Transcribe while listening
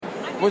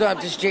What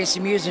up, this is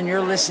Jason Mewes, and you're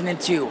listening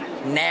to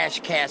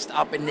Nashcast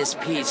up in this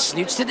piece.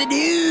 Snooch to the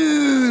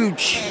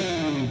nooch!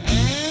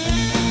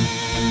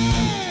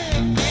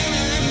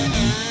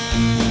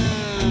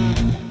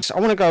 So I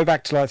want to go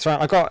back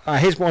to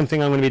here's one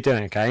thing I'm going to be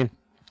doing, okay?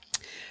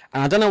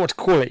 And I don't know what to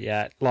call it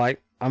yet. I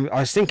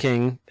was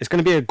thinking it's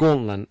going to be a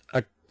gauntlet.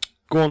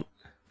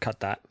 Cut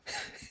that.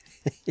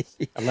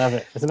 I love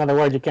it. It's another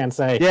word you can't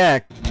say. Yeah.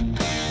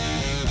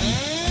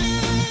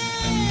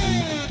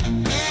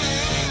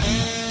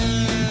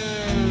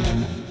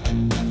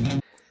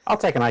 I'll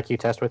take an IQ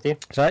test with you.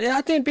 So yeah,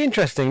 I think it'd be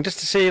interesting just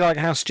to see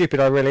how stupid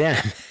I really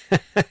am.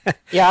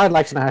 Yeah, I'd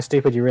like to know how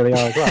stupid you really are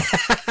as well.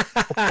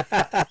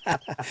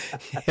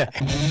 Yeah.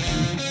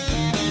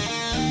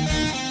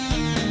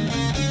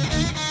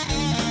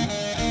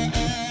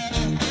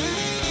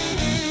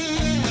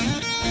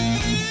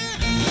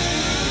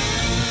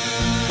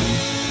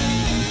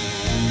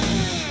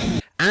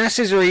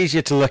 Asses are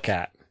easier to look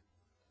at.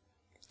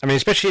 I mean,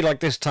 especially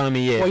this time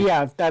of year. Well,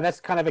 yeah, that's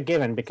kind of a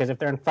given, because if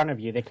they're in front of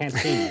you, they can't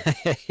see you.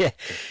 Yeah.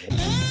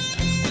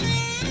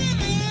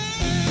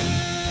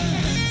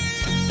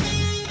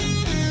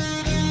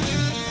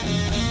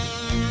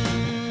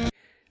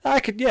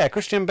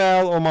 Christian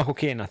Bale or Michael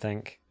Keaton, I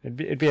think.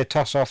 It'd be a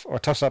toss-off or a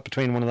toss-up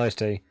between one of those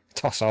two.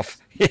 Toss-off.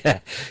 Yeah.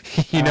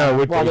 It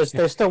would well, be.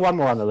 There's still one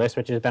more on the list,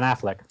 which is Ben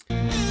Affleck.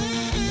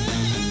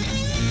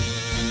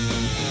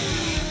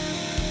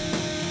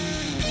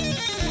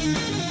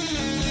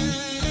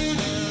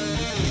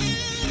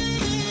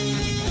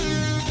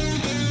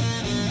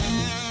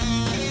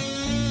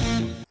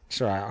 It's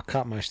alright, I'll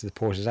cut most of the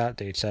pauses out,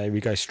 dude, so we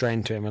go straight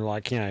into him and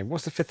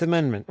what's the Fifth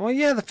Amendment? Oh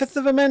yeah, the Fifth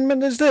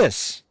Amendment is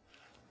this.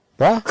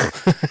 Bruh?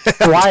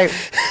 Why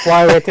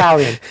are we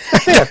Italian? The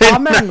Fifth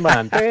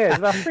Amendment is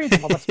the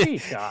freedom of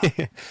speech.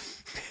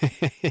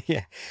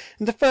 Yeah.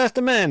 And the First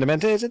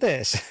Amendment is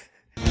this.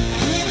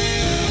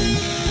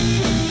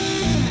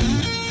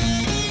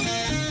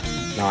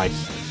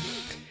 Nice.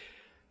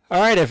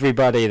 Alright,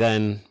 everybody,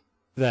 then.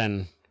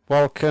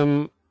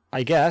 Welcome,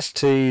 I guess,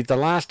 to the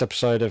last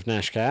episode of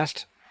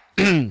Nashcast.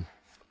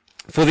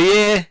 For the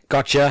year,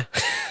 gotcha.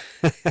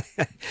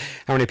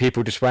 How many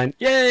people just went,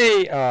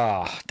 yay!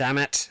 Oh, damn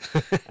it.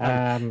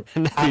 Out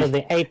of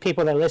the 8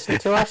 people that listen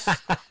to us,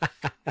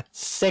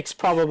 6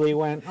 probably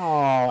went,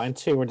 oh, and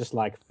 2 were just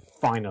like,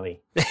 finally.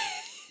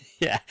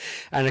 Yeah,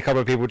 and a couple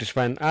of people just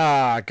went,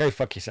 go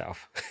fuck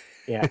yourself.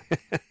 Yeah.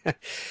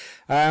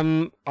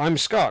 I'm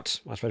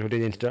Scott. I suppose we'll do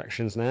the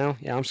introductions now.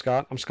 Yeah, I'm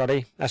Scott. I'm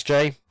Scotty.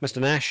 SJ,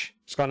 Mr. Nash,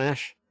 Scott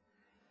Nash.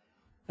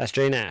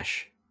 SJ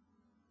Nash.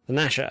 The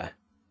Nasher.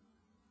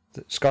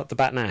 Scott the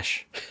Bat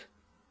Nash.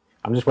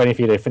 I'm just waiting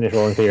for you to finish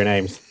rolling through your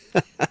names.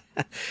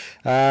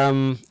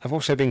 I've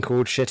also been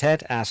called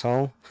shithead,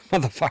 asshole,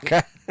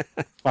 motherfucker,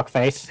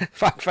 Fuckface.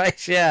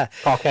 Fuckface, yeah.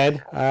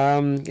 Cockhead.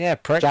 Yeah,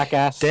 prick,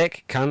 Jackass.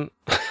 dick, cunt.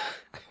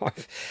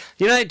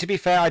 To be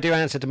fair, I do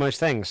answer to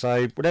most things,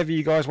 so whatever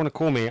you guys want to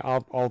call me,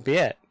 I'll be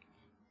it.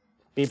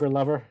 Bieber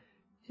lover.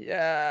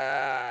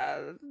 Yeah,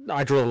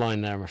 I draw the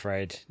line there, I'm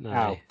afraid. No.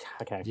 Oh,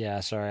 okay. Yeah,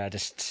 sorry,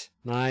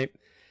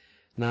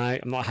 No,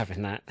 I'm not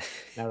having that.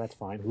 No, that's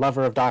fine.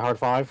 Lover of Die Hard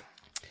 5.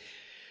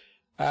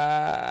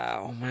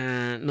 Oh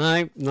man,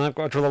 no, I've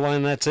got to draw the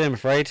line there too, I'm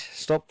afraid.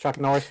 Stop. Chuck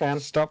Norris fan.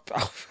 Stop.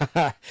 Oh,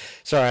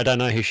 sorry, I don't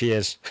know who she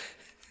is.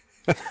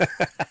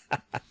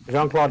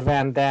 Jean-Claude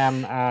Van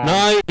Damme.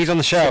 No, he's on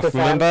the shelf. Superfan.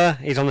 Remember,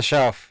 he's on the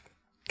shelf.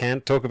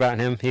 Can't talk about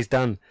him. He's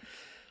done.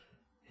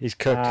 He's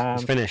cooked.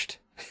 He's finished.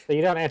 So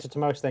you don't answer to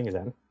most things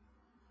then?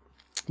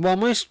 Well,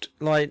 most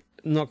not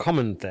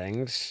common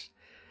things.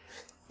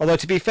 Although,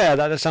 to be fair,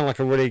 that does sound like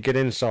a really good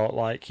insult.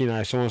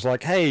 Someone's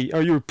like, hey,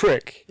 are you a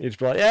prick? You'd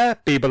be like, yeah,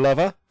 Bieber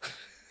lover.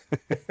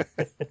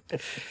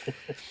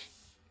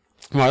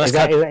 Right, is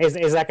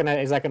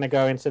that gonna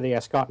go into the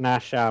Scott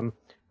Nash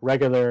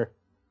regular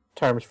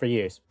terms for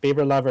use?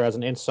 Bieber lover as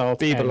an insult.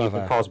 Bieber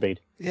lover. Cosby'd.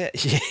 Yeah,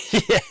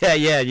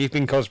 you've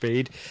been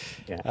Cosby'd.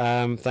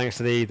 Yeah. Thanks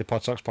to the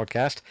Pod Sox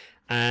podcast.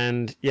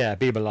 And, yeah,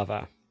 Bieber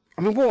lover.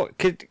 I mean, what?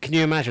 Can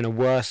you imagine a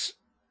worse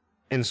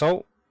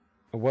insult?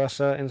 A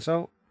worser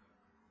insult?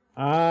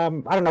 I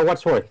don't know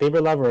what's worse,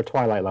 Bieber lover or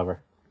Twilight lover.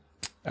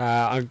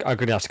 I'm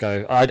gonna have to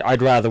go.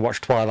 I'd rather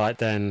watch Twilight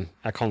than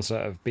a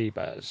concert of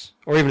Bieber's,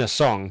 or even a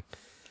song.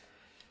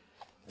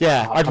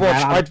 Yeah,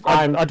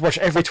 I'd watch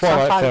every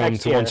Twilight film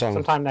to one song.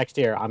 Sometime next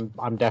year,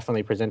 I'm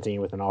definitely presenting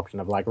you with an option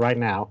of right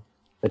now.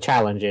 The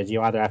challenge is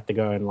you either have to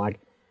go and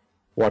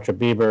watch a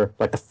Bieber,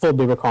 the full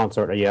Bieber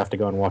concert, or you have to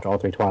go and watch all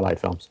 3 Twilight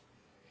films.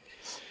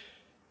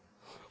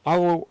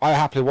 I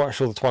happily watch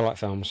all the Twilight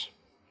films.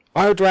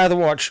 I would rather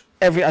watch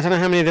I don't know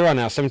how many there are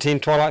now,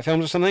 17 Twilight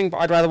films or something, but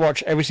I'd rather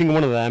watch every single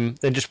one of them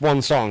than just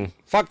one song.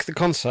 Fuck the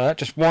concert,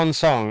 just one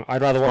song.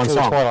 I'd rather watch all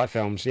the Twilight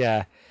films,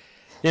 yeah.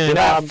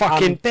 That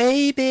fucking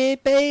baby.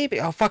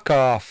 Oh, fuck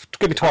off.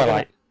 Give me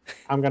Twilight.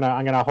 I'm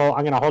gonna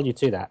hold you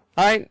to that.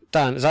 Alright,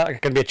 done. Is that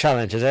gonna be a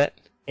challenge, is it?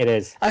 It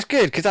is. That's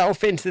good, because that will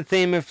fit into the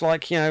theme of,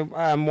 what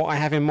I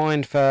have in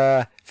mind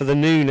for the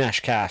new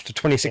Nashcast of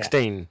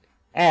 2016. Yeah.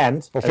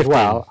 And, as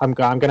well, I'm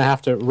going to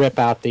have to rip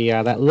out the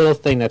that little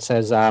thing that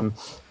says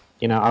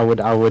you know, I would,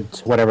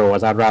 whatever it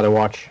was, I'd rather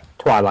watch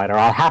Twilight, or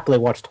I'll happily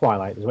watch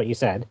Twilight, is what you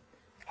said.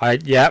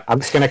 Yep. I'm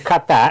just going to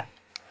cut that,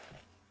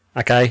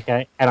 Okay.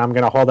 okay, and I'm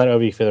going to hold that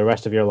over you for the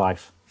rest of your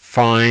life.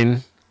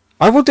 Fine.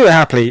 I will do it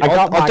happily.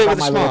 I'll do it with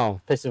a my smile.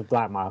 little piece of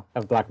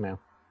blackmail.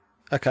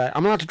 Okay.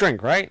 I'm allowed to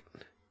drink, right?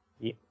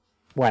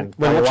 When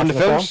When you're watching the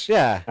film? films?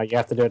 Yeah. No, you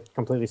have to do it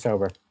completely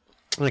sober.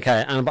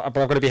 Okay. But I've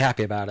got to be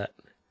happy about it.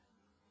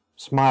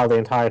 Smile the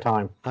entire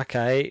time.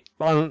 Okay.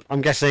 Well,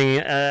 I'm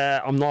guessing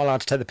I'm not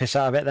allowed to take the piss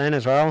out of it then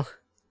as well.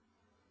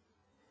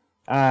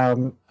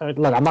 Look,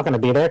 I'm not going to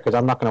be there because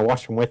I'm not going to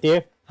watch them with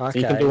you. So you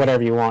can Okay. do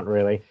whatever you want,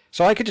 really.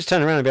 So I could just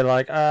turn around and be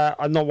like,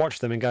 I've not watched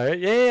them, and go,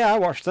 yeah, I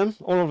watched them,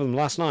 all of them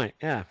last night.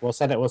 Yeah. We'll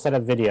set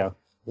up video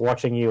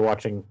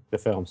watching the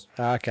films.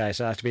 Okay,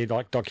 so it has to be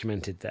like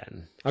documented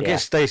then. I'll Yeah.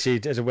 get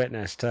Stacey as a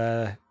witness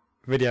to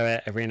video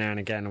it every now and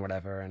again or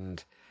whatever,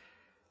 and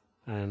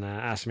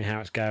ask me how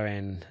it's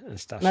going and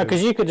stuff. No, So-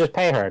 because you could just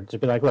pay her.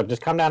 Just be like, look,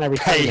 just come down every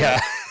time. pay her.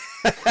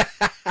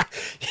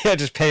 Yeah,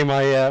 just pay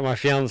my my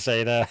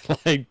fiance to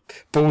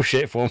like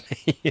bullshit for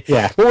me.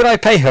 Yeah. What would I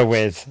pay her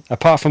with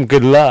apart from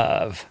good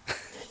love?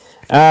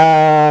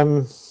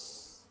 Another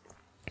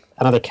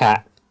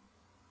cat.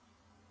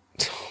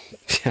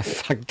 Yeah,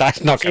 fuck,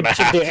 that's not She'd gonna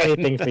do happen.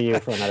 anything for you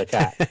for another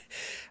cat.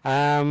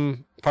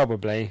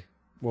 Probably.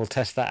 We'll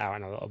test that out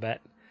in a little bit.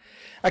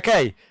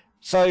 Okay,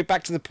 so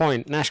back to the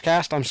point.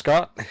 Nashcast, I'm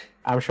Scott.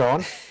 I'm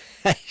Sean.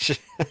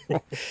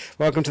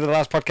 Welcome to the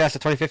last podcast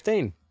of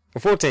 2015. Or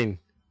 14.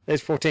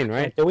 It's 14,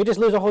 right? Did we just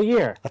lose a whole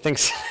year? I think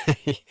so.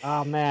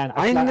 Oh man,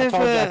 I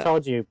I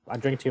told you, I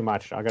drink too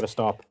much. I gotta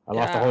stop. I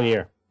lost a whole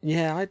year.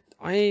 Yeah,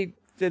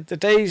 the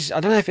days, I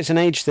don't know if it's an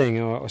age thing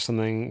or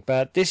something,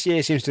 but this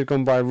year seems to have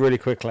gone by really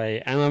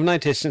quickly. And I've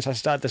noticed since I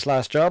started this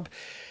last job,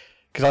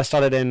 because I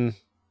started in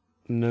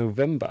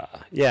November.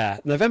 Yeah,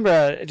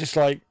 November, it just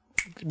like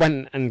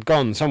went and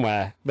gone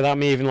somewhere without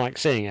me even like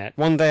seeing it.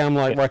 One day I'm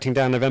like writing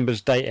down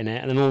November's date in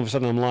it, and then all of a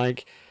sudden I'm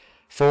like,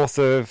 4th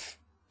of,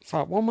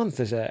 fuck, what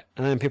month is it?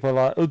 And then people are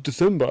like, oh,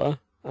 December.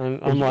 And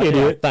I'm like,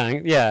 idiot. oh,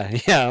 thanks.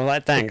 Yeah, I'm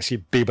like, thanks, you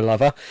Bieber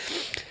lover.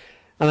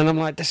 And then I'm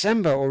like,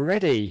 December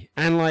already.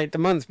 And like the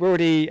month, we're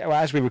already, well,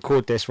 as we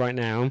record this right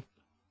now,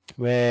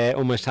 we're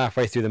almost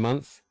halfway through the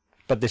month.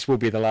 But this will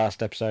be the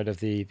last episode of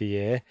the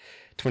year,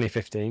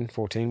 2015,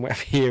 14,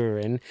 whatever year we're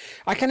in.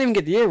 I can't even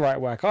get the year right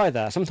at work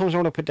either. Sometimes I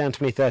want to put down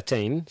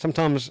 2013.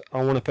 Sometimes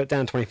I want to put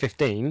down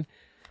 2015.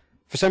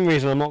 For some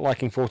reason, I'm not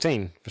liking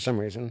 14, for some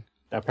reason.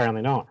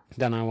 Apparently not.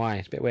 Don't know why.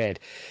 It's a bit weird.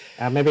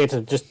 Maybe it's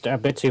just a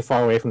bit too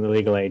far away from the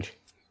legal age.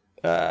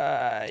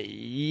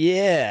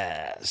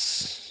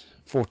 Yes.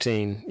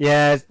 14.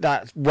 Yeah,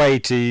 that's way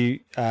too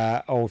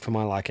old for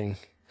my liking.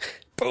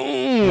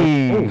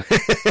 Boom!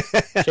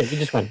 Shit, you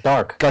just went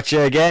dark.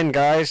 Gotcha again,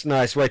 guys.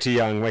 No, it's way too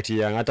young, way too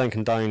young. I don't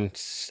condone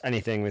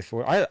anything with...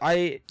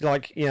 I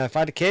like, you know, if I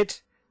had a kid,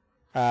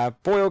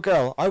 boy or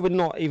girl, I would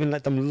not even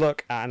let them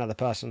look at another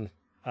person.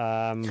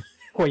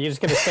 Well, you're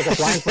just gonna stick a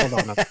blindfold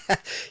on them.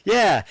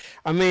 Yeah,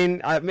 I mean,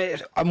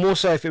 more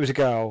so if it was a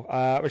girl,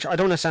 which I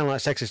don't want to sound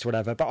like sexist or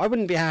whatever, but I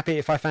wouldn't be happy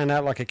if I found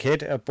out like a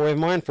kid, a boy of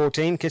mine,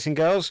 14, kissing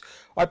girls.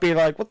 I'd be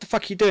like, what the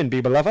fuck are you doing,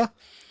 Bieber lover?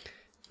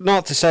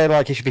 Not to say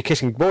like he should be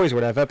kissing boys or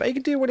whatever, but he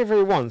can do whatever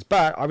he wants.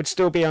 But I would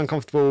still be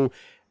uncomfortable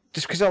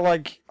just because I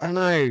don't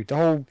know, the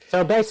whole...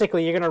 So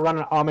basically, you're gonna run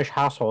an Amish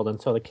household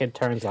until the kid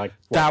turns like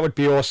what, That would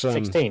be awesome.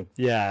 16.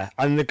 Yeah,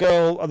 and the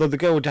girl, although the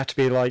girl would have to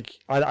be like,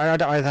 I'd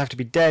either have to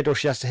be dead or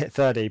she has to hit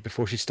 30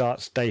 before she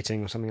starts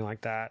dating or something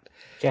like that.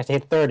 She has to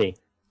hit 30.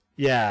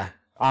 Yeah.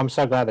 I'm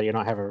so glad that you're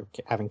not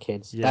having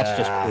kids. Yeah, That's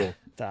just cool.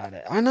 that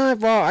it. I know,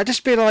 well, I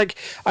just be like,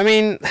 I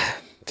mean,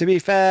 to be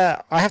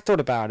fair, I have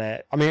thought about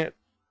it. I mean,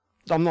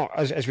 I'm not,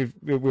 as we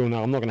all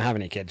know, I'm not going to have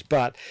any kids.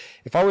 But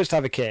if I was to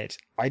have a kid,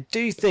 I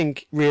do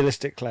think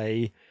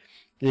realistically,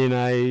 you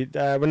know,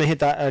 when they hit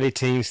that early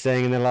teens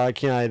thing and they're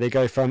like, you know, they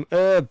go from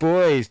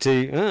boys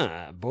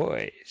to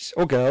boys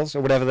or girls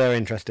or whatever their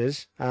interest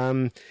is.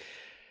 I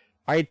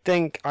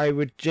think I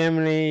would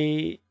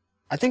generally...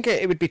 I think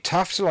it would be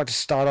tough to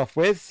start off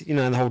with, you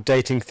know, the whole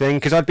dating thing,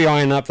 because I'd be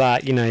eyeing up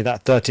that, you know,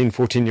 that 13,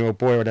 14-year-old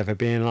boy or whatever,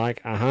 being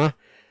like, I've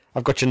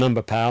got your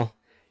number, pal.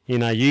 You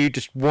know, you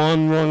just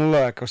one wrong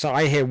look, or so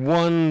I hear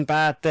one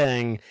bad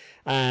thing,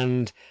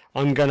 and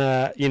I'm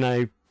gonna, you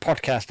know,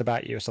 podcast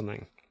about you or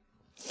something.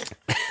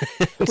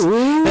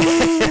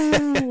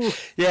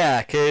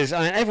 Yeah, because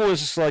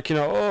everyone's just like, you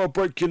know, oh,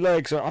 break your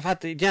legs. I've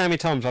had you know how many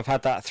times I've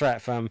had that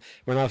threat from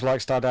when I've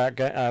like started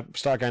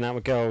going out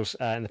with girls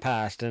in the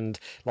past, and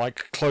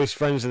like close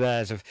friends of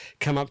theirs have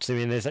come up to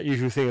me, and there's that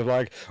usual thing of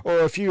like,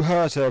 oh, if you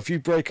hurt her, if you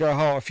break her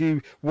heart, if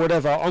you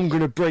whatever, I'm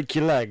gonna break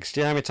your legs. Do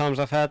you know how many times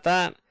I've heard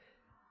that?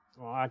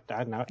 Well, I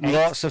don't know.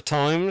 Lots of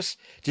times.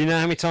 Do you know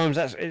how many times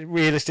that's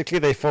realistically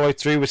they followed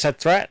through with said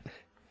threat?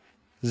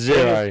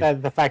 Zero.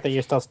 The fact that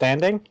you're still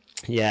standing?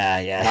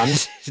 Yeah.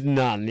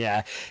 None,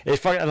 yeah. It's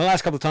funny, and the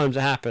last couple of times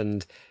it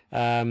happened,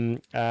 there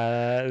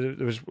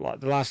was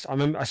like the last,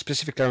 I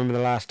specifically remember the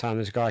last time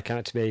this guy came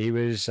up to me. He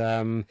was,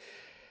 I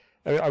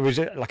was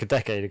like a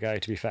decade ago,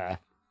 to be fair.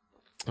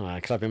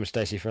 Because I've been with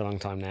Stacey for a long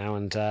time now,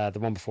 and the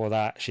one before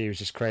that, she was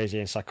just crazy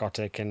and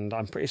psychotic, and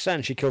I'm pretty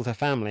certain she killed her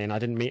family, and I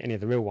didn't meet any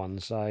of the real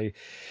ones. So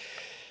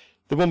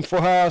the one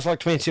before her, I was like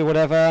 22 or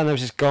whatever, and there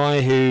was this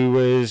guy who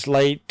was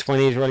late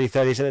 20s, early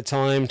 30s at the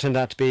time, turned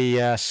out to be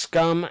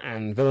scum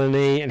and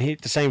villainy, and he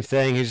the same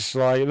thing. He's just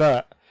like,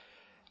 look,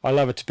 I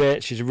love her to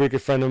bits. She's a really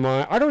good friend of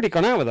mine. I'd already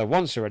gone out with her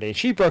once already.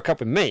 She broke up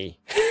with me.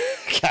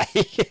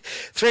 Okay.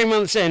 3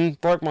 months in,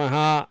 broke my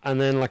heart, and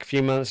then like a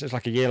few months, it's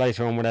like a year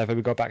later on, whatever,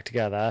 we got back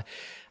together.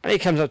 And he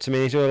comes up to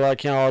me, he's all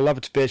like, I love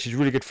her to bits. She's a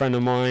really good friend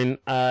of mine.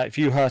 If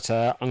you hurt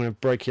her, I'm going to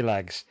break your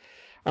legs.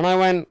 And I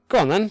went, go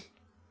on then.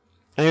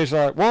 And he was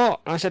like, what?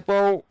 And I said,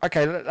 well,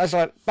 okay, let's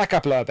like back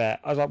up a little bit.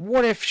 I was like,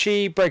 what if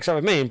she breaks up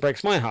with me and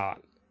breaks my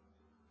heart?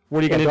 What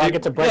are you going to do? I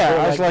get to break her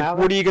I was leg like, now?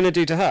 what are you going to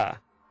do to her?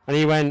 And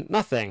he went,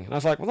 nothing. And I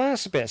was like, well,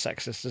 that's a bit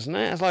sexist, isn't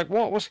it? I was like,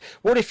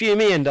 what if you and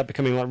me end up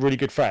becoming like really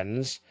good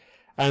friends,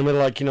 and we're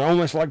like,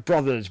 almost like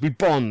brothers, we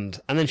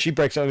bond, and then she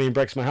breaks up with me and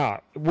breaks my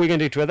heart? What are you going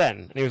to do to her then?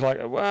 And he was like,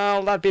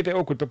 well, that'd be a bit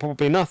awkward, but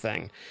probably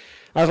nothing.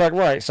 I was like,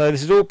 right, so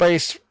this is all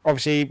based,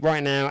 obviously,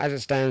 right now, as it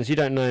stands, you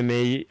don't know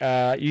me,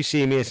 you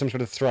see me as some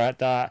sort of threat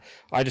that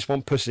I just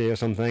want pussy or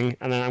something,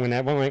 and then I'm going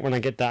to, when I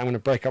get that, I'm going to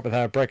break up with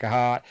her, break her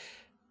heart,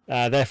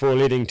 therefore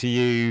leading to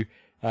you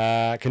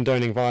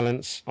condoning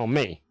violence on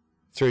me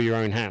through your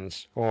own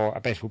hands, or a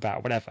baseball bat,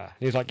 or whatever. And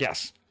he was like,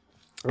 yes.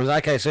 I was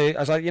like, okay, so I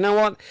was like, you know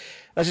what?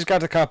 Let's just go to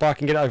the car park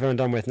and get it over and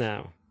done with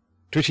now.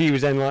 To which he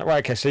was then like, right,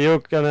 okay, so you're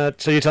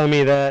telling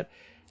me that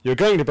you're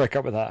going to break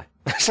up with her?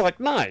 I was like,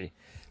 no. I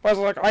was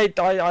like,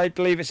 I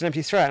believe it's an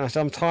empty threat, and I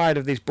said, I'm tired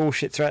of these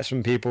bullshit threats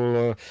from people,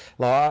 or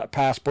like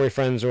past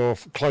boyfriends or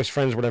close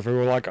friends, or whatever, who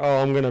are like,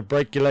 oh, I'm going to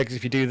break your legs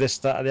if you do this,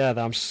 that, or the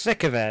other. I'm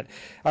sick of it.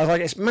 I was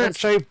like, it's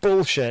macho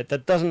bullshit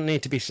that doesn't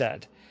need to be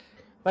said.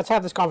 Let's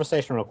have this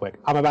conversation real quick.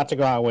 I'm about to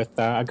go out with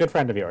a good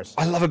friend of yours.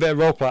 I love a bit of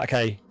roleplay.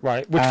 Okay,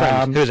 right. Which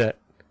friend? Who is it?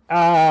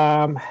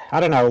 I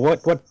don't know.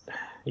 What?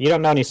 You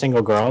don't know any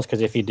single girls, because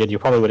if you did, you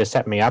probably would have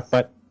set me up.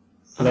 But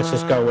let's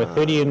just go with,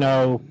 who do you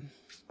know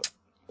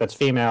that's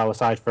female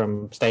aside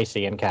from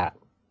Stacy and Kat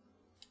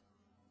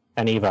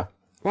and Eva?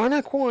 Well, I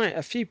know quite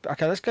a few.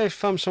 Okay, let's go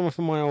from someone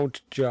from my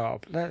old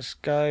job. Let's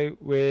go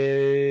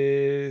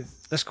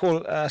with. Let's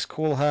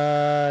call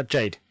her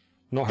Jade.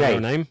 Not her Jade. real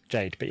name,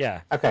 Jade, but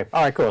yeah. Okay.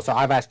 All right. Cool. So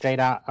I've asked Jade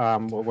out.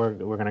 We're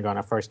gonna go on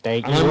a first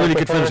date. And I'm really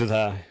good friends with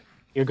her.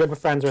 You're good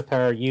friends with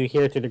her. You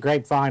hear through the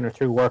grapevine or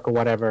through work or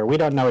whatever. We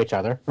don't know each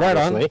other. Right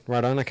obviously. on.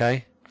 Right on.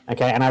 Okay.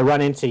 Okay. And I run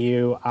into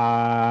you.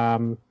 I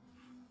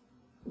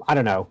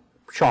don't know,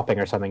 shopping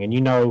or something, and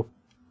you know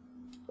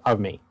of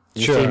me.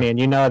 You Sure. see me, and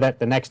you know that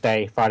the next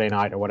day, Friday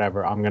night or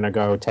whatever, I'm gonna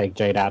go take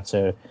Jade out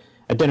to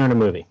a dinner and a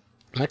movie.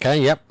 Okay.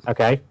 Yep.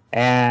 Okay.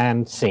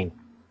 And scene.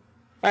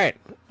 All right.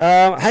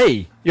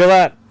 Hey, you're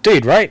that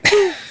dude, right?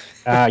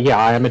 Yeah,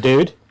 I am a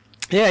dude.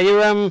 Yeah.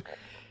 You're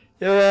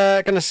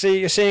you're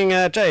seeing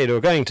Jade, or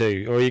going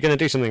to, or you're gonna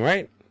do something,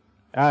 right?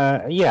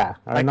 Yeah.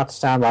 Not to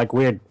sound like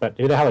weird, but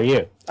who the hell are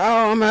you?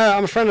 Oh, I'm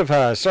a friend of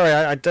hers. Sorry,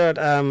 I don't.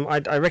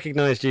 I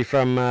recognized you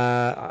from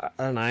I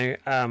don't know,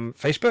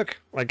 Facebook,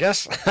 I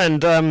guess.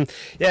 And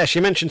yeah, she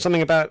mentioned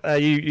something about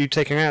you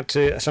taking her out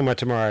to somewhere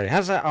tomorrow.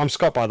 How's that? I'm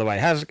Scott, by the way.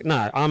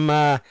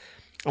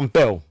 I'm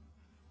Bill.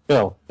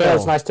 Bill,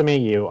 it's nice to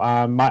meet you.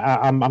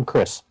 I'm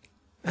Chris.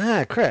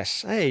 Ah,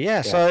 Chris. Hey,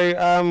 yeah. So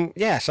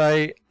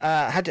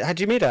how'd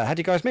you meet her? How'd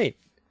you guys meet?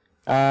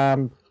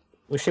 Well,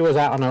 she was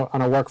out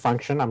on a work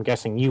function. I'm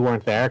guessing you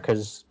weren't there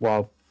because,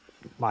 well,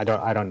 I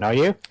don't know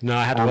you. No,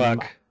 I had to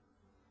work.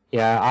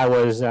 Yeah, I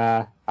was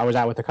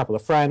out with a couple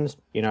of friends,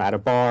 at a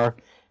bar,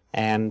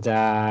 and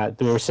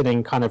we were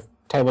sitting kind of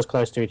tables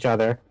close to each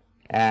other,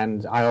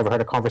 and I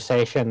overheard a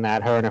conversation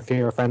that her and a few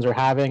of her friends were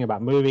having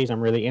about movies. I'm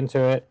really into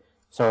it.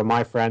 So are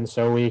my friends.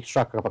 So we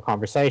struck up a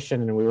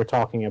conversation, and we were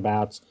talking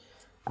about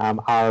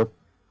our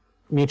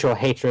mutual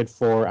hatred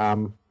for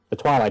the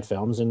Twilight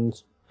films, and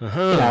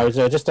it was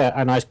just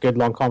a nice, good,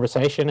 long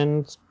conversation.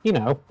 And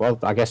well,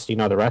 I guess you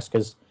know the rest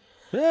because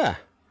Yeah.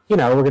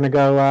 we're gonna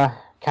go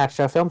catch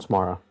a film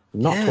tomorrow.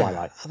 Not Yeah.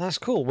 Twilight. Oh, that's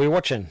cool. We're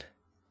watching.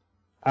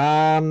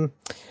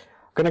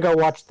 Gonna go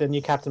watch the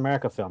new Captain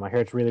America film. I hear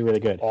it's really,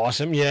 really good.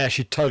 Awesome. Yeah,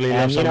 she totally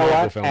And loves you some know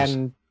Marvel what? films.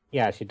 And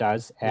yeah, she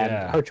does. And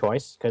Yeah. her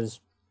choice, because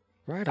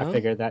Right I on.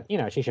 figured that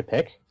she should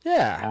pick.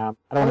 Yeah.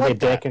 I don't want to like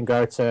be a dick that. and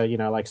go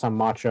to like some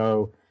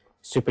macho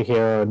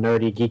superhero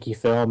nerdy geeky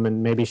film,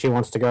 and maybe she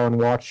wants to go and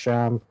watch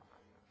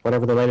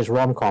whatever the latest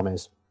rom-com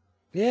is.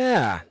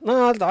 Yeah,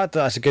 no,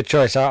 that's a good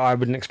choice. I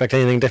wouldn't expect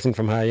anything different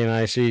from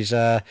her. She's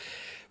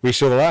we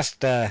saw the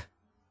last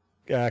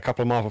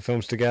couple of Marvel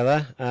films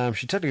together.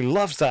 She totally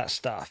loves that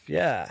stuff.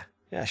 Yeah,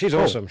 she's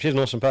awesome. She's an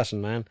awesome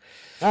person, man.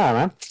 All right,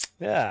 man.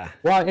 Yeah,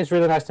 Well, it's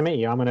really nice to meet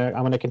you. I'm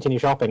gonna continue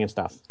shopping and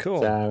stuff.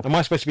 cool. So, Am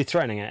I supposed to be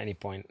threatening at any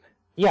point?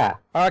 yeah.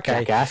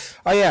 Okay. Jackass.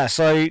 Oh yeah.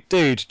 So,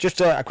 dude, just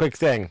a quick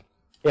thing.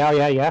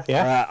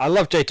 Yeah. I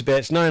love Jade to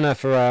bits. Known her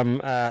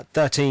for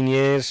 13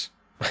 years.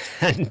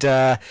 And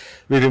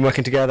we've been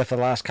working together for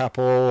the last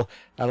couple.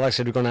 Like I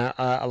said, we've gone out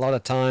a lot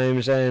of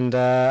times, and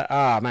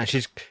man,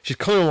 she's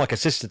kind of like a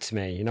sister to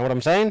me. You know what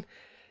I'm saying?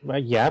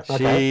 Yeah, okay.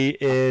 She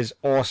is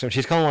awesome.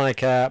 She's kind of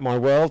like my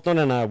world, not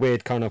in a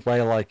weird kind of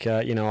way, like,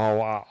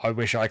 I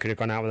wish I could have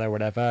gone out with her,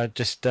 whatever.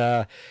 Just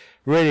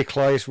really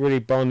close, really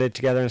bonded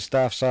together and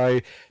stuff.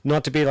 So,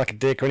 not to be like a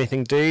dick or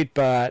anything, dude,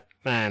 but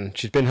man,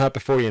 she's been hurt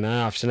before,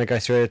 I've seen her go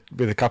through it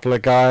with a couple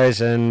of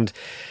guys, and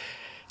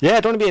yeah, I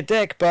don't want to be a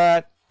dick,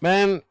 but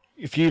man,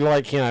 if you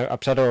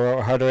upset her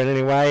or hurt her in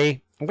any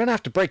way, I'm going to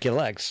have to break your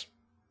legs.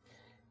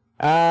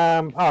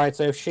 Alright,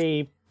 so if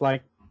she,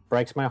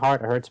 breaks my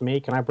heart or hurts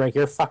me, can I break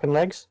your fucking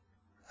legs?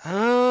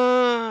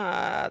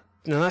 No,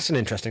 that's an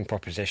interesting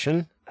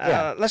proposition.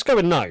 Yeah. Let's go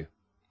with no.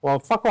 Well,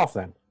 fuck off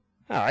then.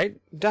 Alright,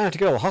 don't have to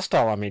get all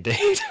hostile on me, dude.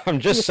 I'm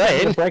just You're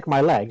saying. gonna break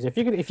my legs. If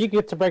you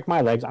get to break my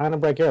legs, I'm gonna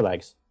break your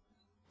legs.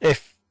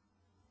 If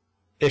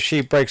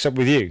she breaks up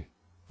with you.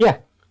 Yeah.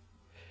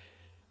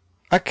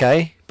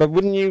 Okay, but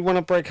wouldn't you want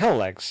to break her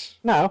legs?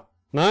 No.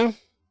 No?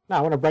 No,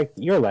 I want to break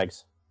your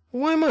legs.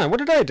 Why am I? What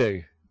did I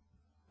do?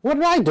 What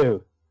did I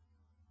do?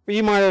 Well,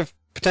 you might have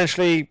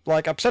potentially,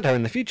 upset her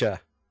in the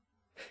future.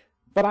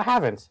 But I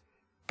haven't.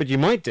 But you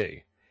might do.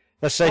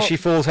 Let's say she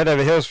falls head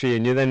over heels for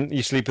you, and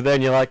you sleep with her,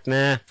 and you're like,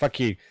 nah, fuck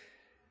you.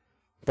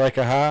 Break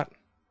her heart.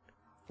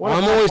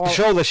 I'm always the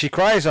shoulder she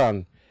cries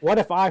on. What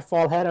if I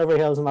fall head over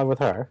heels in love with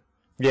her?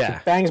 Yeah.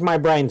 She bangs my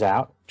brains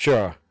out.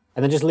 Sure.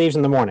 And then just leaves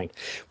in the morning.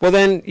 Well,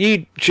 then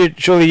you should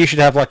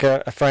have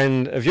a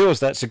friend of yours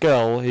that's a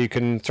girl who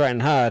can threaten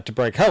her to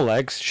break her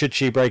legs should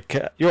she break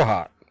your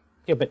heart.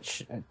 Yeah, but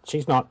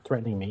she's not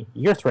threatening me.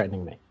 You're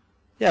threatening me.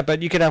 Yeah,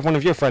 but you could have one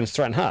of your friends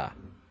threaten her.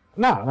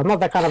 No, I'm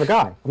not that kind of a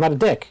guy. I'm not a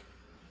dick.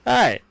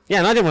 Alright. Yeah,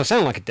 and I didn't want to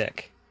sound like a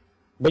dick.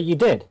 But you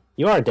did.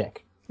 You are a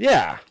dick.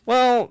 Yeah.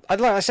 Well,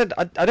 like I said,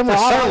 I didn't want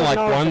to sound like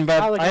one,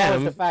 but I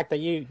am. The fact that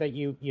you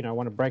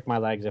want to break my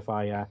legs if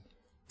I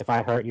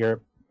hurt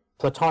your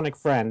platonic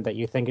friend that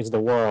you think is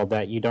the world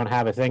that you don't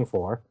have a thing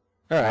for.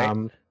 All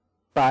right.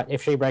 But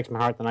if she breaks my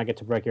heart, then I get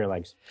to break your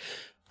legs.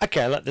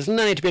 Okay, look, there's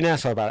no need to be an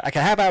asshole about it. Okay,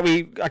 how about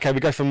we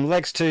go from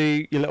legs to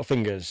your little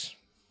fingers.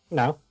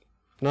 No.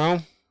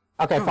 No?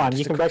 Okay, fine.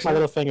 You can break my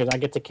little fingers. I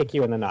get to kick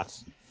you in the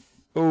nuts.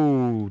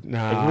 Ooh,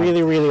 no. Like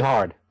really, really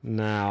hard.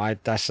 No,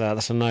 that's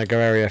a no-go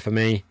area for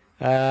me.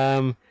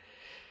 I'll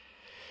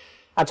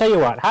tell you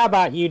what. How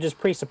about you just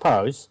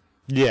presuppose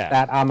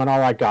that I'm an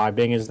alright guy,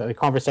 being as the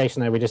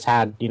conversation that we just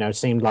had,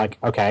 seemed like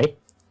okay.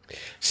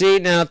 See,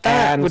 now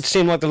that would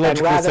seem like the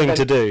logical thing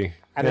to do.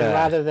 And then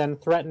rather than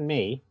threaten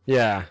me,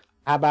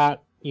 how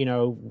about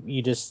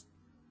you just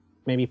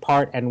maybe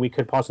part and we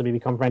could possibly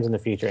become friends in the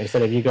future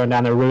instead of you going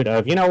down the route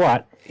of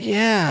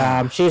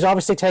she's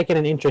obviously taken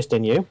an interest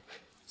in you,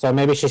 so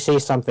maybe she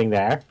sees something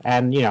there,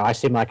 and I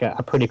seem like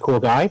a pretty cool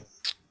guy,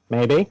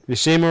 maybe you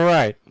seem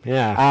alright,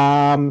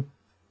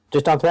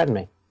 just don't threaten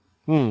me.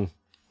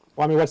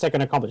 Well, I mean, what's that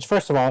going to accomplish?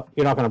 First of all,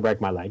 you're not going to break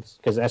my legs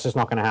because that's just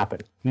not going to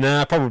happen.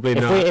 Nah, probably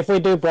not. If we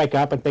do break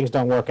up and things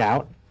don't work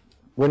out,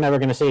 we're never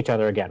going to see each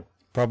other again.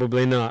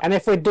 Probably not. And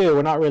if we do,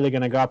 we're not really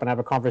going to go up and have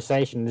a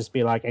conversation and just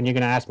be like, and you're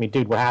going to ask me,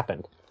 dude, what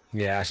happened?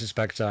 Yeah, I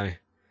suspect so.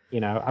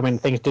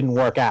 Things didn't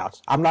work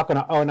out. I'm not going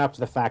to own up to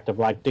the fact of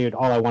dude,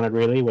 all I wanted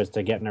really was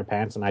to get in her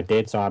pants, and I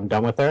did, so I'm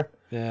done with her.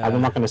 Yeah.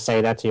 I'm not going to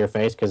say that to your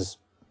face because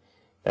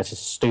that's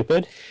just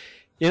stupid.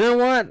 You know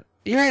what?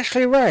 You're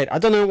actually right. I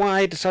don't know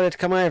why I decided to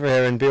come over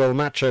here and be all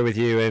macho with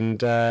you and,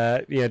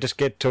 just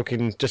get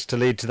talking just to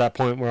lead to that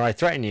point where I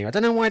threaten you. I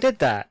don't know why I did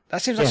that.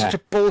 That seems like such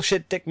a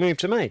bullshit dick move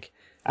to make.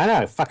 I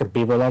know, fucking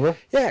beaver lover.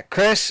 Yeah,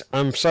 Chris,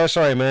 I'm so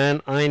sorry,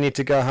 man. I need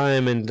to go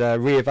home and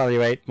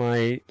reevaluate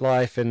my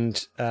life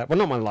and... well,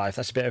 not my life.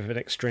 That's a bit of an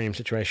extreme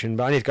situation.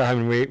 But I need to go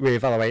home and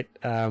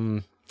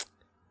reevaluate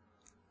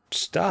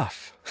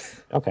stuff.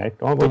 Okay.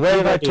 Well, the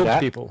way that I talk to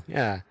people.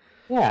 Yeah.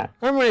 Yeah.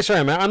 I'm really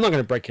sorry, man. I'm not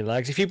going to break your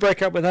legs. If you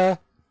break up with her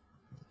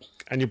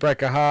and you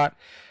break her heart,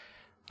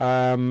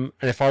 and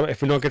if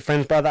we're not good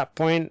friends by that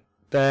point,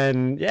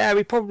 then, yeah,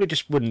 we probably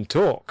just wouldn't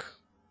talk.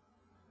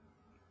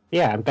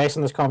 Yeah, and based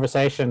on this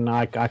conversation,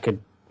 I could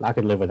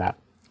live with that.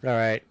 All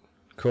right,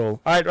 cool.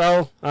 All right,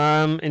 well,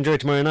 enjoy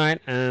tomorrow night,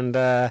 and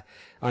I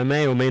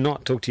may or may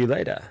not talk to you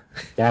later.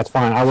 Yeah, it's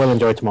fine. I will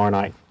enjoy tomorrow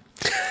night.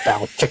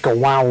 Bow chicka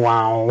wow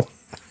wow.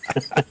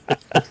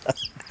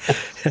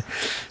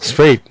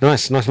 Sweet,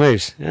 nice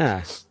moves.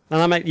 Yeah,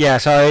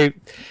 and so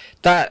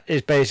that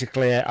is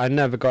basically it. I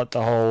never got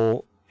the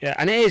whole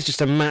and it is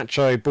just a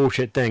macho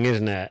bullshit thing,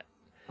 isn't it?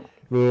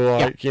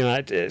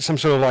 It's some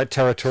sort of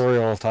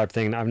territorial type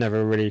thing that I've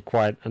never really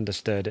quite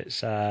understood.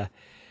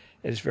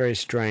 It's very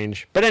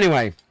strange. But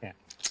anyway,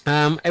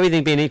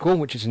 everything being equal,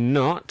 which is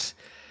not,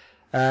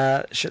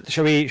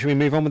 shall we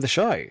move on with the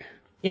show?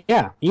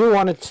 Yeah, you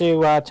wanted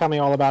to tell me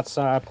all about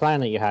a plan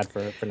that you had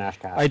for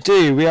Nashcast. I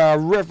do. We are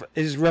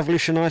is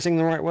revolutionising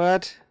the right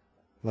word?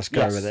 Let's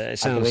go with it.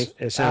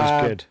 It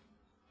sounds good.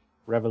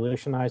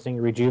 Revolutionising,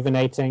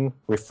 rejuvenating,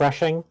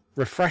 refreshing.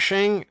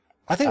 Refreshing.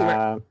 I think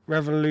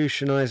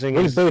revolutionising.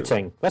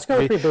 Rebooting. Let's go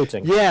with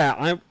rebooting.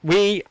 Yeah,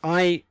 we,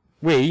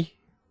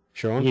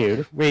 Sean.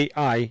 You. Me.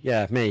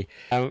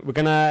 We're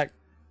gonna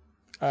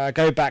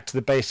go back to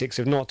the basics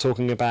of not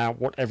talking about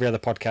what every other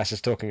podcast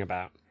is talking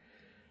about.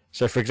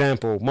 So, for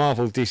example,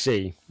 Marvel,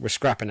 DC, we're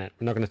scrapping it.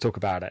 We're not going to talk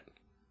about it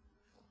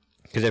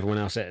because everyone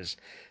else is.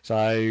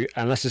 So,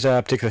 unless there's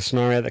a particular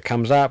scenario that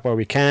comes up where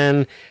we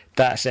can,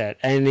 that's it.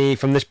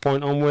 From this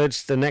point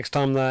onwards, the next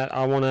time that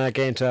I want to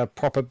get into a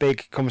proper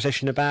big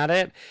conversation about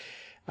it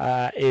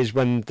is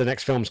when the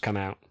next films come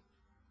out.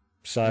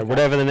 So, okay.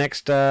 Whatever the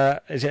next,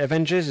 is it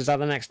Avengers? Is that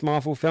the next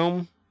Marvel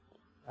film?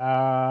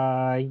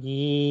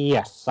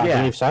 Yes, I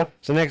believe so.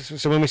 So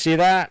when we see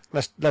that,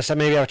 let's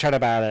maybe have a chat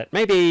about it.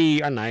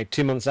 Maybe, I don't know,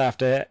 2 months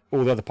after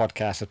all the other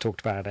podcasts have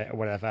talked about it or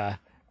whatever.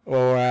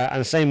 Or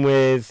and the same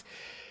with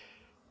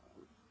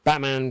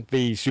Batman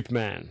v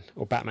Superman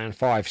or Batman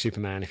 5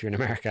 Superman if you're in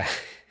America.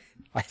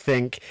 I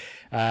think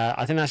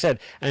that's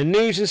it. And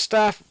news and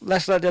stuff,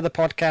 let's let the other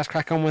podcast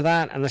crack on with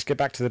that, and let's get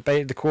back to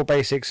the core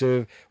basics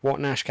of what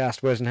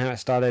Nashcast was and how it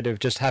started, of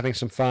just having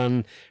some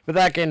fun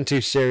without getting too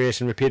serious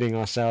and repeating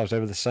ourselves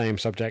over the same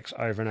subjects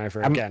over and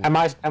over again. Am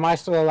I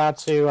still allowed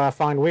to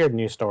find weird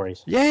news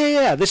stories?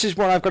 Yeah. This is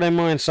what I've got in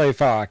mind so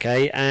far,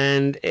 okay?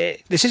 And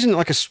this isn't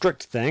like a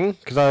strict thing,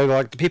 because I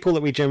like the people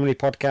that we generally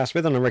podcast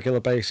with on a regular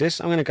basis.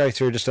 I'm going to go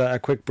through just a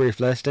quick brief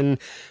list, and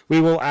we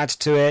will add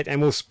to it,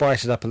 and we'll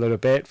spice it up a little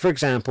bit. For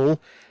example,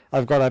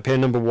 I've got up here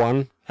number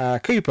 1,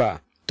 Cooper,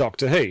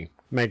 Doctor Who.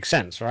 Makes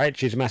sense, right?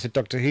 She's a massive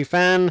Doctor Who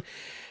fan,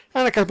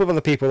 and a couple of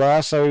other people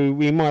are, so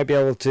we might be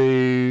able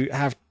to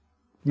have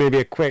maybe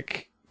a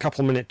quick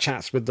couple-minute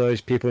chats with those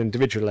people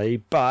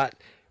individually, but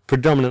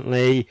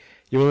predominantly,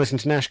 you want to listen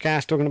to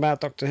Nashcast talking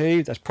about Doctor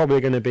Who, that's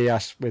probably going to be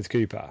us with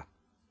Cooper.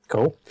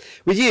 Cool.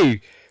 With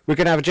you, we're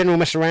going to have a general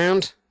mess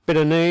around, bit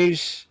of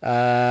news,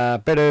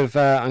 I'm going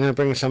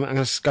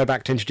to go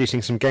back to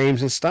introducing some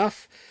games and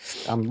stuff.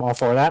 I'm all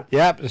for that.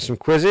 Yep, there's some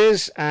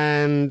quizzes,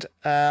 and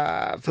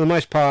for the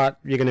most part,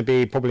 you're going to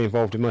be probably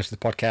involved in most of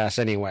the podcasts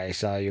anyway,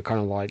 so you're kind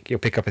of like, you'll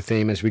pick up a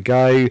theme as we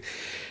go.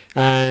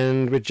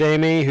 And with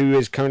Jamie, who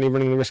is currently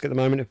running the risk at the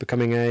moment of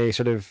becoming a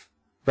sort of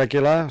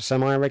regular,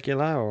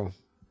 semi-regular, or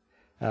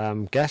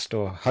guest,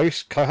 or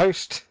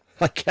co-host,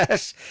 I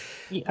guess.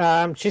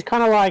 She's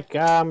kind of like,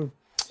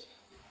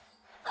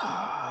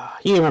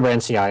 you remember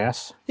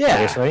NCIS? Yeah.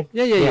 Obviously.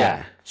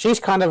 Yeah. She's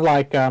kind of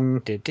like,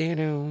 what's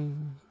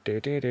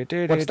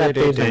that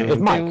dude's name? It's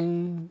Mike.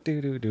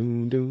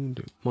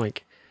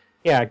 Mike.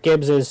 Yeah,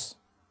 Gibbs is...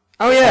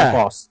 Oh, yeah.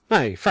 Boss.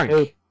 No,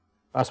 Frank.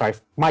 Sorry,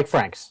 Mike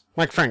Franks.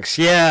 Mike Franks,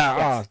 yeah.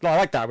 Yes. Oh, I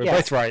like that. We're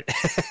both right.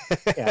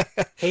 Yeah.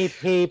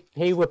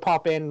 He would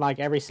pop in like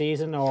every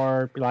season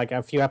or like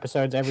a few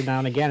episodes every now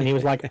and again, and he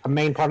was like a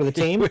main part of the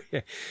team.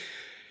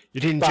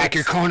 You didn't check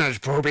your corners,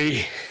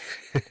 Proby.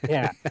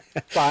 Yeah,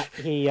 but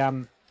he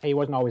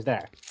wasn't always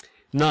there.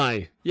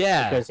 No,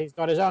 yeah. Because he's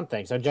got his own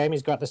thing. So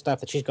Jamie's got the stuff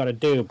that she's got to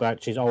do,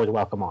 but she's always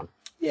welcome on.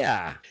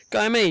 Yeah.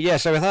 Got me. Yeah,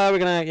 so with her, we're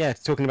going to,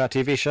 talking about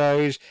TV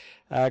shows.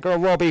 Got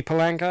Robbie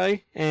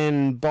Polanco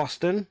in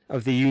Boston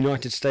of the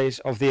United States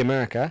of the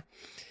America.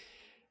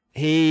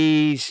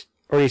 He's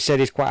already said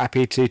he's quite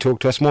happy to talk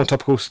to us more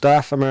topical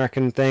stuff,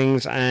 American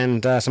things,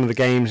 and some of the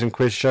games and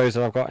quiz shows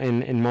that I've got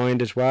in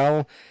mind as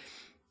well.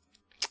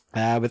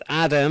 With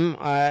Adam,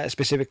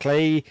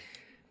 specifically,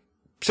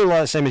 still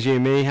like the same as you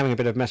and me, having a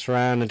bit of mess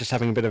around and just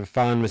having a bit of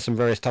fun with some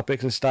various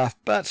topics and stuff,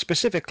 but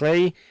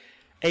specifically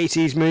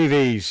 80s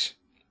movies.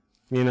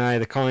 You know,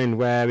 the kind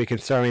where we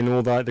could throw in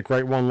all the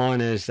great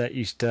one-liners that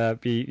used to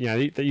be,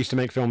 that used to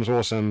make films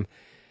awesome.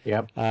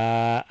 Yep.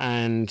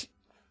 And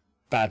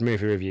bad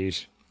movie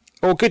reviews.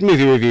 Or good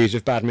movie reviews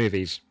of bad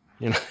movies.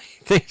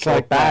 Things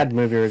like bad that.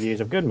 movie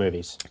reviews of good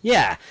movies.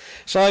 Yeah.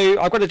 So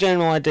I've got a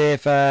general idea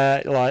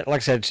for, like I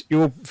said,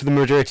 for the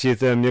majority of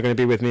them, you're going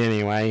to be with me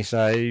anyway,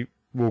 so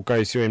we'll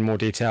go through in more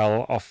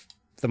detail off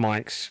the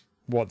mics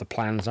what the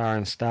plans are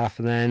and stuff,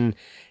 and then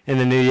in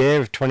the new year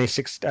of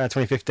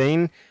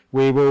 2015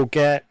 we will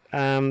get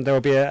there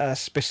will be a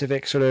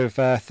specific sort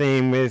of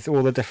theme with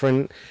all the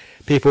different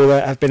people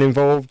that have been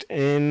involved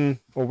in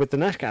or with the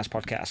Nashcast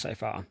podcast so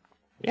far.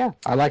 Yeah,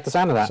 I like the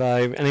sound of that.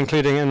 So, and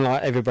including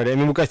like everybody. I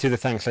mean, we'll go through the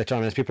thanks later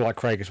on. There's people like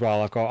Craig as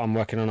well. I'm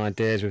working on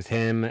ideas with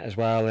him as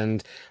well,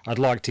 and I'd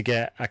like to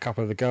get a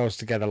couple of the girls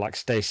together, like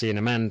Stacey and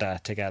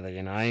Amanda together.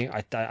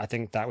 I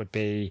think that would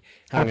be.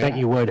 I bet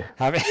you would.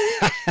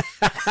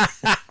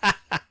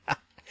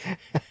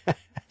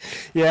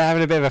 Yeah,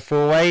 having a bit of a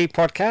four-way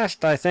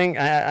podcast, I think,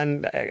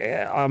 and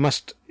I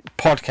must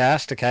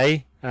podcast.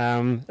 Okay,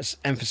 let's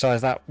emphasise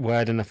that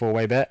word in the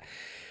four-way bit.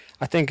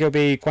 I think it'll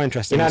be quite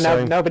interesting.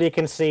 Nobody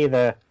can see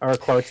the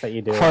quotes that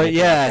you do.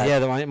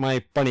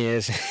 My bunny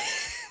ears.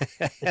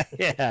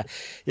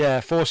 yeah,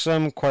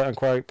 foursome quote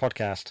unquote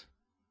podcast.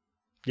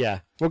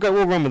 Yeah, we'll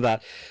run with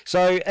that.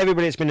 So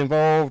everybody that's been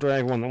involved, or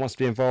everyone that wants to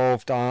be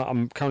involved,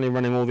 I'm currently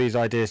running all these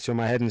ideas through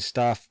my head and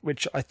stuff,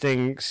 which I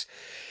don't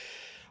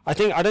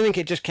think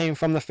it just came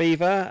from the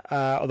fever,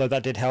 although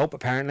that did help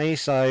apparently.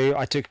 So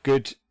I took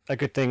a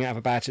good thing out of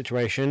a bad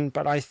situation,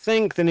 but I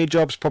think the new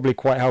job's probably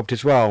quite helped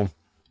as well.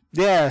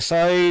 Yeah,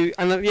 so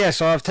I'm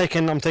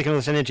taking all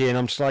this energy, and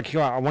I'm just like,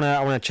 I want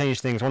to change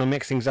things. I want to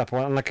mix things up.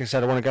 And like I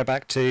said, I want to go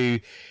back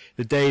to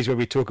the days where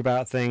we talk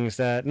about things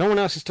that no one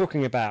else is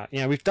talking about.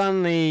 We've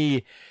done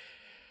the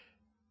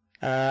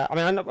I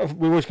mean,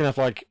 we're always going to have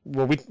like,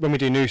 well, when we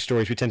do news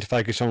stories, we tend to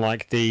focus on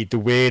like the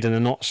weird and the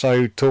not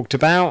so talked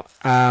about.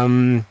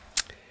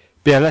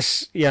 But yeah,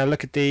 let's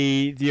look at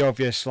the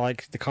obvious,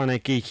 like the kind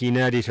of geeky,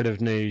 nerdy sort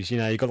of news. You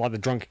know, you've got like the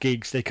drunk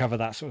geeks; they cover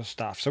that sort of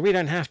stuff. So we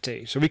don't have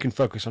to. So we can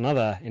focus on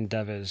other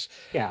endeavors.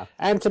 Yeah,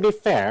 and to be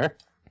fair,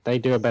 they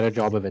do a better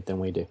job of it than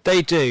we do.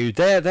 They do.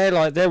 They're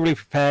really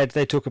prepared.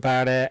 They talk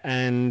about it,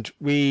 and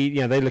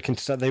they look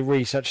into stuff. They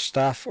research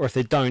stuff, or if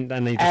they don't,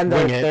 then they just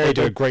wing it. They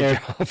do a great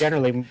job.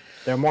 Generally,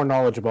 they're more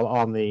knowledgeable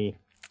on the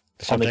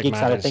geek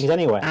side of things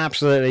anyway.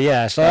 Absolutely,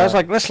 yeah. So I was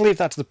like, let's leave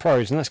that to the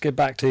pros and let's get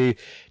back to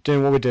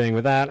doing what we're doing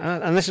with that.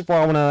 And this is why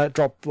I want to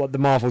drop like, the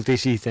Marvel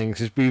DC things.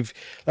 Is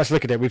let's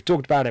look at it. We've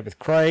talked about it with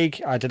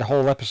Craig. I did a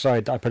whole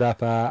episode I put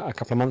up a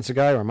couple of months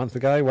ago or a month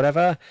ago,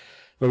 whatever,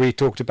 where we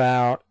talked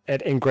about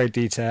it in great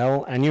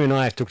detail. And you and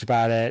I have talked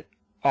about it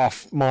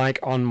off mic,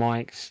 on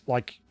mics,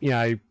 like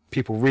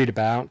people read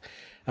about.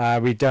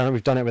 We've done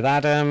it with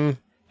Adam,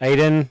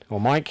 Aiden, or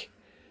Mike,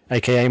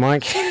 aka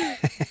Mike.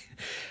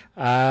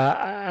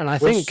 And I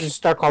think just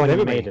start calling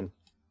him Maiden.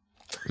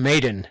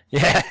 Maiden,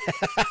 yeah,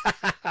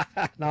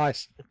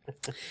 nice.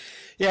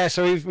 Yeah,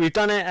 so we've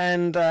done it,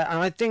 and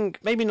I think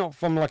maybe not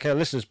from like a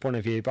listener's point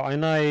of view, but I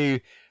know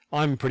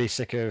I'm pretty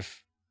sick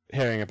of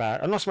hearing about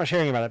it. I'm not so much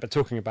hearing about it, but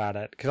talking about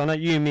it, because I know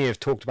you and me have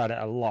talked about it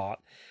a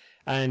lot.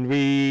 And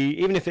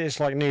even if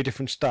it's like new,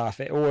 different stuff,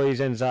 it always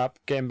ends up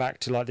getting back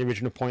to like the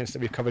original points that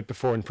we've covered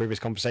before in previous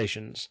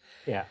conversations.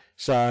 Yeah.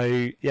 So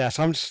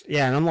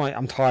and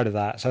I'm tired of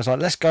that. So it's like,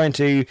 let's go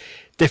into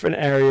different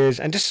areas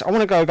and I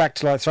want to go back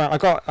to like, so I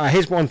got,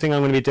 here's one thing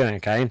I'm going to be doing,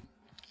 okay?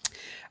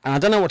 And I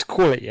don't know what to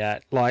call it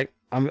yet. Like,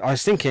 I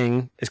was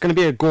thinking it's going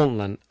to be a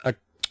gauntlet.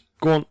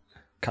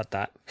 Cut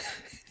that.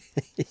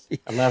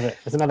 I love it.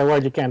 It's another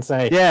word you can't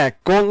say. Yeah,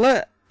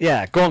 gauntlet.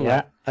 Yeah, gauntlet.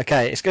 Yeah.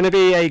 Okay, it's going to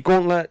be a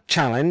gauntlet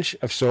challenge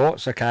of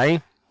sorts,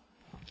 okay?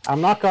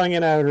 I'm not going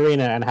in an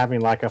arena and having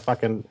like a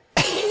fucking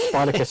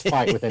Spartacus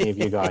fight with any of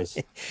you guys.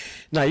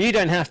 No, you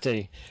don't have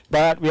to.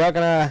 But we are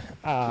going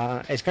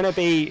to... it's going to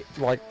be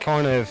like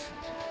kind of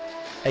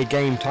a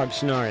game type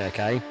scenario,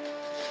 okay?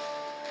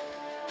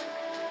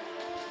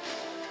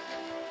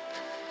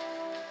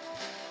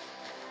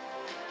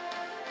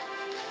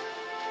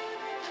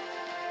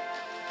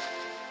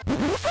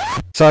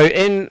 So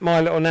in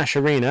my little Nash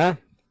arena...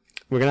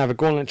 we're going to have a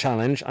gauntlet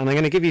challenge, and I'm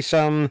going to give you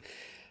some,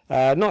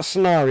 not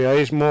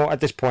scenarios, more at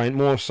this point,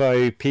 more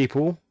so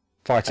people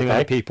fighting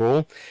other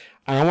people.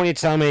 And I want you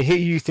to tell me who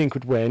you think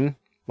would win,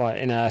 like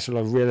in a sort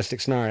of realistic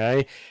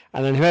scenario.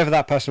 And then whoever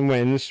that person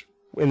wins,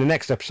 in the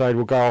next episode,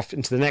 we'll go off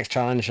into the next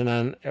challenge, and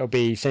then it'll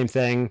be same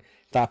thing,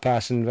 that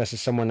person versus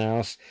someone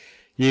else.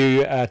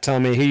 You tell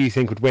me who you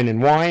think would win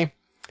and why.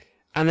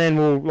 And then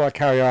we'll like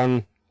carry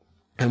on,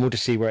 and we'll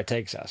just see where it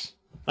takes us.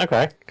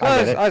 Okay.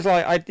 I was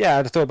like, I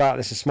thought about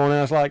this morning.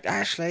 I was like,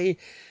 actually,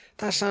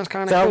 that sounds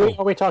kind of cool.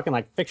 Are we talking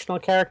like fictional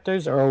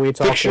characters, or are we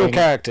talking fictional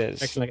characters?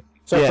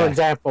 So, for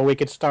example, we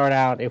could start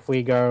out if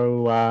we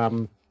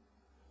go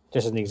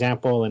just as an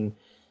example, and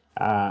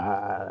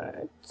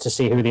to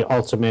see who the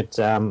ultimate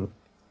the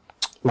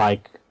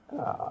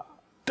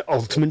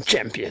ultimate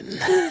champion.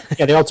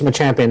 Yeah, the ultimate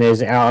champion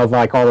is out of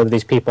like all of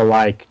these people,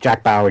 like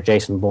Jack Bauer,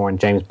 Jason Bourne,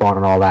 James Bond,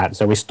 and all that.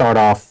 So we start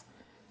off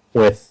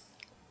with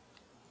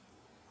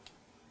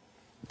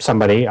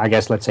somebody, I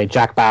guess, let's say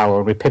Jack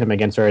Bauer, we pit him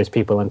against various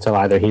people until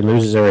either he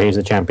loses or he's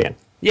the champion.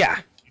 Yeah.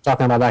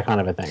 Talking about that kind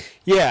of a thing.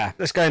 Yeah,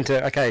 let's go into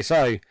it. Okay,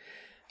 so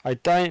I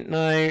don't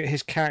know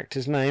his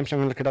character's name, so I'm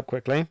going to look it up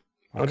quickly.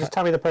 Well, just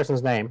tell me the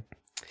person's name.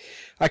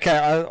 Okay,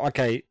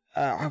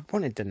 I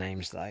wanted the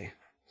names, though.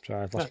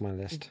 Sorry, I've lost my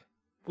list.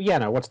 Yeah,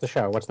 no, what's the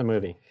show? What's the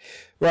movie?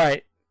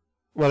 Right.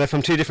 Well, they're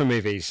from two different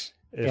movies.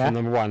 From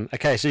number one.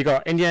 Okay, so you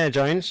got Indiana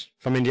Jones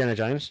from Indiana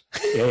Jones.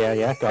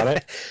 Yeah, got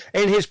it.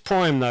 In his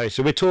prime, though,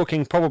 so we're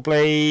talking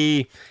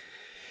probably,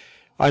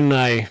 I don't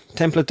know,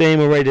 Temple of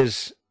Doom or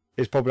Raiders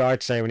is probably,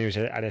 I'd say, when he was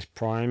at his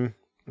prime.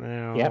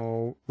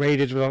 Now,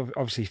 Raiders was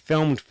obviously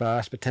filmed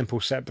first, but Temple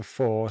set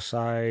before,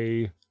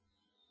 so...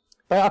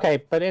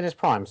 But in his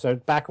prime, so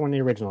back when the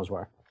originals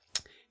were.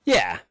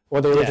 Yeah. Or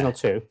the original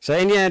two. So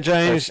Indiana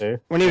Jones,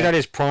 when he was at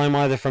his prime,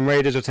 either from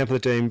Raiders or Temple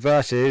of Doom,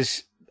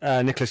 versus...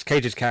 Nicolas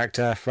Cage's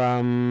character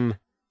from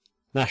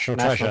National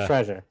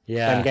Treasure.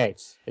 Yeah. Ben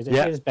Gates. It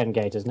is Ben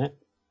Gates, isn't it?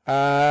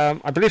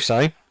 I believe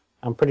so.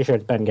 I'm pretty sure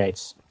it's Ben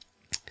Gates.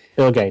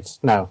 Bill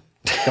Gates. No.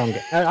 John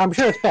Gates. I'm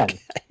sure it's Ben.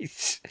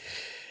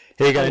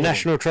 Here you go.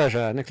 National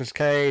Treasure. Nicolas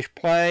Cage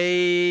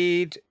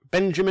played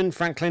Benjamin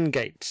Franklin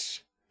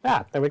Gates.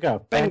 Ah, there we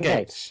go. Ben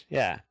Gates.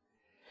 Yeah.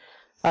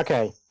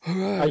 Okay.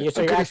 Right,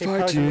 so you're actually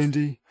fight you,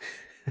 Andy.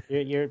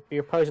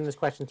 You're posing this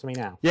question to me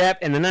now.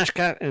 Yep, in the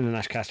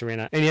Nashcast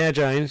arena. Indiana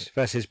Jones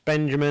versus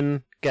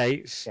Benjamin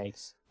Gates.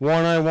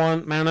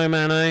 101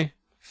 mano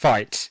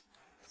fight.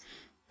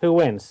 Who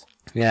wins?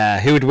 Yeah,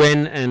 who would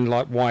win and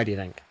like why do you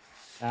think?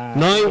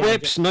 No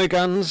whips, no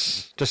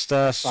guns, just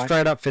a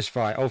straight up fist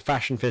fight, old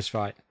fashioned fist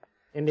fight.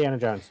 Indiana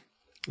Jones.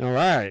 All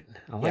right,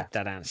 I like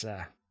that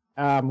answer.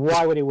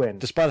 Why would he win?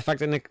 Despite the fact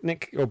that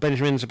Nick or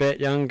Benjamin's a bit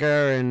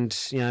younger and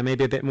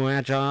maybe a bit more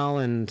agile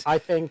and. I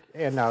think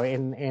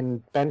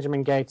in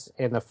Benjamin Gates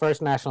in the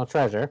first National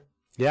Treasure.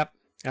 Yep.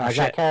 As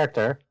that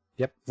character.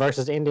 Yep.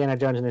 Versus Indiana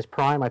Jones in his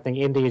prime, I think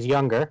Indy is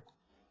younger,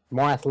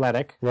 more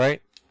athletic.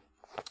 Right.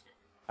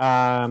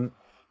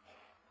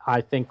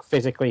 I think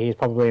physically he's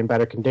probably in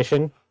better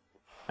condition.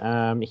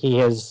 He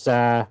has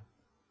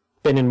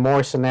been in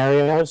more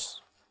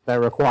scenarios that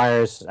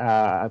requires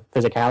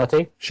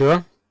physicality.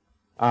 Sure.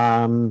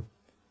 And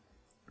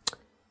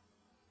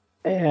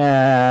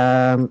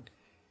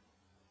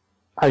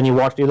you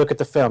look at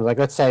the films, like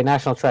let's say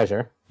National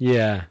Treasure.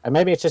 Yeah. And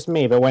maybe it's just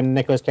me, but when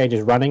Nicolas Cage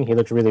is running, he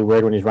looks really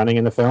weird when he's running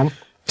in the film.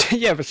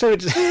 Yeah, but so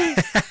does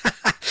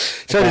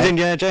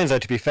Indiana Jones, though,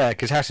 to be fair,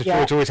 because Harrison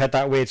Ford's always had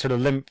that weird sort of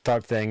limp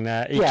type thing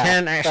that he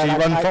can't actually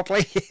run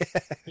properly.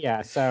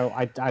 Yeah, so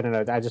I don't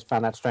know. I just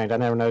found that strange. I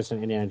never noticed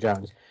in Indiana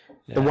Jones.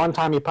 Yeah. The one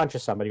time he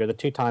punches somebody, or the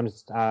 2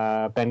 times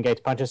Ben Gates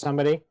punches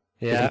somebody,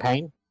 he's in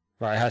pain.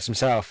 Right, hurts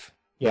himself.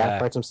 Yeah,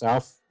 hurts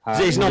himself.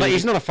 He's not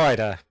a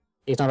fighter.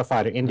 He's not a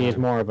fighter. Indy is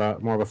more of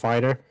a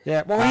fighter.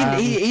 Yeah, well,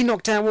 he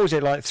knocked down, what was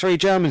it, like 3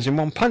 Germans in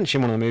one punch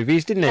in one of the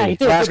movies, didn't he? Yeah, he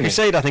did, Last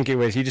Crusade, I think it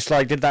was. He just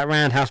did that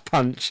roundhouse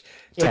punch,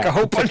 took a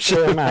whole bunch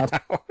of them out.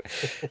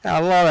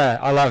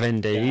 I love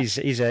Indy. Yeah.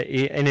 He's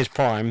in his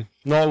prime,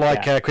 not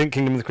like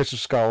Kingdom of the Crystal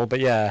Skull, but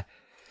yeah,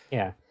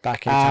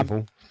 back in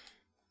Temple.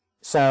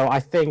 So I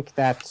think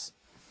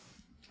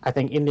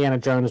Indiana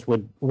Jones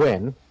would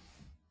win.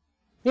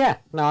 Yeah,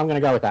 no, I'm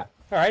going to go with that.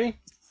 Alrighty,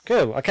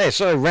 cool. Okay,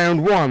 so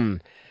round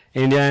 1.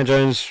 Indiana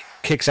Jones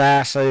kicks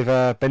ass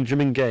over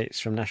Benjamin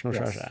Gates from National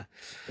Treasure.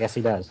 Yes,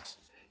 he does.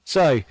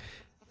 So,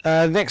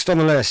 next on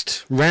the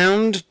list,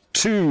 round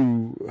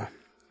 2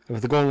 of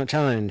the Gauntlet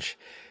Challenge.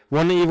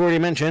 One that you've already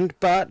mentioned,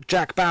 but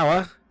Jack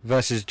Bauer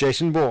versus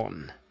Jason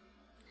Bourne.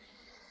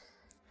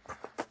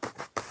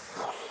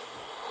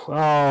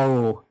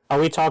 Oh, are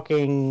we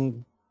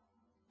talking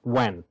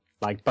when?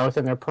 Like both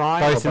in their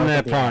prime? Both in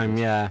their prime,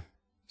 yeah.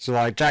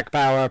 So, Jack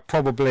Bauer,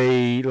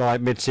 probably,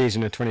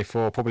 mid-season of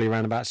 24, probably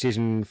around about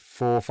season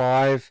 4 or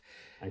 5.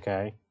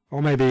 Okay.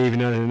 Or maybe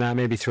even earlier than that,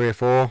 maybe 3 or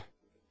 4.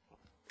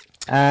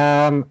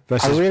 I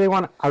really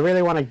want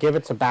to give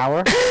it to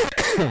Bauer.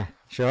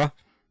 Sure.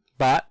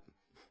 But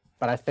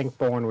I think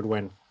Bourne would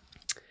win.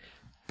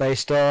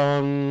 Based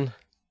on...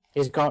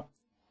 He's got...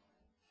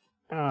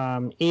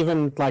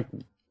 even,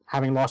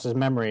 having lost his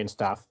memory and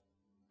stuff,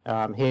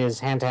 his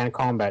hand-to-hand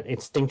combat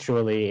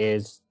instinctually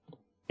is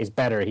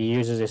better. He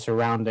uses his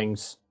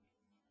surroundings,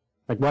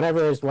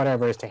 whatever is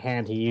to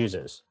hand he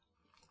uses,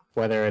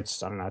 whether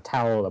it's a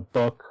towel, a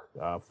book,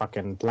 a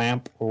fucking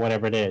lamp, or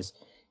whatever it is.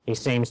 He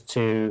seems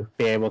to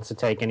be able to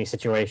take any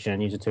situation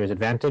and use it to his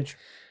advantage.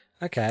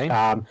 Okay.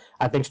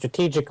 I think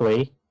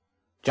strategically,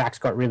 Jack's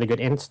got really good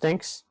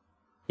instincts.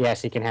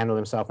 Yes, he can handle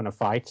himself in a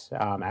fight,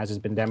 as has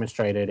been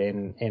demonstrated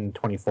in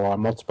 24 on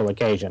multiple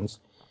occasions.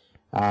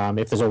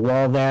 If there's a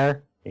wall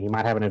there, he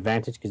might have an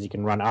advantage because he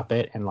can run up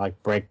it and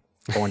break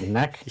Bourne's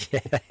neck.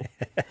 Yeah.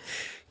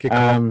 Good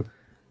call.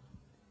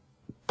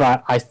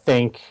 But I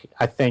think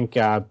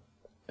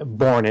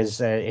Bourne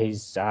is okay.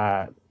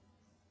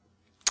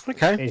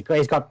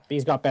 He's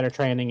got better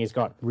training. He's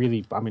got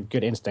really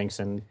good instincts.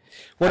 And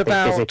what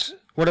about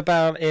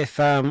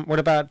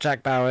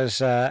Jack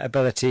Bauer's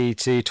ability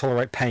to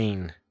tolerate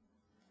pain?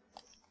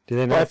 Do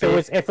they know if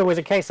it was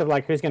a case of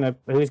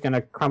who's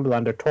gonna crumble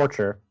under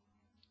torture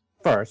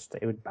first,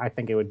 I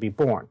think it would be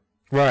Bourne.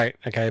 Right,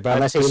 okay, but...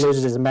 Unless he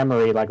loses his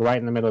memory, right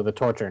in the middle of the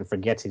torture and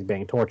forgets he's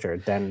being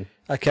tortured, then...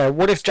 Okay,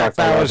 what if Jack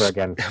Bauer's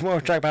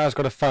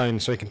got a phone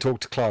so he can talk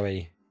to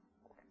Chloe?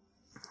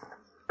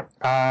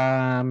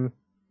 I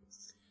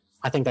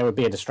think that would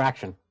be a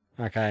distraction.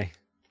 Okay,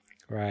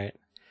 right.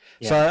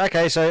 Yeah.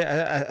 So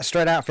a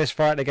straight-out fist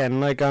fight again,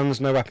 no guns,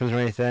 no weapons or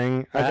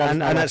anything.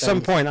 And at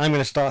some point, I'm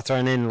going to start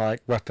throwing in,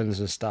 weapons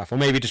and stuff, or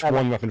maybe just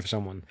one weapon for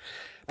someone.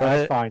 But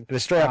that's fine. The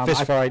straight-out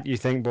fist fight, you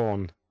think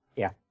Bourne?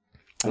 Yeah.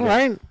 All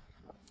right.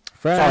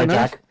 Sorry,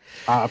 enough.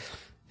 Jack.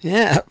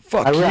 Yeah,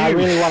 fuck you. I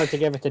really wanted to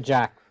give it to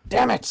Jack.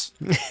 Damn it!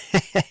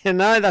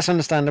 No, that's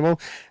understandable.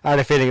 I had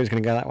a feeling it was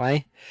going to go that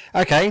way.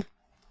 Okay.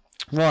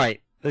 Right.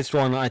 This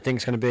one I think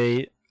is going to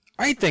be,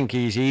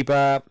 easy,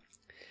 but...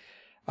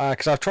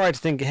 Because I've tried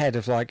to think ahead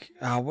of,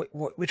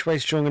 which way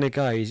is Sean going to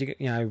go? Is he,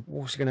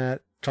 what's he going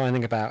to try and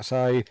think about?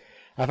 So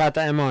I've had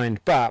that in mind.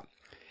 But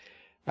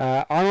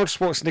Arnold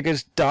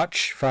Schwarzenegger's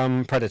Dutch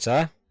from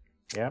Predator.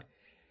 Yep.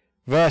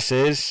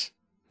 Versus...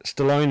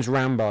 Stallone's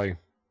Rambo.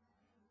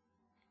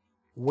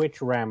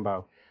 Which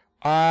Rambo?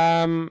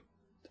 Either,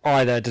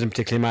 it doesn't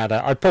particularly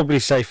matter. I'd probably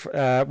say,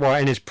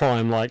 in his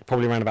prime,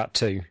 probably around about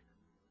 2.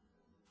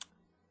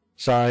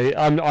 So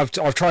I've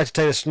tried to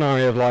take the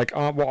scenario of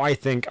what I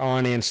think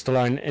Arnie and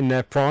Stallone in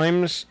their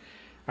primes,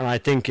 and I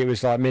think it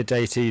was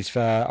mid-80s for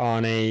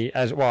Arnie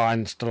as well,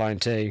 and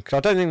Stallone too. Because I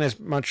don't think there's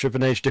much of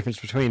an age difference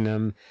between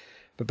them.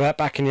 But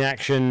back in the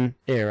action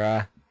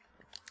era,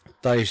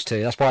 those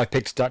two. That's why I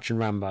picked Dutch and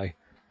Rambo.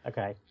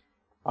 Okay.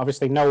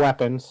 Obviously, no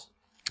weapons.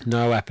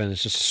 No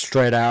weapons, just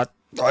straight out.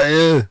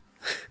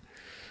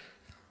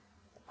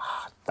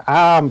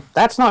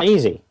 That's not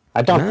easy.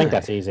 I don't think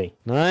that's easy.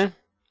 No?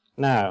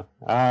 No.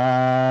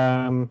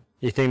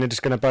 You think they're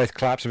just going to both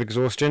collapse of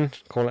exhaustion?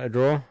 Call it a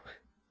draw?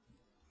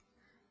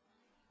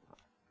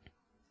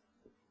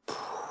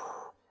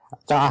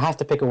 So I have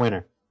to pick a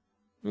winner.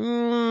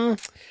 No,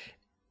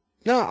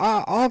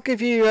 I'll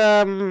give you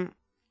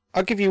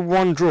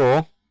one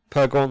draw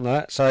per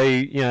gauntlet, so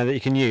that you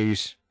can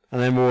use,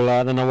 and then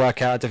I'll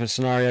work out a different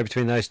scenario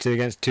between those two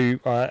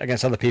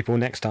against other people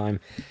next time.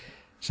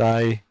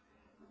 So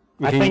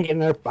I think in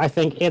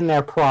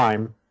their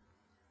prime.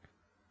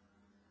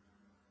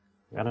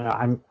 I don't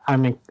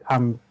know.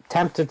 I'm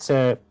tempted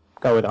to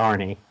go with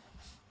Arnie.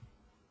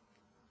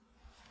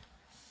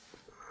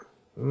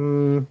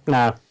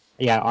 No.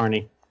 Yeah,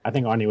 Arnie. I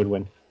think Arnie would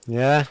win.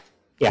 Yeah.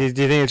 Yeah. Do you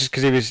think it's just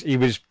because he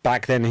was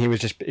back then? He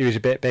was a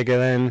bit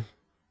bigger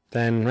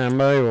than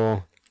Rambo,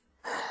 or?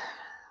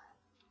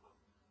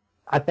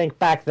 I think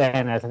back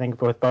then, I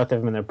think with both of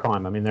them in their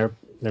prime. I mean, they're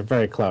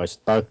very close.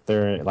 Both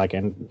they're like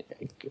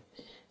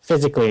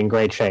physically in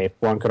great shape.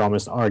 One could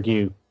almost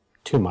argue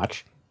too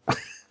much.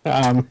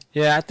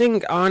 Yeah, I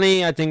think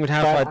Arnie would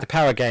have the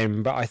power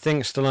game, but I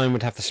think Stallone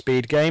would have the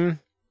speed game.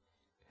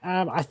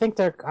 I think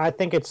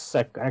it's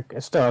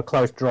still a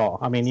close draw.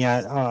 I mean,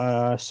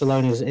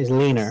 Stallone is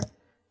leaner,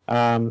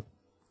 but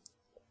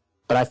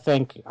I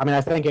think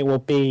it will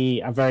be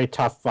a very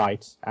tough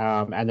fight.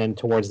 And then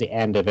towards the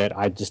end of it,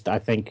 I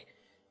think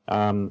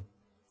some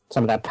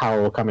of that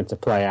power will come into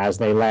play as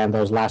they land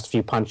those last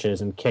few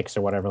punches and kicks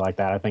or whatever like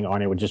that. I think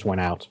Arnie would just win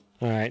out.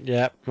 All right.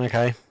 Yeah.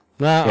 Okay.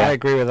 No, yeah. I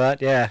agree with that.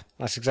 Yeah,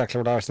 that's exactly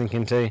what I was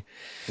thinking too.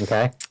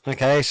 Okay,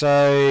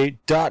 so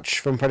Dutch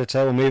from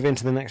Predator will move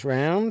into the next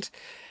round.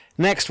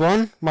 Next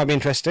one might be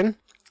interesting.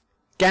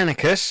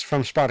 Gannicus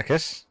from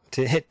Spartacus,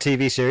 hit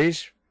TV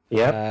series.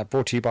 Yep.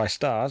 Brought to you by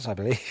Stars, I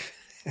believe.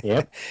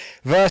 Yep.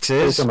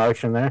 Versus...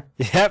 emotion there.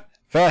 Yep.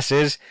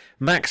 Versus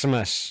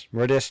Maximus,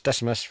 Meridius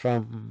Decimus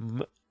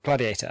from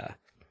Gladiator.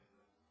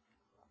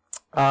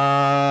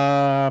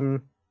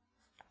 Gannicus.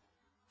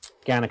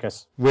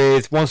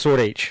 With one sword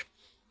each.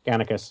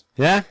 Gannicus.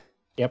 Yeah?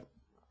 Yep.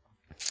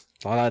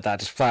 I like that,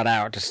 just flat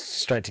out, just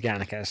straight to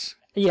Gannicus.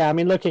 Yeah, I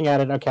mean, looking at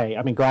it, okay,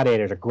 I mean,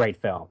 Gladiator's a great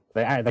film.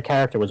 The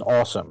character was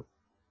awesome.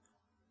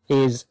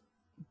 He's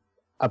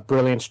a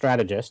brilliant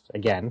strategist,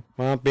 again.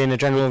 Well, being a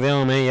general of the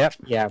army, yep.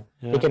 Yeah,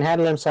 he can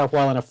handle himself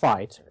well in a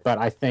fight, but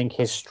I think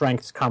his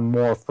strengths come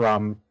more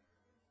from,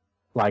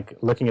 like,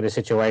 looking at a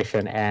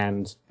situation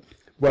and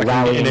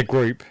working in a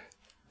group.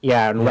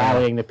 Yeah, and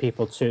rallying the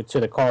people to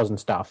the cause and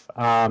stuff.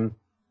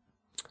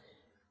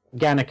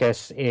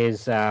 Gannicus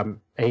is,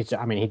 he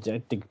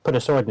put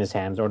a sword in his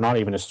hands, or not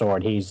even a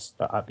sword. He's,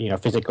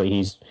 physically,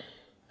 he's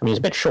a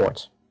bit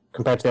short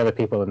compared to the other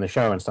people in the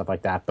show and stuff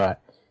like that. But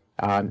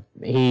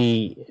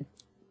he's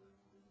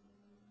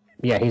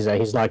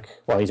a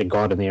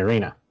god in the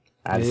arena,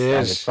 as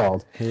it's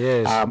called. He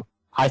is. I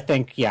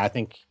think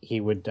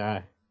he would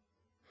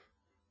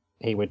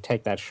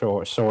take that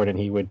sword and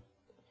he would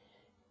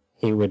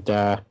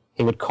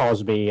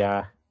Cosby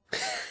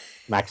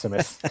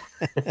Maximus.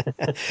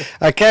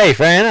 Okay,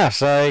 fair enough.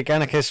 So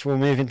Gannicus will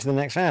move into the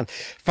next round.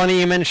 Funny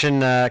you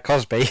mention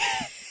Cosby.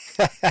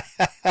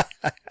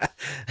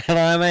 And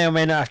I may or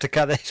may not have to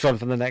cut this one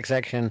from the next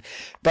section.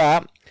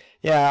 But,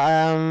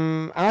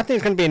 yeah, I think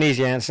it's going to be an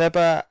easy answer.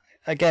 But,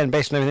 again,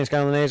 based on everything that's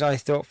going on in the news, I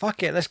thought,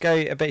 fuck it, let's go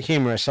a bit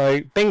humorous.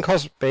 So, Bill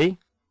Cosby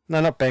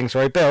from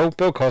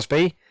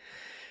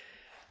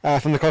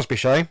The Cosby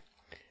Show.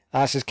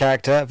 That's his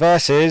character.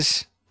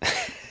 Versus...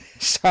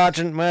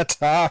 Sergeant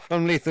Murtaugh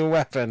from Lethal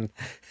Weapon.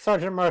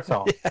 Sergeant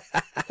Murtaugh.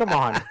 Yeah. Come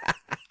on.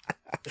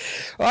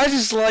 I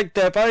just like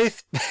they're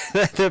both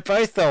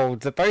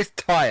old, they're both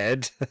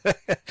tired.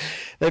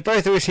 They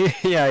both always,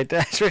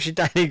 especially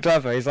Danny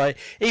Glover. He's like,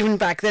 even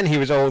back then he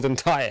was old and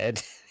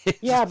tired.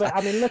 Yeah, but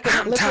I mean,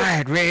 I'm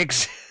tired,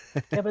 Riggs.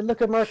 Yeah, but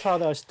look at Murtaugh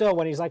though. Still,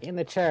 when he's like in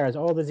the chair, as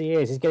old as he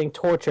is, he's getting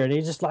tortured. And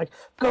he's just like,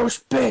 go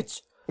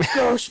spit,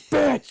 go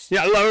spit.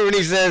 Yeah, I love it when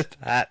he says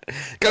that.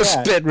 Go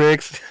spit,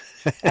 Riggs.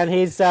 And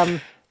he's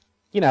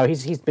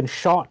he's been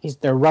shot.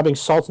 They're rubbing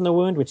salt in the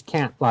wound, which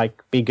can't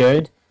be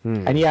good.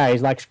 And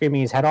he's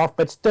screaming his head off,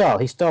 but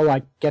he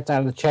still gets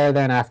out of the chair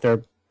then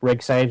after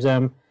Riggs saves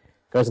him,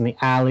 goes in the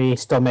alley,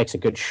 still makes a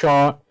good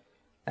shot.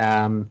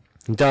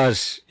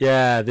 Does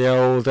the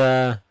old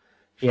move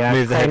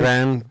the head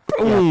round,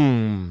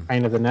 boom,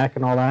 crane of the neck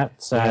and all that.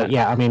 So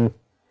I mean,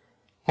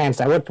 hands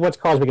down. What's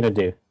Cosby gonna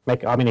do?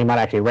 He might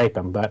actually rape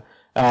him, but.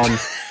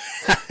 What's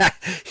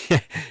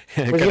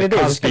he gonna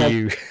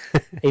do?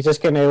 He's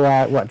just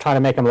gonna try to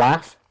make him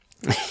laugh?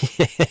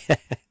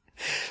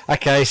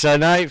 Okay, so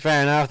no,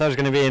 fair enough. That was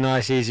going to be a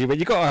nice, easy, but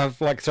you got to have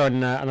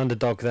thrown an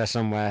underdog there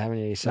somewhere, haven't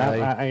you? So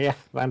I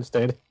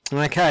understood.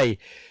 Okay,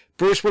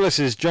 Bruce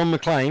Willis's John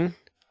McClane.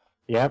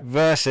 Yep.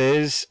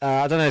 Versus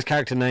I don't know his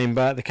character name,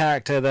 but the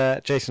character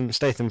that Jason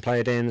Statham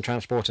played in the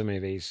Transporter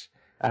movies.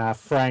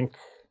 Frank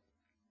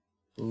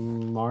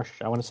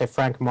Marshall. I want to say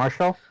Frank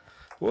Marshall.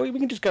 Well, we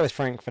can just go with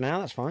Frank for now.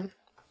 That's fine.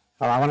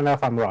 Oh, I want to know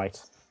if I'm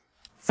right.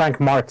 Frank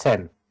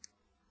Martin.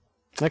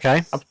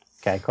 Okay.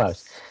 Okay,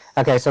 close.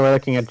 Okay, so we're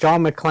looking at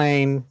John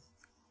McClane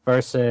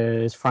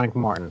versus Frank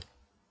Martin.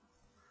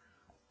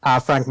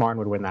 Frank Martin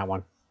would win that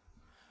one.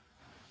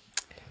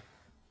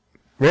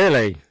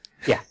 Really?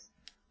 Yeah.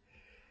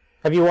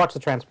 Have you watched The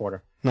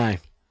Transporter? No.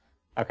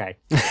 Okay.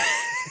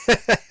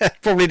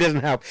 Probably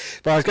doesn't help.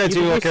 But I was going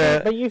to look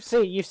at. But you've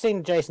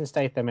seen Jason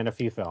Statham in a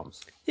few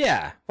films.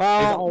 Yeah.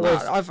 Well,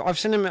 always- I've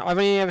seen him. I've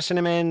only ever seen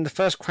him in the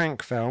first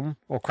Crank film,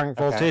 or Crank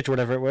Voltage, or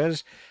whatever it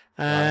was,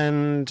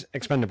 and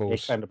Expendables.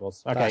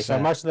 Expendables. Okay, That's so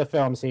it. most of the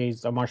films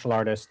he's a martial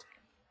artist,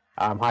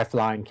 high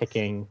flying,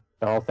 kicking,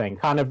 the whole thing.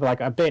 Kind of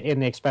like a bit in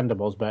the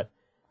Expendables, but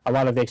a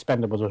lot of the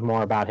Expendables was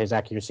more about his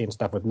accuracy and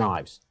stuff with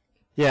knives.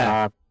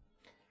 Yeah.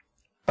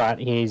 But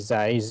he's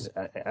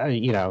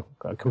you know,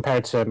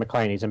 compared to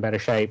McClane, he's in better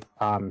shape.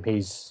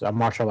 He's a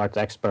martial arts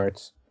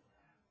expert.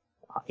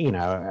 You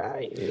know,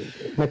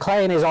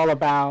 McClane is all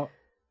about.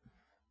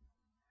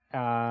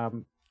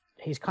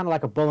 He's kind of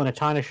like a bull in a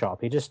china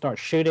shop. He just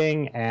starts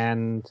shooting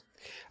and.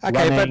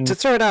 Okay, running. but to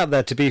throw it out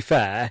there, to be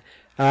fair,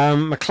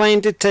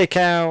 McLean did take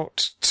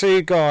out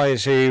two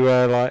guys who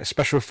were like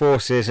special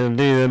forces and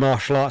knew the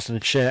martial arts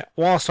and shit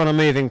whilst on a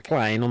moving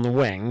plane on the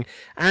wing,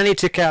 and he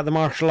took out the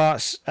martial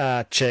arts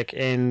chick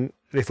in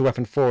Lethal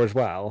Weapon 4 as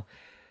well.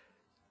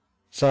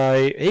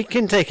 So he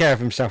can take care of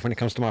himself when it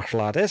comes to martial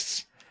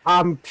artists.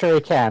 I'm sure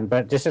he can,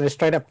 but just in a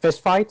straight up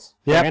fist fight.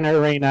 Yep. They're in an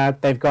arena.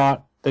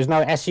 There's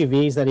no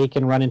SUVs that he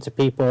can run into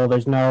people.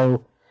 There's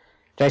no.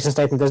 Jason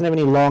Statham doesn't have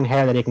any long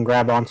hair that he can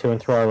grab onto and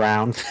throw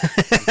around.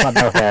 He's got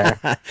no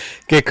hair.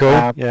 Good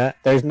call. Yeah.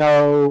 There's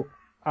no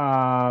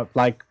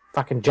like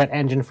fucking jet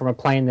engine from a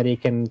plane that he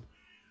can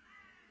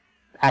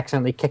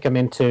accidentally kick him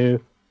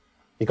into.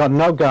 He's got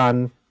no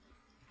gun,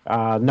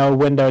 no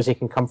windows he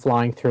can come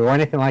flying through or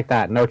anything like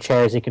that. No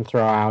chairs he can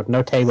throw out.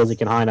 No tables he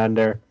can hide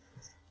under.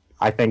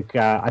 I think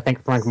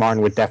Frank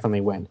Martin would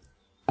definitely win.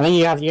 I think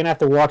you're gonna have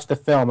to watch the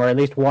film, or at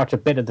least watch a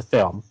bit of the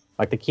film,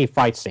 like the key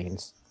fight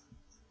scenes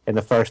in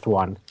the first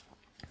one.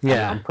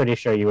 Yeah. I'm pretty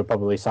sure you would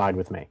probably side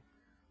with me.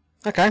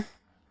 Okay.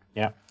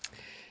 Yeah.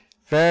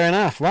 Fair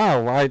enough.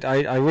 Wow.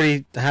 I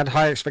really had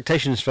high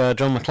expectations for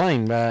John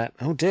McClane, but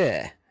oh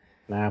dear.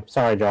 Nah,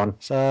 sorry, John.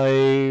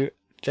 So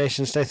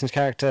Jason Statham's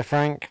character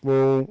Frank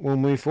will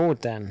move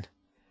forward then.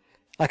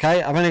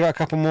 Okay, I've only got a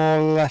couple more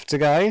left to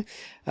go.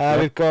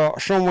 We've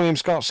got Sean William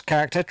Scott's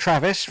character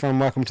Travis from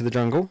Welcome to the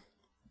Jungle,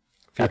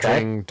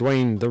 featuring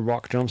Dwayne The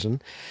Rock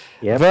Johnson,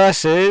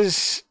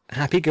 versus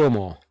Happy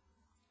Gilmore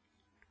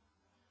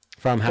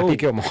from Happy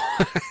Gilmore,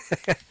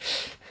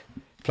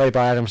 played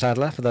by Adam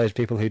Sandler. For those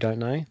people who don't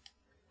know,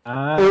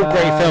 all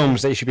great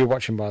films that you should be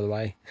watching, by the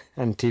way,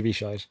 and TV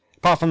shows.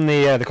 Apart from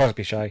the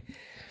Cosby Show.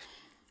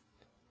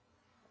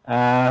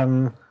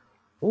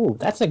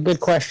 That's a good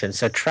question.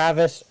 So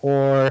Travis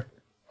or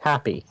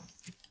Happy?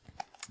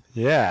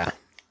 Yeah.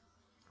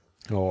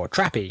 Or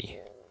Trappy.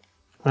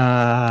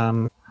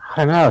 I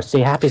don't know.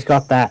 See, Happy's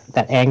got that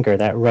anger,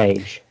 that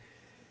rage.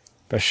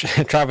 But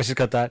Travis has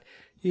got that.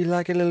 You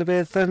like a little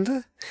bit of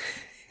thunder?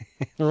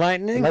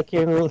 Lightning? Like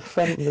your little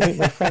friend,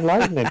 my friend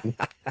Lightning.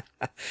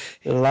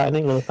 Little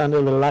lightning, little thunder,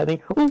 little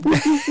lightning.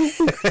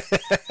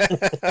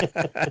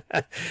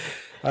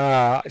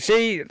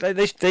 See,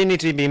 they need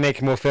to be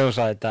making more films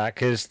like that,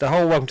 because the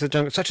whole Welcome to the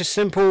Jungle is such a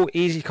simple,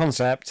 easy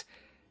concept.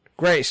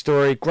 Great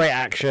story, great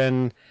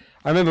action.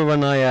 I remember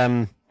when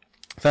I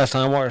first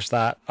time I watched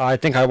that, I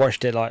think I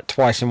watched it like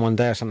twice in one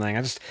day or something.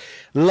 I just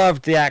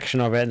loved the action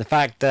of it, and the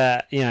fact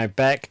that, you know,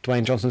 Beck,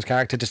 Dwayne Johnson's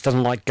character, just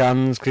doesn't like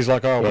guns, because he's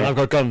like, oh, when I've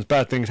got guns,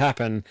 bad things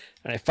happen,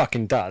 and it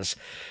fucking does.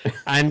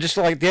 And just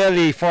like the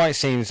early fight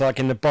scenes, like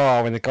in the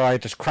bar, when the guy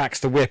just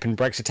cracks the whip and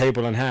breaks the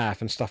table in half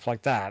and stuff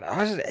like that,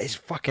 it's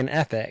fucking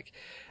epic.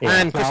 Yeah,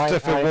 and no,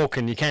 Christopher I-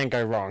 Walken, you can't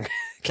go wrong,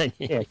 can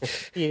you? Yeah,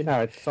 'cause, you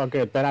know, it's all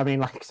good. But I mean,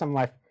 like,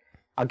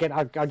 I'll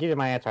give you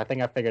my answer. I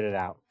think I figured it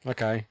out.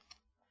 Okay.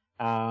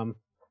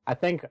 I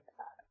think,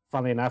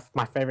 funnily enough,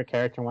 my favorite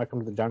character in Welcome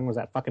to the Jungle was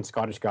that fucking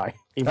Scottish guy.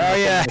 Even Oh though I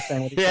yeah, couldn't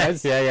understand what he yeah,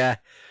 says. yeah.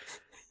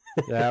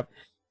 Yep.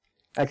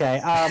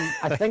 Okay,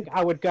 I think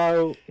I would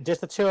go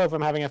just the two of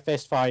them having a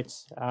fist fight.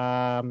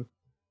 Happy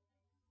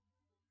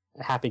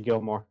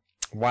Gilmore.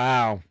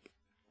 Wow.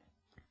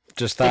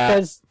 Just that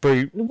Because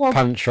brute well,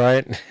 punch,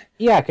 right?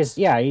 yeah, because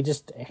you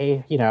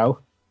know,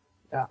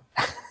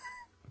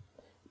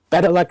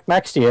 better luck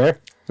next year.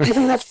 You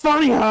think that's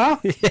funny, huh?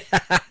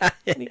 Yeah.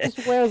 He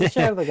just wails the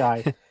shit out of the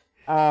guy.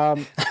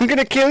 I'm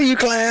gonna kill you,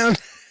 clown.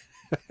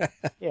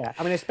 Yeah,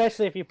 I mean,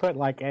 especially if you put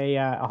like a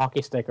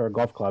hockey stick or a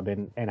golf club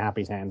in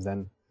Happy's hands,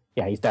 then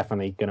yeah, he's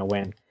definitely gonna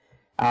win.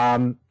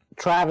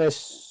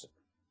 Travis,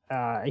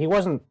 he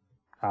wasn't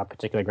a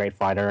particularly great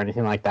fighter or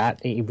anything like that.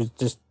 He was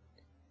just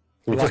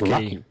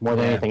lucky more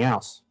than anything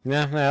else.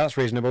 Yeah, that's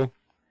reasonable.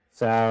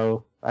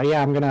 So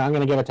yeah, I'm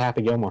gonna give it to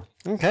Happy Gilmore.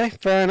 Okay,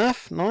 fair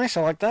enough. Nice,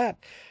 I like that.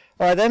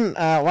 All right then,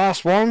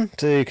 last one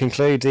to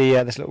conclude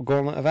this little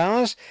gauntlet of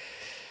ours.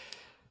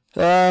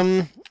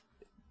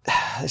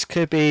 This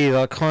could be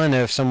like kind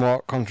of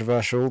somewhat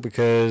controversial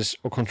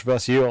or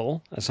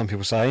controversial, as some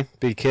people say,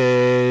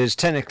 because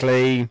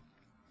technically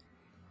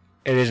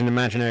it is an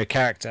imaginary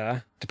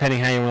character,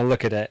 depending how you want to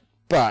look at it.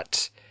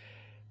 But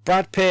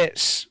Brad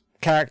Pitt's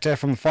character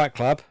from Fight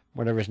Club,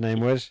 whatever his name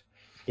was.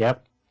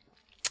 Yep.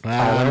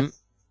 Tyler.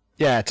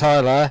 Yeah,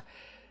 Tyler.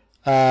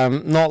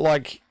 Not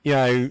like,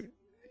 the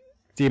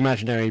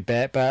imaginary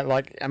bit, but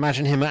like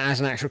imagine him as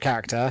an actual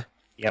character.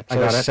 Yep,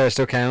 So, so it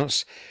still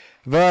counts.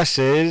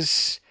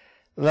 Versus,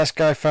 let's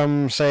go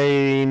from,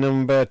 say,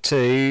 number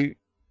 2,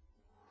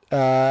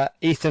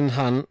 Ethan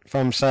Hunt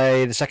from,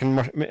 say, the second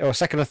or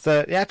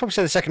third. Yeah, I'd probably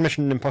say the second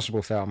Mission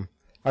Impossible film.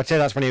 I'd say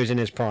that's when he was in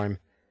his prime.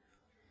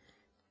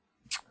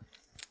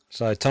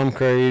 So Tom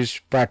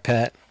Cruise, Brad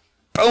Pitt.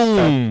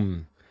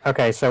 Boom!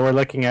 Okay, so we're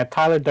looking at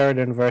Tyler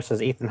Durden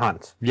versus Ethan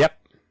Hunt. Yep.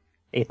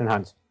 Ethan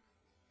Hunt.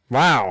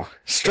 Wow.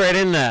 Straight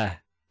in there.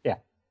 Yeah.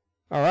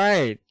 All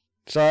right.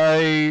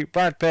 So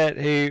Brad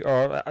Pitt,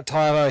 or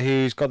Tyler,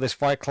 who's got this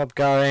Fight Club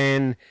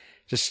going,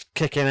 just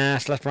kicking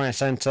ass left, right, and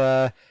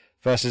centre,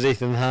 versus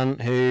Ethan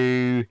Hunt,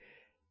 who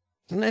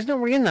he's not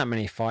really in that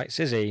many fights,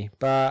 is he?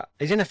 But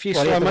he's in a few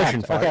slow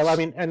motion fights. Okay, well, I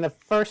mean, in the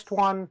first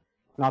one,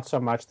 not so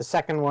much. The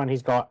second one,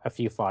 he's got a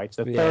few fights.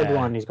 The third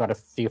one, he's got a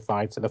few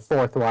fights. And the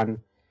fourth one,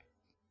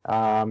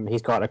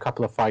 he's got a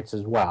couple of fights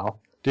as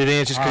well. Do you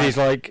think it's just because he's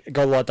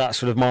got like that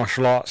sort of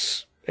martial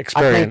arts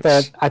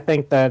experience? I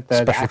think that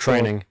the special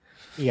training.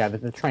 Yeah,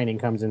 the training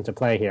comes into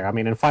play here. I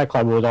mean, in Fight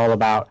Club, it was all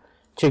about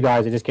two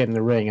guys that just get in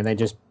the ring and they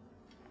just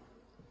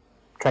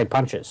trade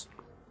punches.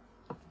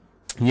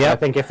 Yeah, I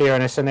think if you're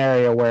in a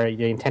scenario where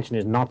the intention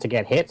is not to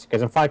get hit,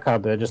 because in Fight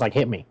Club they're just like,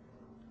 hit me.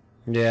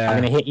 Yeah, I'm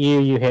gonna hit you,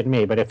 you hit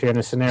me. But if you're in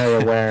a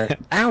scenario where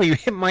ow, you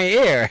hit my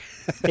ear.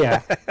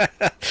 Yeah.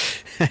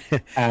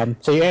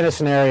 So you're in a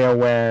scenario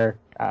where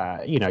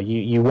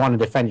you want to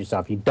defend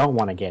yourself. You don't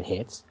want to get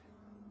hit.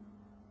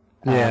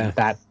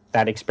 Yeah.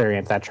 That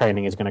experience, that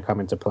training is going to come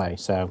into play.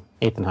 So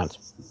Ethan Hunt.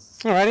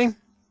 Alrighty.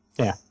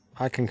 Yeah.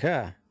 I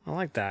concur. I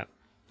like that.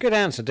 Good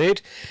answer,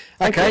 dude.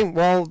 Okay,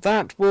 well,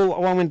 what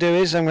I'm going to do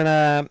is I'm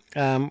going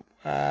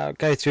to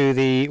go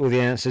through all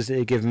the answers that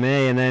you give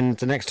me, and then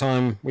the next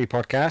time we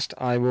podcast,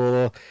 I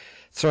will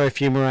throw a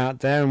few more out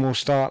there, and we'll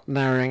start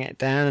narrowing it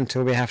down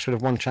until we have sort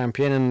of one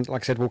champion, and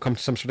like I said, we'll come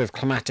to some sort of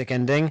climatic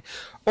ending,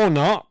 or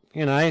not.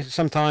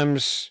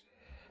 Sometimes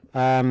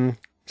there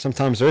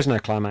is no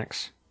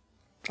climax.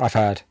 I've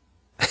heard.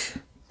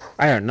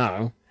 I don't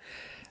know.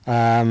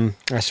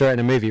 I saw it in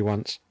a movie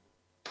once.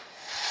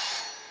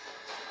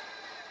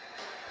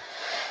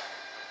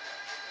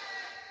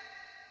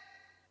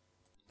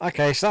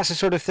 Okay, so that's the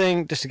sort of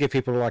thing, just to give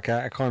people like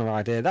a kind of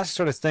idea, that's the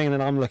sort of thing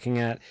that I'm looking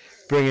at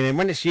bringing in.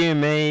 When it's you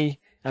and me,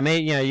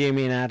 you,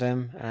 me and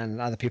Adam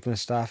and other people and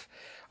stuff,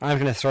 I'm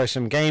going to throw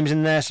some games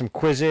in there, some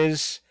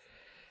quizzes.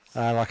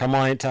 Like I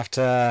might have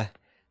to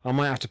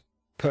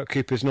put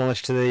Cooper's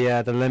knowledge to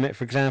the limit,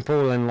 for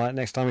example, and like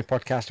next time we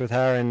podcast with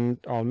her,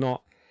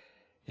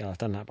 I've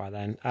done that by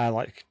then,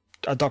 like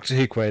a Doctor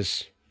Who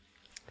quiz.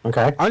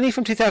 Okay. Only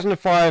from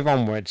 2005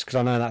 onwards, because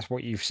I know that's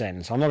what you've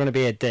seen. So I'm not going to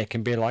be a dick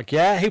and be like,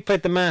 yeah, who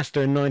played the Master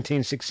in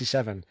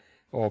 1967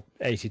 or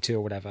 82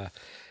 or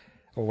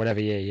whatever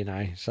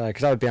year, So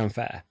because that would be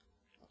unfair.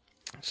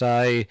 So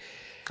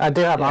I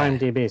do have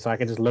IMDb, so I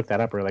can just look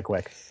that up really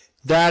quick.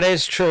 That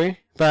is true,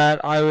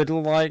 but I would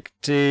like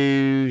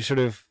to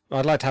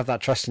I'd like to have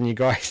that trust in you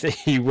guys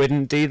that you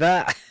wouldn't do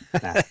that.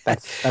 Nah,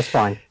 that's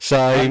fine.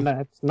 So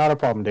it's not a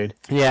problem, dude.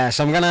 Yeah,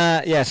 so I'm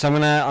gonna.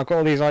 I've got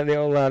all these like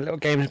little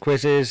games and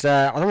quizzes.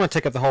 I don't want to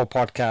take up the whole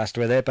podcast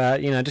with it,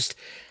 but just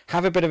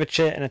have a bit of a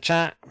chit and a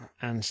chat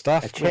and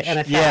stuff. A chit and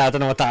a chat. Yeah, I don't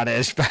know what that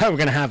is, but we're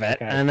gonna have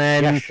it, Okay. and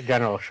then yes,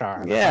 General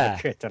Shar. Yeah.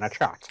 A chit and a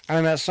chat.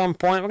 And at some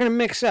point we're gonna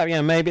mix it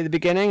up. Maybe at the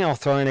beginning I'll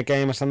throw in a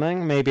game or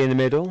something. Maybe in the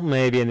middle.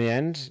 Maybe in the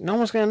end. No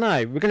one's gonna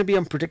know. We're gonna be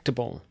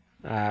unpredictable,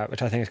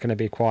 which I think is gonna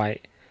be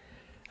quite.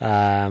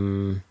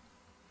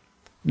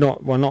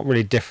 Not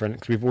really different,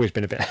 because we've always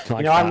been a bit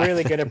like that. I'm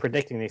really good at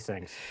predicting these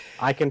things.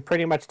 I can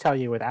pretty much tell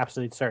you with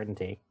absolute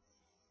certainty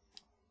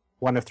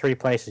one of three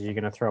places you're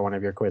going to throw one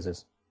of your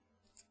quizzes.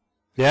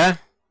 Yeah?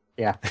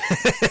 Yeah.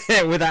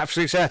 With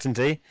absolute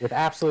certainty? With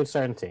absolute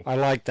certainty. I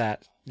like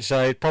that.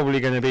 So it's probably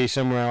going to be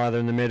somewhere either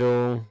in the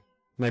middle,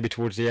 maybe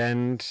towards the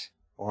end.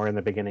 Or in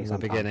the beginning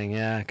sometime. In the beginning,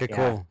 yeah. Good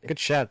call. Good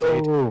shout,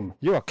 dude. Boom.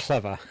 You are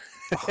clever.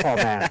 Oh,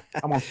 man.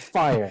 I'm on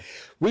fire.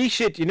 We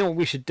should, what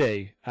we should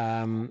do?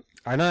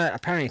 I know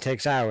apparently it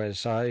takes hours,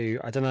 so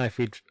I don't know if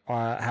we'd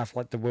have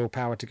like the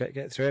willpower to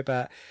get through it,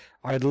 but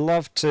I'd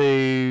love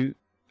to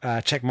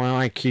check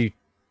my IQ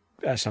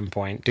at some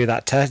point. Do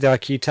that test, the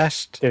IQ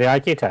test. Do the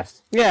IQ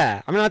test?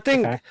 Yeah, I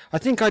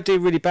think I do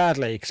really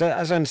badly, because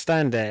as I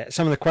understand it,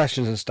 some of the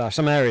questions and stuff,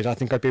 some areas I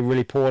think I'd be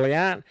really poorly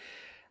at,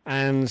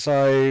 and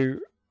so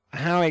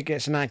how it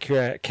gets an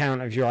accurate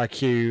count of your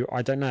IQ,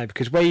 I don't know,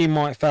 because where you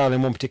might fail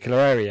in one particular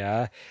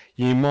area,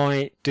 you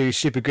might do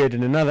super good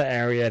in another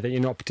area that you're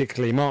not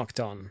particularly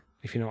marked on,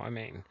 if you know what I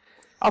mean.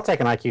 I'll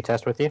take an IQ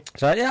test with you.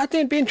 So yeah, I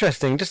think it'd be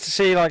interesting just to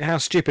see like how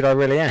stupid I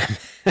really am.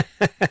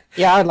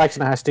 Yeah, I'd like to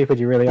know how stupid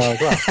you really are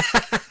as well.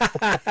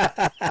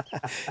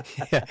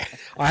 Yeah.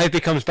 I hope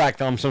he comes back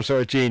that I'm some sort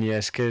of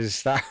genius,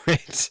 because that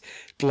would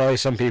blow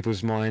some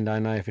people's mind, I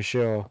know for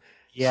sure.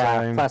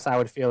 Yeah, so, plus I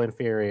would feel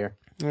inferior.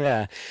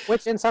 Yeah.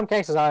 Which in some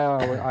cases I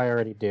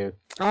already do.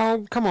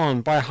 Oh, come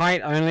on. By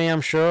height only,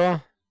 I'm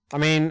sure. I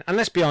mean, and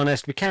let's be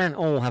honest, we can't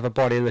all have a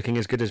body looking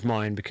as good as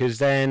mine because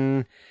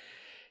then,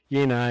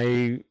 you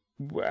know,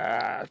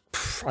 I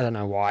don't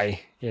know why,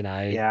 you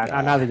know. Yeah,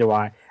 neither do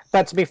I.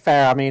 But to be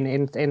fair, I mean,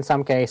 in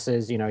some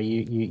cases, you know,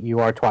 you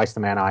are twice the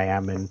man I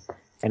am, and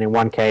in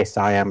one case,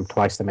 I am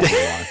twice the man you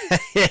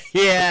are.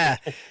 Yeah.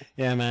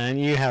 Yeah, man.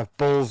 You have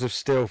balls of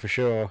steel for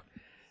sure.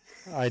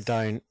 I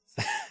don't.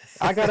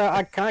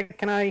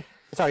 Can I?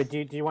 Sorry,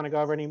 do you want to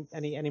go over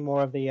any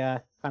more of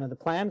the kind of the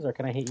plans, or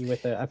can I hit you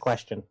with a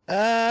question?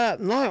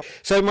 No.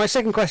 So my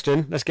second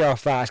question, let's get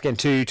off that. It's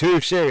getting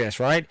too serious,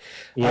 right?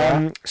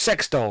 Yeah.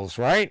 Sex dolls,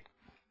 right?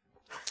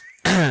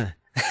 have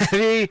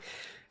you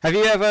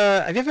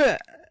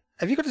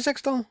got a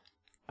sex doll?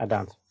 I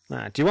don't.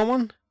 Nah, do you want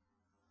one?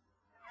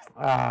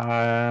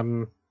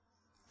 Or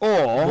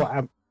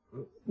Well,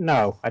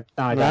 no, I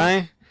don't.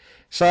 no?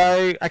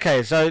 So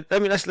okay, so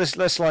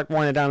let's like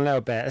wind it down a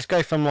little bit. Let's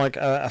go from like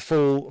a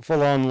full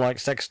on like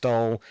sex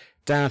doll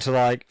down to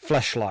like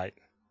fleshlight.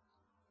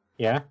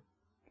 Yeah.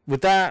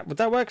 Would that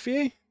work for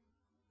you?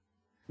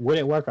 Would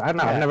it work? I don't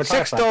know. Yeah. I've never tried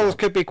Sex that dolls one.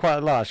 could be quite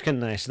large,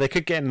 couldn't they? So they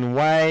could get in the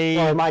way.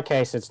 Well, in my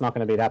case, it's not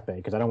going to be that big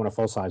because I don't want a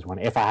full size one.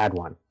 If I had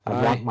one, I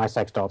Aye. want my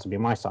sex doll to be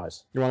my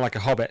size. You want like a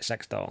hobbit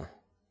sex doll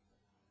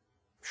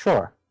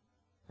Sure.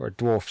 or a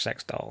dwarf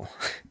sex doll?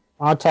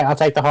 I'll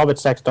take the Hobbit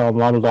sex doll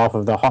modeled off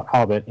of the Hot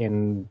Hobbit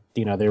in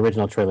the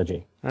original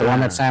trilogy, the one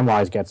that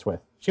Samwise gets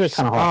with. She was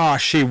kind of hot. Ah,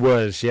 she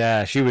was.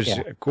 Yeah, she was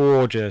Yeah.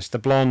 gorgeous. The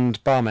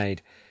blonde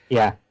barmaid.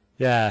 Yeah.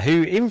 Yeah,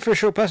 who even for a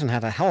short person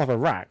had a hell of a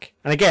rack.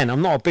 And again,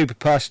 I'm not a boob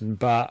person,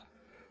 but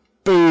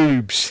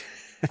boobs.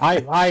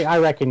 I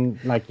reckon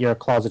like you're a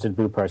closeted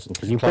boo person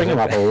because you bring them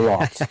up a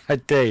lot. I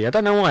do. I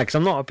don't know why, because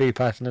I'm not a boob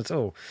person at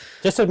all.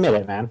 Just admit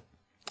it, man.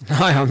 No,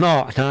 I'm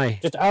not. No,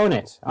 Just own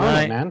it. Own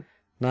it, man.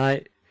 no.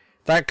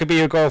 That could be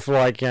your goal for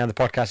like the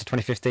podcast of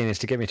 2015 is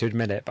to get me to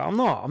admit it. But I'm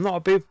not. I'm not a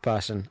boob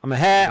person. I'm a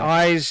hair,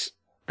 eyes,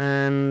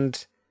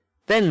 and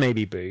then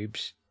maybe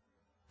boobs.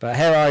 But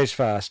hair, eyes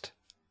first.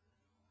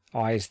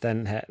 Eyes,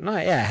 then hair. No,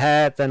 yeah,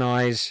 hair, then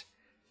eyes.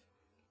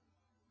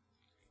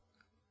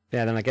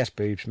 Yeah, then I guess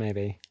boobs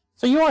maybe.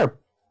 So you are a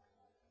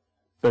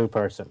boo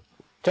person.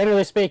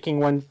 Generally speaking,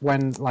 when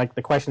like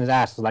the question is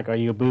asked, like, are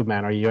you a boob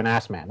man or are you an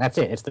ass man? That's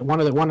it. It's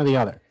one or the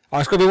other. Oh,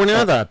 it's got to be one or the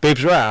other.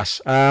 Boobs or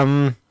ass.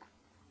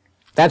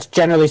 That's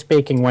generally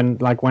speaking when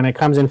it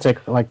comes into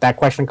like that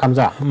question comes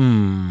up.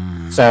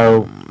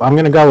 So I'm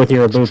gonna go with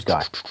you're a boobs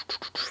guy.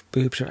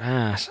 Boobs or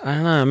ass? I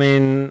don't know. I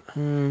mean,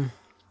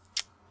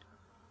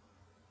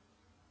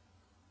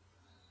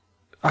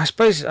 I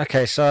suppose.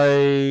 Okay,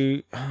 so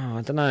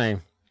I don't know.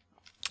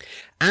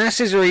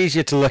 Asses are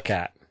easier to look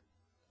at.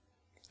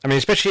 I mean,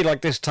 especially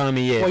like this time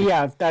of year. Well,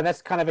 yeah,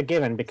 that's kind of a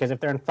given because if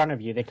they're in front of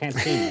you, they can't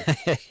see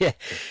you.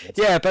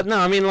 yeah, but no,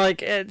 I mean, like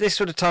this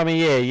sort of time of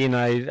year,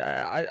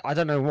 I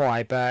don't know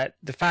why, but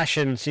the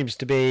fashion seems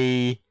to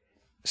be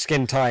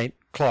skin tight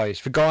clothes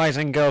for guys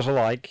and girls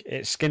alike.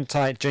 It's skin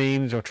tight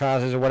jeans or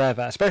trousers or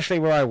whatever. Especially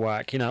where I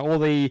work, all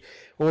the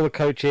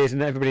coaches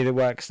and everybody that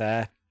works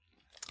there,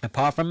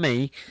 apart from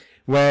me,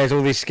 wears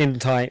all these skin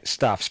tight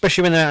stuff,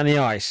 especially when they're out on the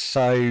ice.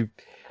 So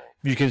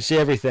you can see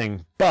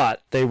everything,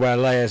 but they wear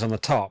layers on the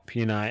top.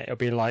 It'll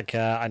be like,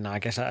 I don't know, I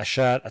guess a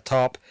shirt, a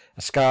top,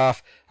 a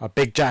scarf, a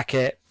big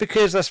jacket,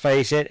 because let's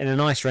face it, in an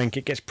ice rink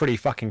it gets pretty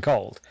fucking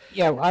cold.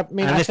 Yeah, I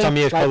mean, And this time of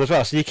year is cold as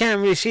well, so you can't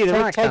really see the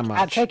rack that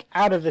much. Take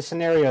out of the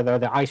scenario, though,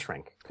 the ice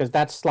rink, because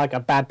that's like a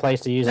bad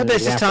place to use No, an but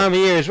it's this example. time of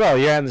year as well.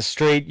 You're out in the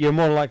street, you're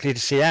more likely to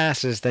see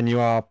asses than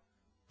you are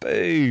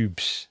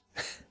boobs.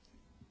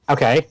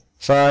 Okay.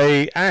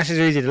 So asses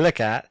are easy to look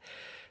at.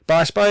 But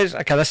I suppose,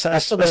 okay, That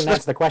still doesn't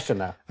answer the question,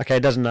 though. okay,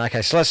 it doesn't.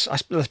 Okay, so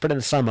let's put it in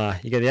the summer.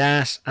 You get the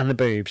ass and the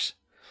boobs.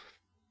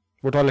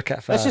 What do I look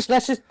at first?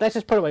 Let's just put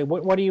it away.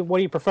 What do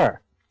you prefer?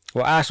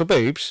 Well, ass or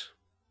boobs?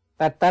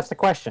 That's the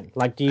question.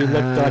 Like, do you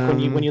look like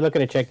when you look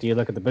at a chick, do you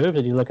look at the boobs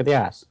or do you look at the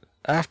ass?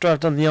 After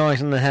I've done the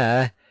eyes and the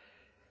hair.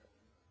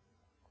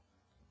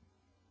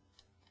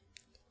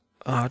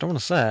 Oh, I don't want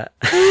to say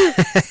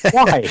it.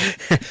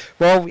 Why?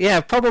 Well,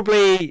 yeah,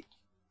 probably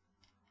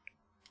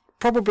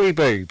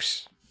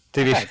boobs.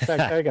 To be Okay, so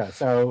there you go.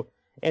 So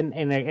in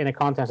a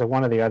contest of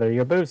one or the other,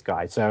 you're a boobs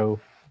guy. So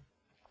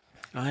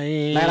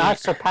man, I've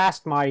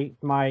surpassed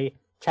my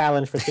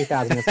challenge for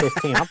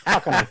 2015. I'm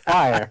fucking on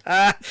fire.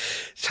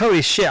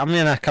 Holy shit, I'm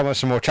going to come up with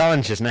some more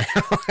challenges now.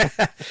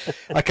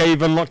 Okay,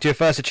 you've unlocked your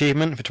first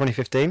achievement for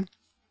 2015.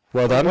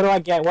 Well done. What do I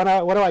get? What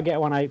do I get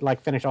when I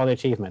like finish all the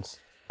achievements?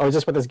 Or is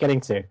this what this is getting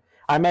to?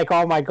 I make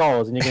all my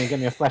goals, and you're going to give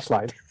me a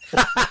fleshlight.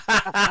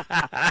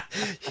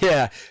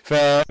 Yeah,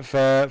 for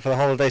the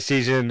holiday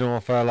season or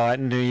for like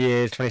New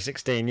Year's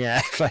 2016, yeah,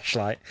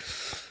 flashlight.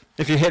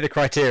 If you hit the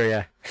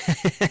criteria.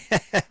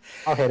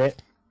 I'll hit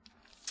it.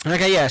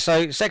 Okay, yeah,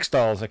 so sex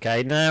dolls,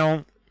 okay.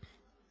 Now,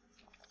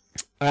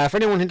 for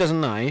anyone who doesn't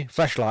know,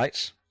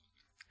 flashlights,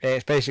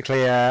 it's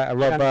basically a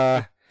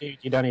rubber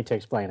You don't need to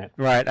explain it.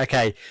 Right,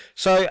 okay.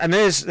 So, and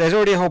there's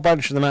already a whole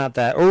bunch of them out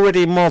there,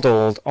 already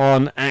modelled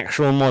on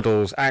actual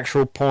models,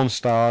 actual porn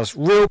stars,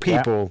 real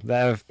people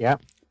that have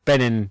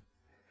been in,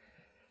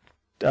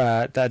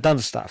 that have done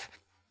stuff.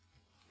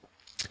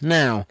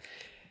 Now,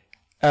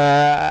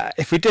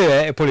 if we do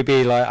it, it'll probably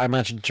be like, I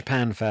imagine,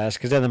 Japan first,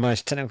 because they're the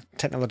most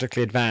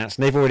technologically advanced,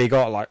 and they've already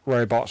got like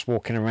robots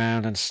walking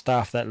around and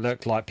stuff that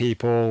look like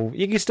people.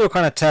 You can still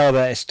kind of tell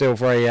that it's still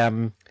very, I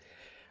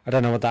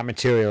don't know what that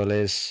material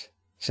is.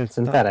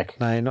 Synthetic.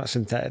 No, not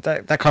synthetic.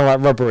 That kind of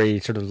like rubbery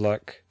sort of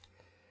look.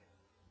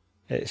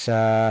 It's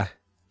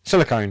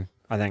silicone,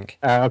 I think.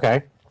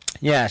 Okay.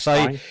 Yeah,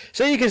 so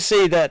you can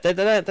see that they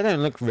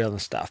don't look real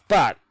and stuff,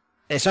 but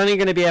it's only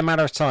going to be a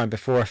matter of time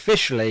before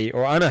officially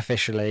or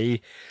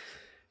unofficially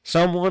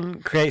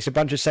someone creates a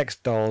bunch of sex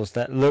dolls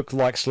that look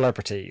like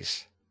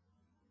celebrities.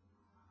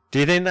 Do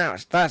you think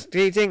that's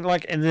do you think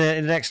like in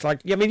the next,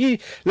 like, I mean, you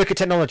look at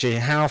technology,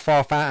 how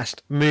far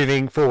fast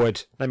moving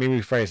forward, let me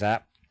rephrase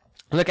that.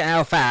 Look at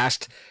how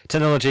fast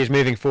technology is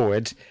moving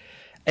forward.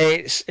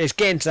 It's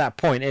getting to that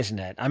point, isn't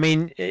it? I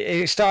mean,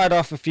 it started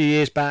off a few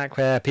years back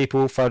where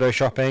people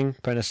photoshopping,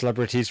 putting a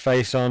celebrity's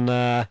face on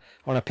a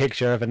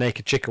picture of a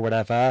naked chick or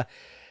whatever,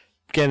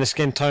 getting the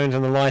skin tones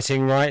and the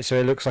lighting right so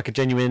it looks like a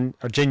genuine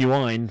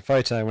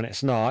photo when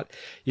it's not.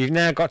 You've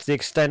now got to the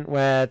extent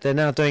where they're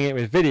now doing it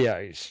with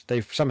videos.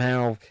 They're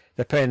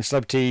putting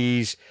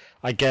celebrities,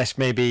 I guess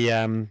maybe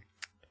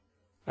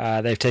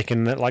they've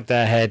taken like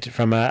their head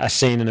from a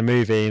scene in a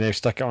movie and they've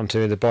stuck it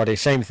onto the body.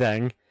 Same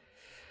thing.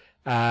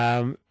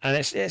 And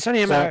it's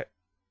only a matter.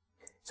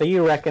 So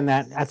you reckon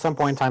that at some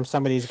point in time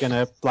somebody's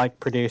gonna like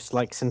produce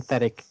like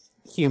synthetic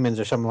humans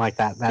or something like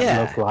that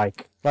look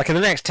like in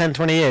the next 10,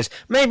 20 years?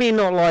 Maybe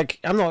not like,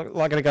 I'm not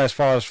like gonna go as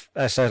far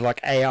as say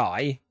like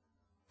AI,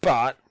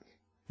 but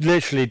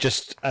literally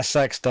just a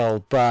sex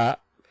doll,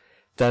 but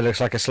that looks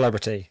like a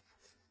celebrity.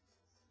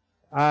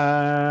 Do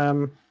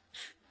I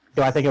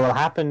think it will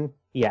happen?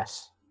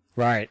 Yes.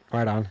 Right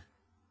on.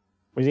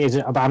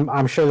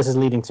 I'm sure this is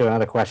leading to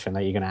another question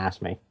that you're going to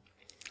ask me.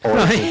 Or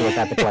look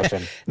at the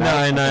question.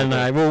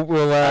 No.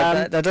 We'll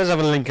that does have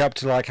a link up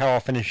to like how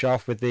I'll finish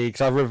off with because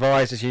I've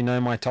revised, as you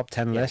know, my top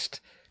 10 list,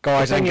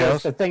 guys and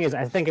girls. The thing is,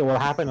 I think it will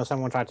happen or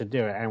someone tried to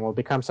do it, and it will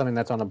become something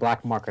that's on the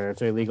black market.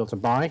 It's illegal to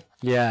buy.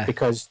 Yeah.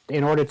 Because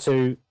in order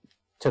to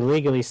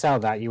legally sell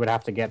that, you would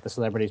have to get the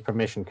celebrity's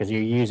permission because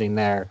you're using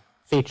their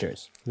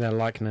features. Their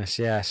likeness,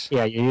 yes.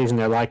 Yeah, you're using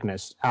their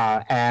likeness.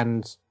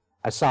 And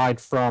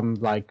aside from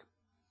like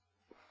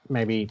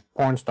maybe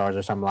porn stars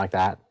or something like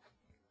that,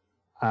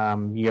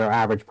 your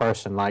average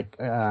person, like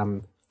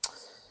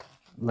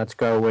let's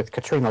go with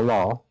Katrina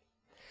Law.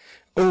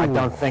 Ooh. I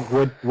don't think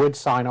would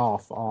sign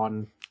off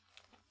on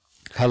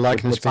her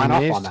likeness would sign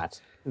off on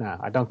that. No,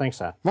 I don't think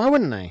so. Why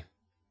wouldn't they?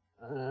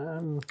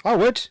 I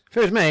would. If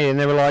it was me and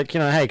they were like,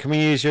 hey, can we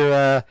use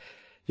your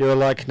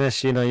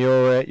likeness,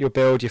 your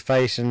build, your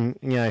face, and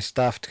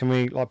stuff? Can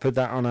we like put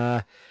that on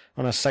a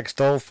sex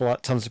doll for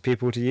like tons of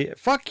people to use?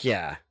 Fuck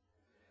yeah!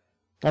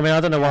 I mean,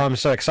 I don't know why I'm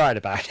so excited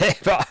about it,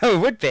 but I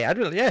would be.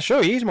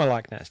 Sure, use my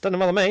likeness. Doesn't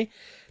bother me.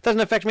 Doesn't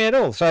affect me at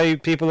all. So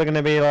people are going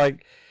to be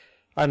like,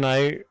 I don't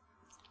know,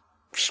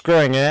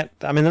 screwing it.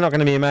 I mean, they're not going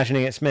to be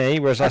imagining it's me,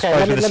 whereas I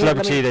suppose with a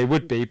celebrity they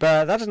would be,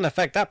 but that doesn't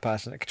affect that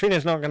person.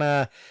 Katrina's not going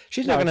to,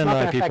 she's not going to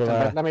know people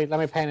there. Let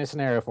me paint a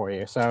scenario for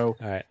you. So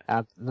right.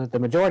 The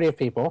majority of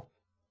people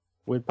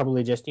would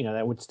probably just,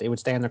 it would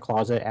stay in their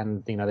closet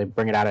and, they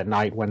bring it out at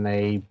night when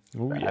they...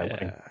 Ooh,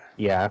 yeah.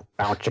 Yeah,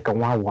 bow chicka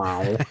wow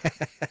wow.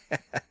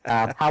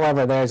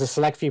 However, there's a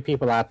select few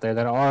people out there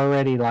that are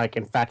already like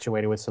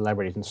infatuated with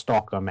celebrities and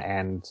stalk them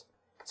and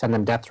send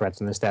them death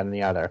threats and this, that, and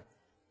the other.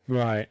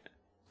 Right.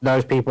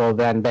 Those people,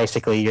 then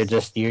basically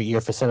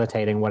you're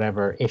facilitating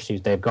whatever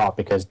issues they've got,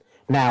 because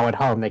now at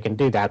home they can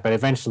do that, but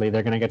eventually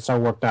they're going to get so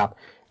worked up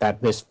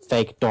that this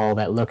fake doll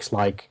that looks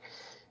like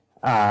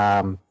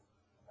Sarah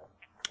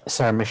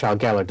Michelle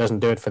Gellar doesn't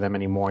do it for them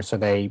anymore, so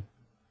they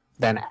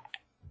then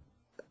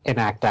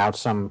enact out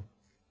some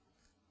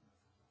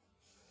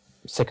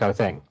sicko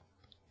thing.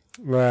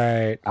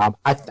 Right.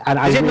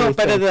 Is it not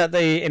better that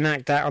they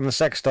enact that on the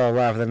sex doll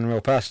rather than a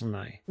real person,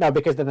 though? No,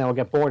 because then they'll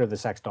get bored of the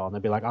sex doll and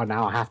they'll be like, oh,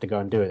 now I have to go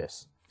and do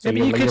this. So yeah,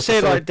 but you could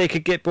say like they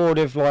could get bored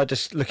of like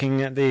just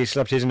looking at the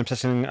celebrities and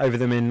obsessing over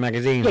them in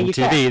magazines and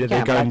TV, that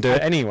they go and do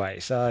it anyway.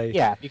 So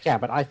yeah, you can,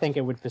 but I think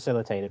it would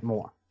facilitate it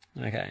more.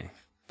 Okay.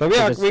 But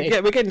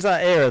we're getting to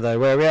that era though,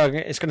 where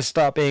it's going to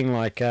start being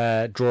like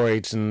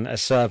droids and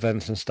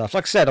servants and stuff.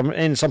 Like I said, I'm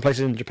in some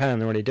places in Japan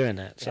they're already doing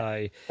it.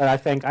 So, but I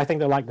think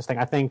they like this thing.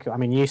 I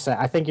mean, you said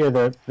I think you're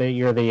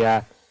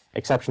the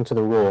exception to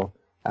the rule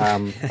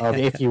of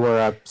if you were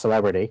a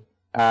celebrity.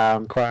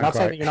 Not saying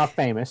that you're not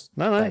famous.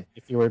 No.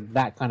 If you were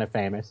that kind of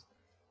famous,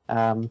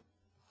 I'm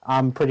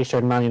pretty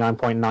sure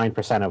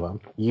 99.9% of them,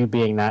 you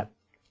being that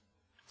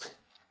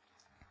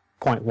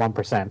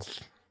 0.1%,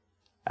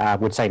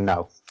 would say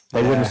no.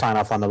 They wouldn't sign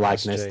off on the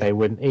likeness. They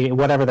wouldn't,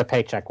 whatever the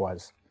paycheck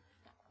was.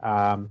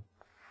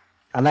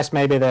 Unless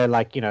maybe they're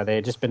like, they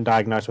had just been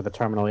diagnosed with a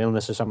terminal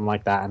illness or something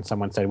like that, and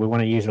someone said, we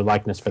want to use your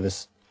likeness for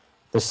this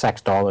this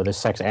sex doll or this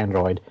sex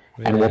android,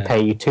 and we'll Yeah.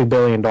 pay you $2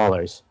 billion.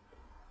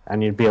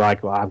 And you'd be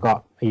like, well, I've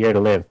got a year to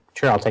live.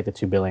 Sure, I'll take the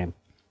 $2 billion.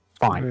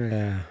 Fine.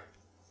 Yeah.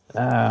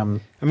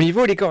 Um, I mean, you've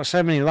already got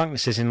so many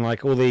likenesses in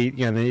like all the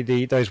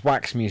those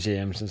wax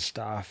museums and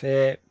stuff.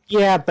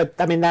 yeah, but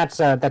I mean that's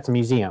a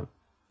museum.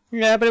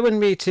 Yeah, but it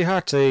wouldn't be too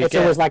hard to If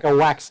get. it was like a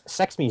wax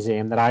sex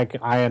museum, that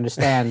I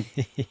understand.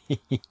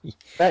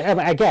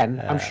 But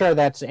again, I'm sure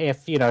that's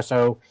if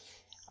so.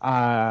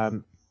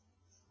 I'm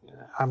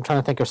trying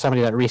to think of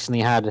somebody that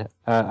recently had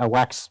a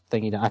wax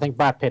thingy done. I think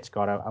Brad Pitt's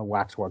got a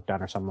wax work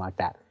done or something like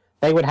that.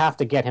 They would have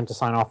to get him to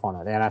sign off on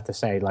it. They'd have to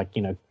say like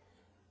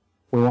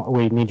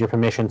we need your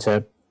permission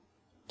to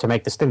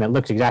make this thing that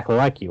looks exactly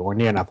like you or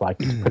near enough like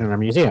you to put in a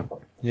museum.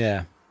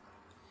 Yeah.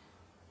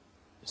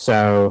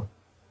 So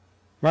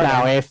Right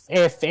now, on.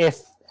 if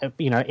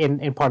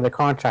in part of the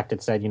contract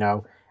it said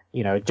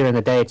during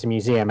the day it's a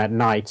museum, at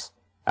night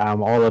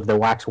all of the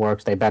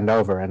waxworks they bend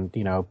over and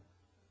the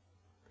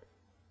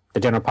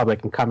general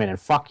public can come in and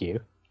fuck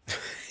you.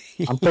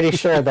 I'm pretty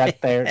sure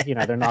that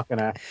they're not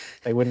gonna,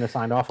 they wouldn't have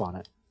signed off on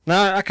it.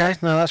 No, okay,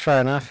 no, that's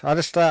fair enough. I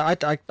just, I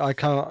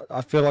can't.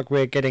 I feel like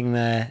we're getting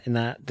there in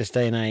this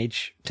day and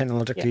age,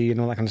 technologically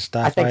and all that kind of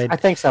stuff. I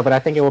think so, but I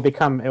think it will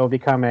become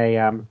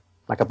a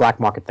like a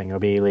black market thing. It'll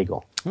be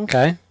illegal.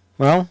 Okay,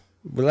 well,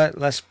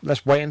 let's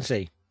wait and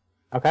see.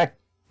 Okay.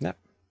 Yep.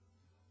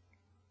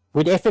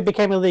 If it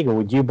became illegal,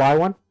 would you buy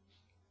one?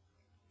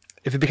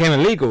 If it became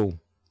illegal,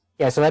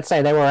 Yeah. So let's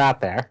say they were out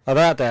there. they're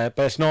out there,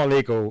 but it's not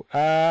legal.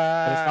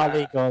 But it's not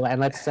legal,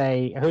 and let's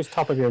say who's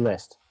top of your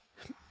list?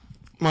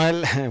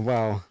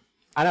 Well,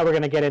 I know we're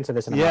going to get into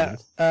this in a yeah.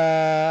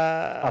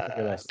 moment. Top of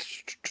your list.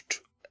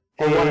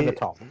 Or one of the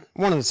top.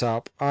 One of the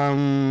top.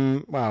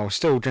 Well,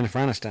 still Jennifer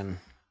Aniston.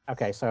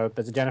 Okay, so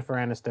there's a Jennifer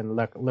Aniston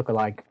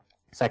look-alike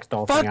sex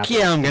doll thing Fuck out yeah,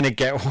 there. I'm gonna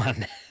get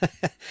one.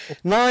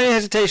 No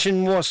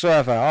hesitation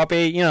whatsoever. I'll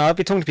be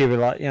talking to people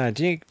like, do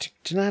you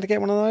know how to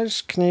get one of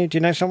those? Do you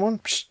know someone?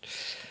 Psst.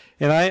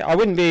 I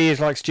wouldn't be as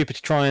like stupid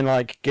to try and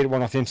like get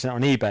one off the internet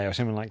on eBay or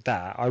something like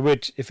that. I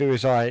would if it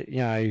was like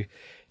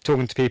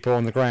talking to people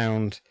on the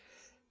ground.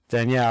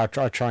 Then yeah,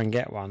 I'd try and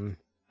get one.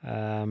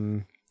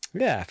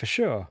 Yeah, for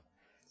sure.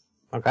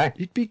 Okay.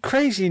 You'd be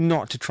crazy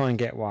not to try and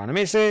get one. I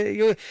mean,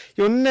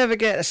 you'll never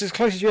get. It's as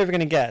close as you're ever going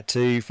to get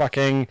to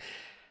fucking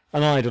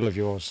an idol of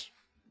yours,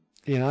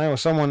 or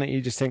someone that you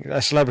just think,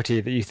 a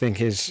celebrity that you think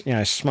is,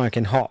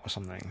 smoking hot or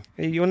something.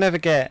 You'll never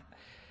get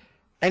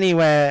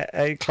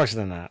anywhere closer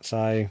than that.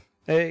 So,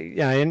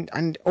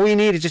 and all you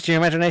need is just your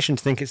imagination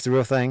to think it's the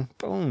real thing.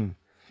 Boom.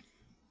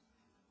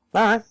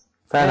 All right.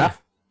 Fair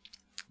enough.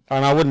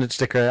 And I wouldn't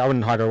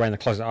hide her away in the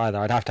closet either.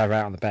 I'd have to have her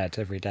out on the bed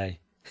every day.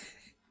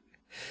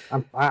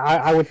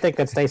 I would think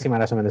that Stacey might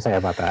have something to say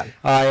about that.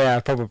 Oh yeah,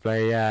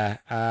 probably, yeah.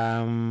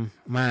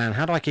 Man,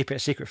 how do I keep it a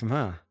secret from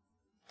her?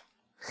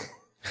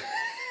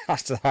 I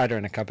have to hide her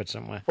in a cupboard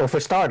somewhere. Well, for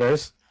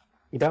starters,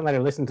 you don't let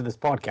her listen to this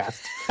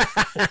podcast.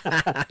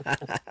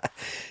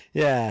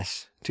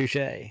 Yes, touche.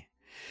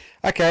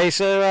 Okay,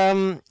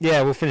 so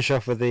we'll finish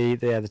off with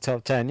the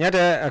top 10. You had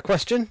a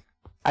question?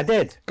 I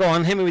did. Go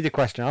on, hit me with your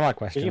question. I like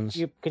questions.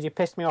 Because you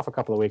pissed me off a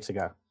couple of weeks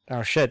ago.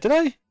 Oh shit, did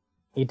I?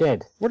 You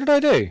did. What did I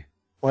do?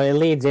 Well, it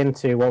leads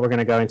into what we're going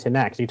to go into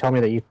next. You told me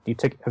that you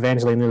took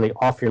Evangeline Lilly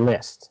off your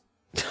list.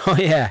 Oh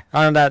yeah,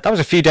 and that was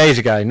a few days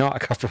ago, not a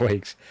couple of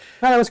weeks.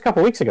 No, that was a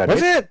couple of weeks ago. Was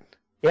dude. it?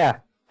 Yeah,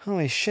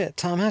 Holy shit,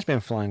 time has been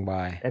flying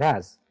by. it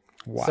has.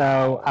 Wow.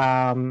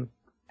 So,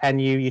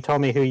 and you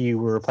told me who you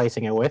were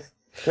replacing it with.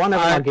 One of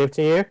them I'll give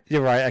to you.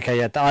 You're right. Okay,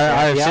 yeah.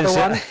 I've the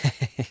other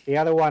since The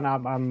other one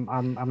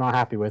I'm not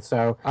happy with.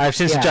 So I've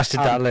since yeah, adjusted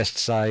that list,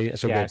 so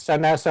it's all yeah.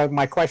 good. So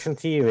my question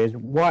to you is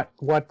what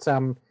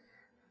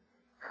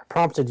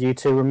prompted you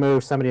to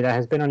remove somebody that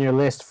has been on your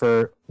list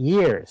for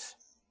years?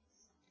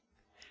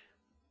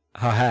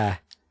 Her hair.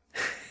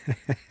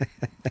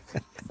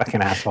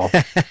 Fucking asshole.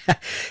 It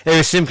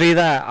was simply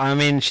that. I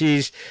mean,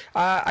 she's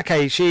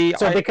okay.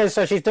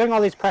 So she's doing all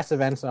these press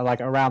events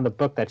like around the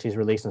book that she's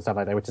released and stuff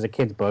like that, which is a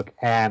kid's book,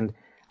 and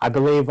I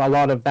believe a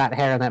lot of that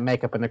hair and that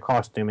makeup and the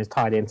costume is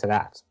tied into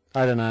that.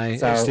 I don't know.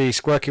 So- It's the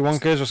Squirky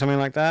Wonkers or something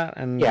like that.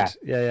 And Yeah.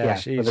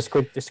 She's So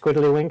the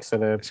squiddly winks or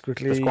the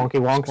squonky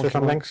wonks or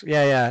something. Wonks.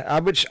 Yeah.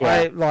 Which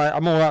Yeah.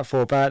 I'm all up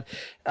for. But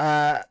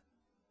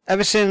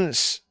ever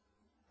since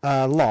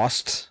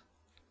Lost,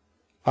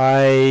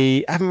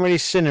 I haven't really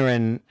seen her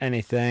in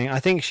anything. I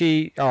think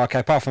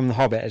apart from The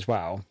Hobbit as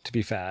well, to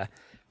be fair.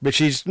 But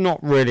she's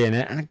not really in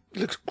it, and it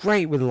looks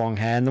great with long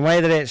hair. And the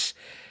way that it's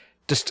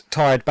just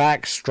tied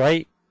back,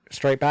 straight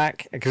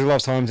back, because a lot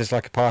of times it's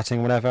like a parting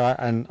or whatever,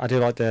 and I do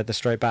like the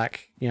straight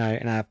back, in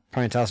a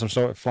ponytail, some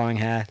sort of flying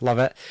hair. Love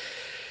it.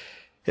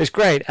 It's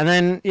great. And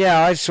then,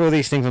 I saw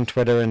these things on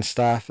Twitter and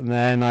stuff, and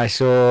then I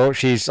saw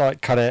she's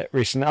like cut it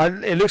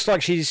recently. It looks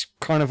like she's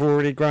kind of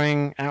already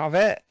growing out of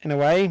it in a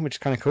way, which is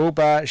kind of cool,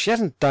 but she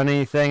hasn't done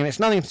anything, and it's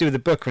nothing to do with the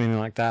book or anything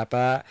like that,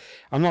 but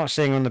I'm not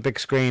seeing her on the big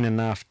screen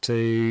enough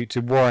to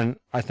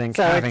warrant, I think,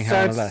 having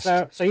her on the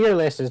list. So your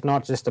list is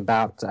not just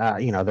about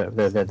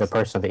the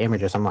person of the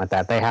image or something like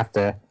that. They have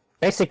to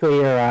basically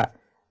you're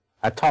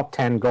a top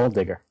 10 gold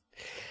digger.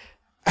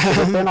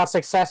 If they're not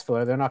successful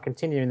or they're not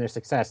continuing their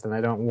success, then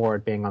they don't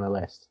warrant being on the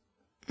list.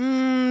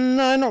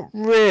 No, not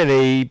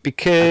really,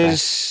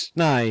 because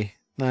no,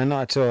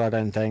 not at all. I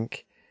don't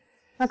think.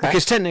 Okay.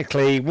 Because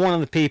technically, one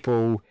of the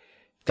people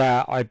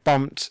that I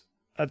bumped,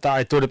 that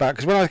I thought about,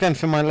 because when I was going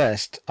through my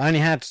list, I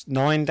only had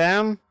 9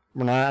 down,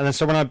 and then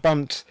so when I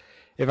bumped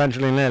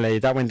Evangeline Lilly,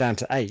 that went down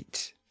to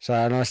 8. So,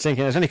 and I was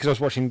thinking, it was only because I was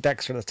watching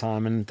Dexter at the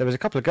time, and there was a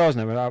couple of girls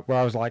in there where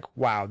I was like,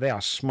 wow, they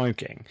are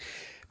smoking.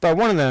 But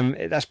one of them,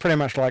 that's pretty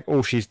much like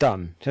all she's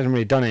done. She hasn't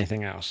really done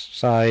anything else.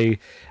 So,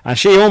 and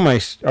she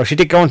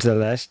did go onto the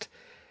list,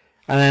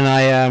 and then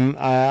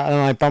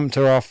I bumped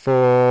her off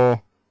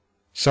for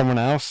someone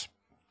else,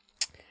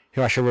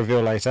 who I shall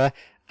reveal later.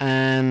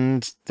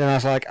 And then I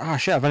was like, oh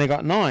shit, I've only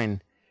got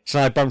 9. So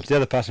I bumped the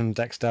other person from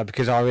Dexter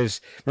because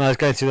when I was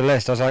going through the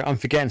list, I was like, I'm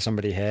forgetting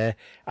somebody here.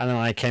 And then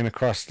I came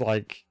across,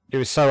 like, it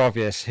was so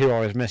obvious who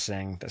I was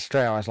missing that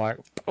straight I was like,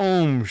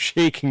 boom,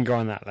 she can go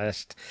on that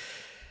list.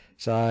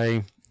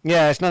 So,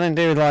 yeah, it's nothing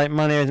to do with, like,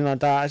 money or anything like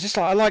that. It's just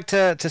like, I like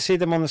to see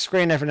them on the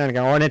screen every now and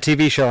again, or in a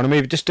TV show, on a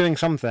movie, just doing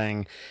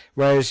something.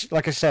 Whereas,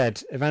 like I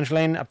said,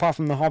 Evangeline, apart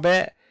from The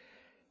Hobbit,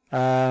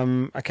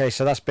 okay,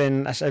 so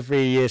that's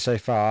every year so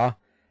far.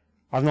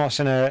 I've not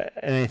seen her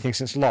in anything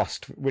since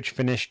Lost, which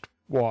finished,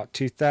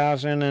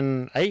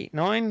 2008,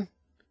 9?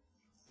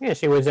 Yeah,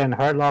 she was in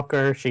Hurt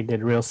Locker. She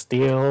did Real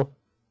Steel.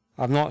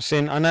 I've not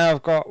seen... I know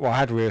I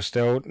had Real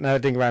Steel. Never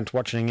didn't get around to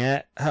watching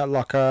it. Hurt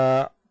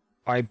Locker,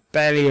 I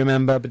barely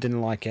remember, but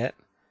didn't like it.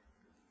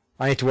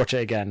 I need to watch it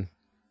again.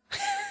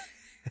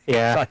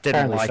 Yeah, I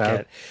didn't like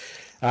it.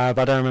 But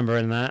I don't remember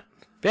in that.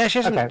 But yeah,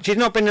 she's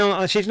not been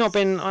on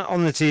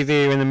the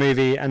TV or in the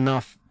movie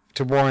enough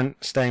to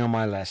warrant staying on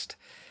my list.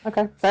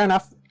 Okay, fair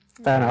enough.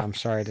 I'm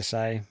sorry to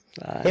say.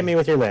 Hit me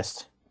with your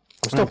list.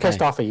 I'm still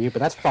pissed off at you, but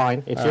that's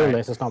fine. It's your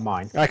list, it's not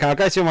mine. Okay, I'll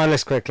go through my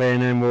list quickly,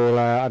 and then we'll,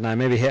 I don't know,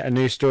 maybe hit a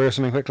news story or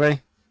something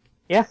quickly.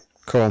 Yeah.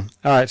 Cool.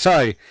 All right,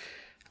 so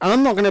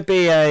I'm not going to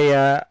be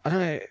I don't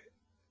know,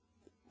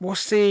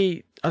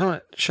 I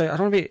don't want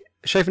to be,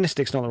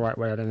 chauvinistic's not the right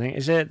word, I don't think.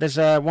 Is it, there's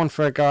one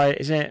for a guy,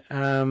 is it,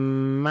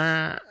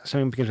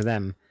 something begins with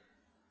M.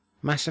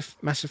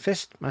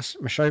 Masochist?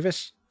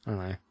 Mashovist? I don't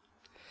know.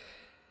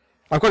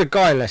 I've got a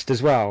guy list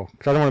as well,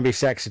 because I don't want to be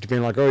sexist to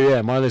being like, oh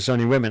yeah, my list is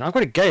only women. I've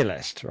got a gay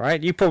list,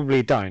 right? You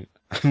probably don't,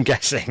 I'm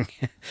guessing.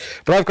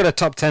 But I've got a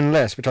top 10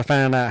 list, which I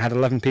found out had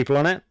 11 people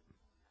on it.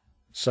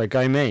 So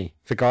go me,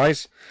 for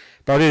guys.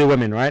 But I'll do the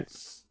women, right?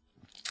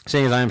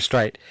 Seeing as I am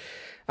straight.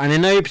 And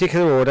in no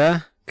particular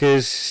order,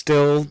 because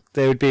still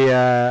there would be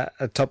a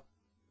top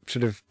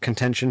sort of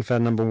contention for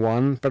number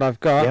 1. But I've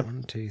got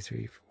 1, 2,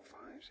 3, 4, 5,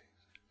 6.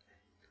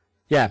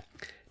 Yeah,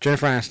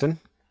 Jennifer Aniston,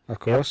 of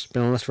course,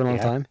 been on this for a long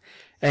time.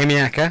 Amy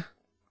Acker,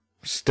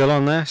 still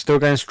on there, still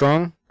going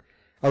strong.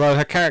 Although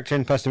her character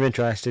in Person of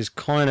Interest is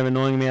kind of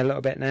annoying me a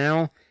little bit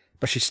now,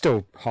 but she's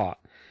still hot.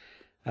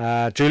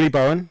 Julie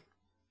Bowen,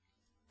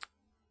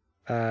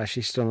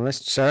 she's still on the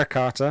list. Sarah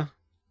Carter,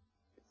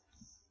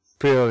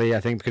 purely I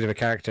think because of her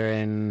character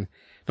in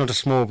not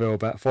just Smallville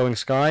but Falling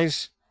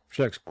Skies.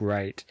 She looks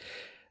great.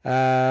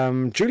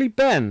 Julie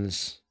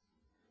Benz,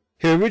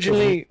 who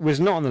originally was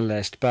not on the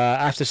list, but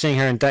after seeing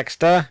her in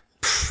Dexter,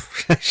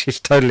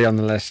 she's totally on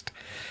the list.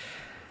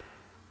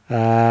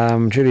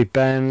 Julie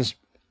Benz,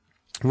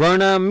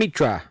 Rona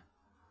Mitra,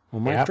 or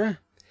Mitra,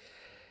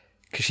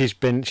 because she's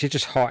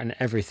just hot in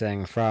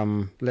everything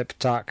from Lip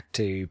Tuck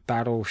to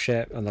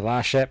Battleship, and the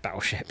Last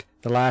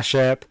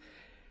Ship,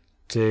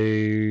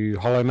 to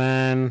Hollow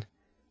Man,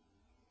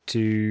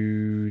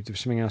 to there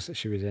was something else that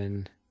she was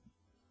in.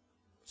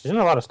 She's in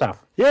a lot of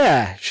stuff.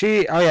 Yeah,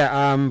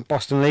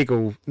 Boston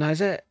Legal. No,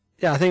 is it?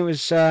 Yeah, I think it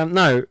was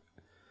no.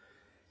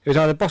 It was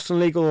either Boston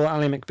Legal or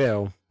Ally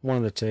McBeal, one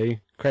of the two.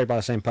 Created by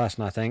the same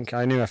person, I think.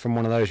 I knew her from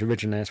one of those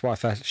originally. That's why I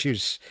first.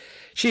 She's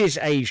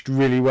aged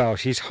really well.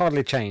 She's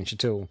hardly changed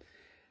at all.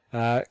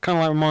 Kind of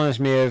like reminds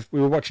me of,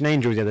 we were watching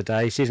Angel the other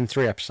day, season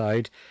 3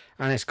 episode,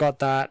 and it's got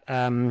that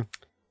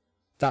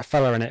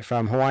fella in it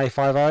from Hawaii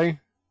Five-0.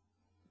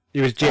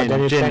 He was Jin.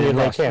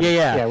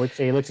 Yeah, which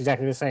he looks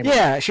exactly the same.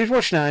 Yeah, she was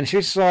watching that and she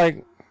was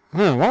like,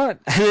 oh, what?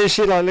 And then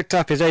she like looked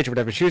up his age or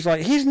whatever. She was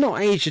like, he's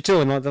not aged at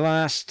all in like the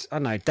last, I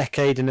don't know,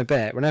 decade and a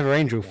bit. Whenever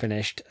Angel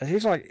finished, he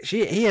was like,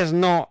 he has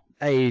not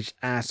aged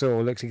at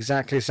all. Looks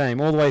exactly the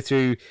same all the way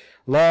through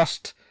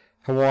Lost,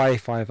 Hawaii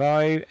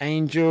Five-0,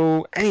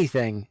 Angel,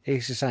 anything.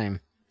 He's the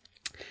same.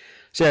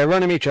 So yeah,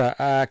 Rona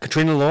Mitra,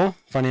 Katrina Law.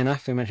 Funny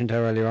enough, we mentioned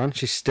her earlier on.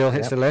 She still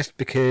hits the list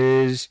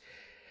because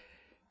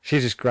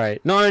she's just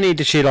great. Not only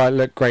did she like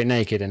look great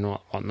naked and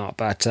whatnot,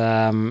 but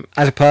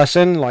as a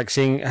person, like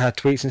seeing her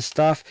tweets and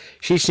stuff,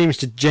 she seems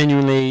to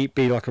genuinely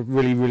be like a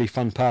really, really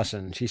fun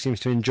person. She seems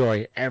to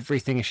enjoy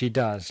everything she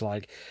does,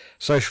 like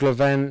social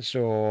events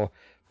or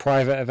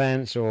private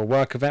events or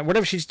work event,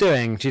 whatever she's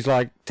doing. She's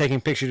like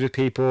taking pictures with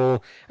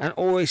people and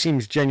always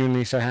seems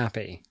genuinely so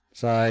happy.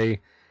 So,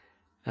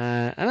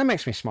 and that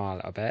makes me smile a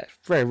little bit.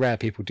 Very rare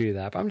people do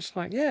that, but I'm just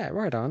like, yeah,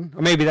 right on.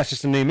 Or maybe that's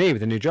just a new me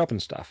with a new job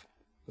and stuff.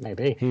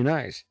 Maybe. Who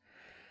knows?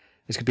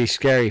 This could be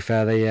scary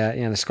for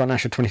the Scott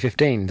Nash of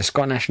 2015. The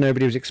Scott Nash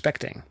nobody was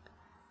expecting.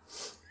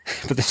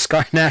 but the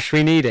Sky Nash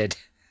we needed.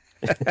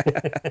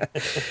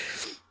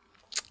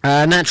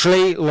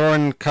 Naturally,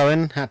 Lauren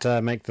Cohen had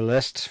to make the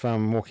list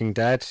from Walking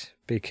Dead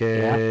but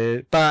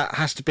it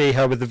has to be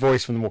her with the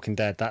voice from The Walking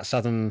Dead. That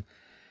southern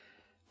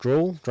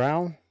drow.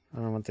 I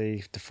don't know what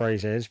the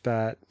phrase is,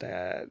 but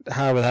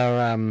her with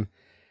her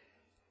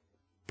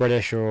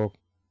British or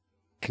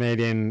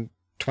Canadian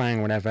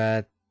twang,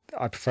 whatever.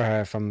 I prefer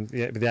her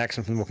with the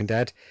accent from The Walking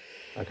Dead.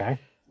 Okay.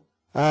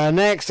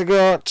 Next, I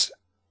got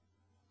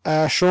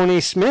Shawnee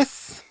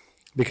Smith,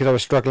 because I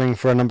was struggling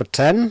for a number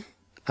 10.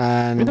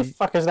 And who the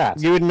fuck is that?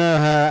 You would know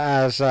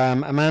her as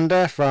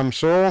Amanda from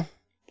Saw.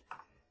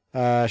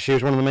 She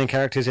was one of the main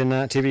characters in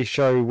that TV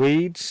show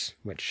Weeds,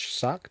 which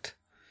sucked.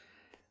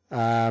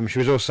 She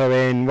was also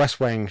in West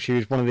Wing. She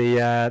was one of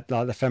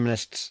the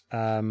feminist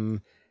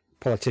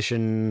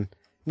politician,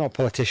 not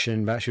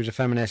politician, but she was a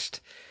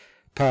feminist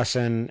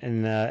person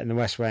in the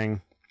West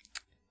Wing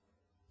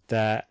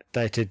that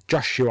dated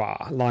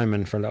Joshua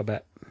Lyman for a little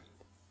bit.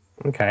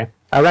 Okay,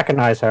 I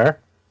recognize her.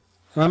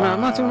 I'm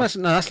not talking about...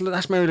 No,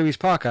 that's Mary Louise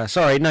Parker.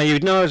 Sorry, no,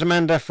 you'd know her as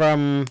Amanda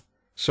from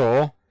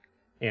Saw.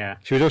 Yeah.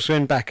 She was also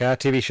in Becca,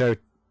 TV show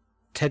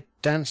Ted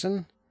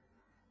Danson.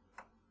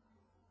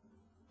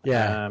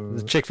 Yeah,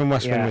 the chick from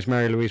West Wing was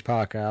Mary Louise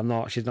Parker.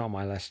 She's not on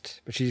my list,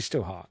 but she's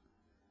still hot.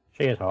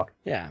 She is hot.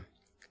 Yeah.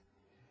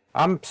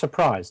 I'm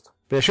surprised.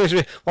 But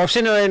I've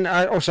seen her in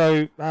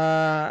also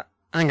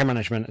Anger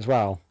Management as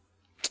well,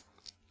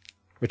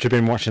 which I've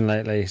been watching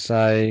lately.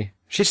 So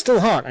she's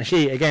still hot, and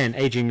she, again,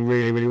 aging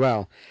really, really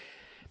well.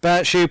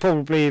 But she'll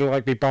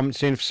probably be bumped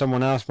soon for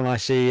someone else when I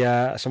see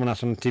someone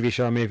else on a TV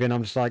show or movie, and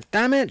I'm just like,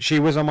 damn it, she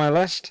was on my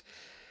list.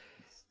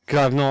 Because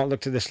I've not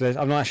looked at this list.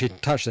 I've not actually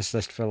touched this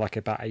list for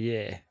about a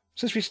year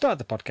since we started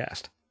the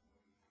podcast.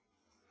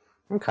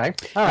 Okay.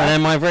 All right. And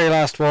then my very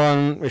last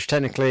one, which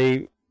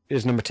technically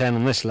is number 10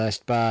 on this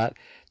list, but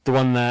the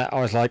one that I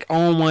was like,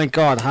 oh my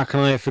god, how can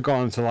I have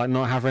forgotten to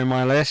not have her in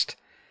my list?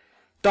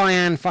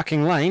 Diane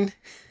fucking Lane.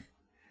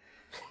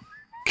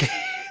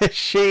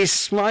 She's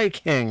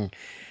smoking.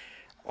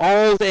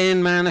 Old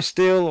in Man of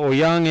Steel or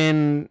young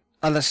in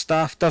other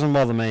stuff doesn't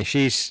bother me.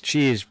 She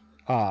is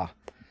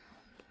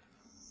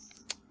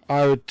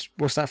I would,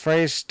 what's that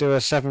phrase? Do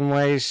a 7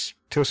 ways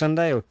till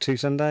Sunday or to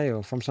Sunday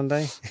or from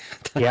Sunday?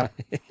 Yeah.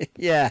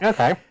 Yeah.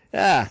 Okay.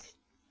 Yeah.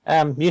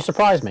 You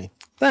surprised me.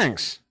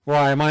 Thanks.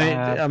 Why am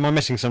I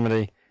missing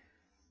somebody?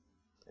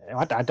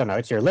 I don't know.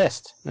 It's your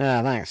list.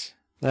 Yeah, thanks.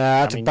 I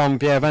had to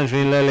bump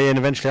Evangeline Lilly, and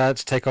eventually I had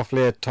to take off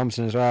Leah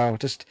Thompson as well.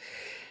 Just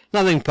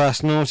nothing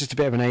personal. It's just a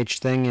bit of an age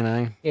thing, you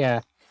know.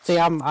 Yeah. See,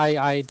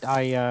 I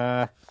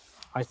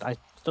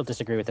still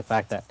disagree with the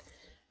fact that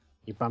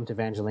you bumped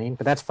Evangeline,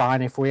 but that's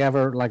fine. If we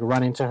ever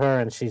run into her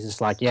and she's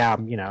just like, yeah,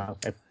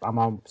 if I'm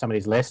on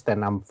somebody's list,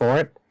 then I'm for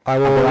it. I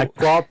will. I'll be like,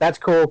 well, that's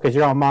cool because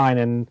you're on mine,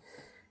 and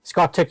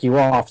Scott took you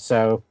off,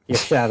 so you're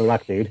shit out of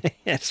luck, dude.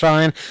 It's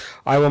fine.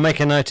 I will make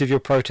a note of your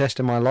protest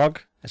in my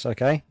log. It's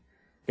okay.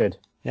 Good.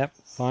 Yep,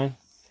 fine.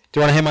 Do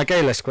you want to hear my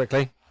gay list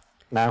quickly?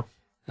 No.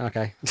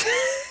 Okay.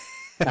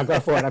 I'll go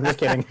for it. I'm just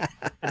kidding.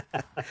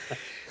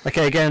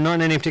 Okay, again, not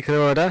in any particular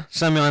order.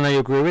 Some I know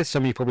you'll agree with,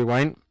 some you probably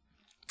won't.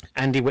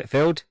 Andy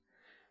Whitfield,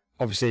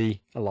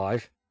 obviously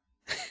alive,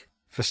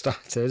 for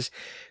starters.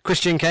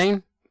 Christian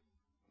Kane.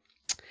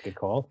 Good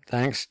call.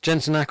 Thanks.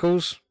 Jensen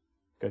Ackles.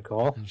 Good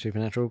call.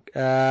 Supernatural.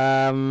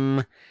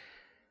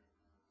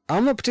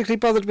 I'm not particularly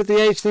bothered with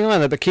the age thing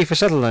either, but Kiefer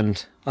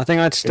Sutherland. I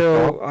think I'd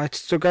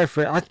still go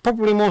for it. I'd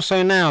probably more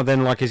so now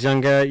than his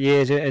younger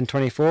years in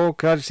 24,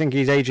 because I just think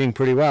he's aging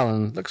pretty well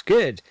and looks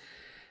good.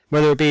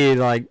 Whether it be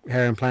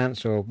hair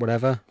implants or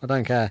whatever, I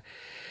don't care.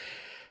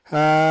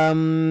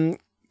 Keanu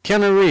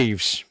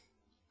Reeves.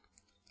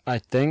 I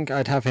think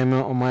I'd have him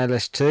on my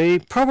list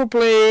too.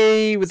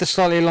 Probably with the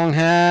slightly long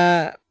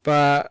hair,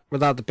 but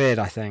without the beard,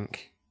 I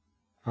think.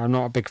 I'm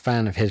not a big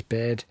fan of his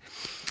beard.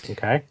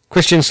 Okay.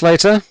 Christian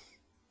Slater.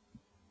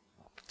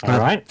 All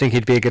right. I think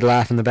he'd be a good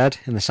laugh in the bed,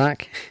 in the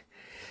sack.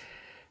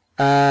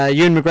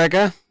 Ewan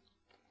McGregor.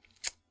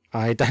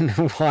 I don't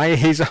know why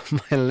he's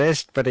on my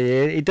list, but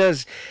he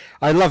does.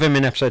 I love him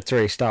in Episode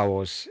 3, Star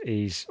Wars.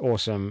 He's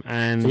awesome.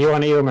 And so you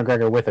want Ewan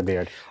McGregor with a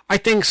beard? I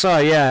think so,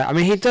 yeah. I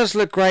mean, he does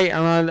look great,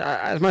 and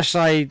as much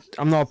as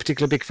I'm not a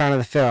particularly big fan of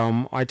the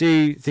film, I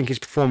do think his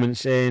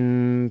performance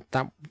in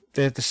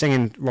the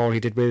singing role he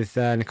did with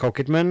Nicole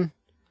Kidman.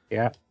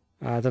 Yeah.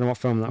 I don't know what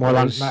film that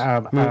was.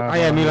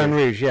 Moulin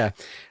Rouge, yeah.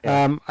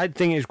 I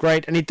think it's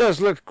great, and he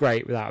does look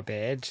great without a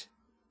beard,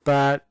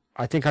 but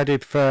I think I do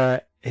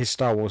prefer his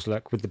Star Wars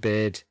look with the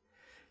beard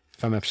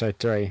from Episode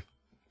 3.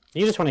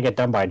 You just want to get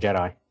done by a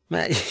Jedi.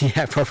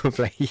 Yeah,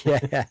 probably,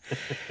 yeah.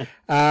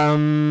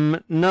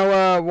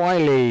 Noah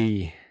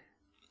Wiley.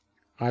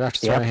 I'd have to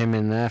throw him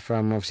in there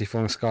from, obviously,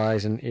 Falling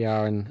Skies and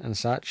ER and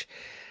such.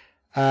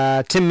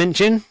 Tim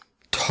Minchin,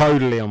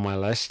 totally on my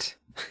list.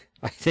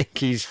 I think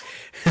he's,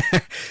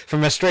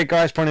 from a straight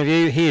guy's point of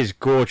view, he is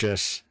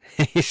gorgeous.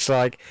 He's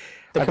the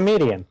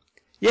comedian.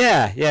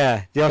 Yeah.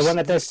 The one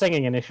that does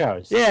singing in his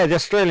shows. Yeah, the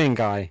Australian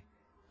guy.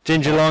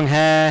 Ginger long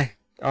hair,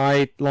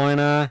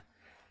 eyeliner.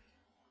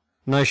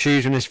 No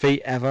shoes on his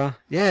feet ever.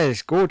 Yeah,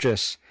 it's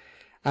gorgeous.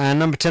 And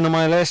number 10 on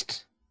my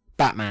list,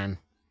 Batman.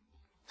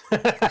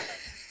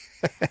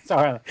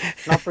 Sorry,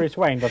 not Bruce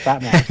Wayne, but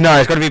Batman. No,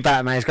 it's got to be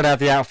Batman. He's got to have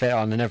the outfit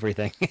on and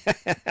everything.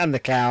 And the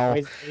cowl.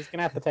 He's going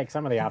to have to take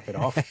some of the outfit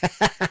off.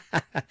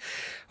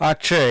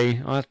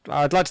 True.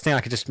 I'd like to think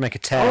I could just make a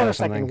tear Hold on or a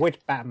second. something. Which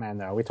Batman,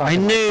 though? We I talking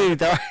about? knew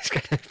that was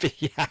going to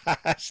be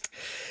asked.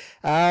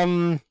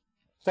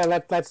 So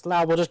let's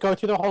now we'll just go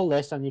through the whole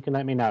list and you can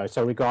let me know.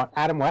 So we got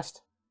Adam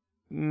West.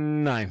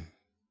 No.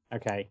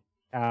 Okay.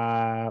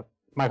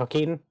 Michael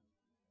Keaton.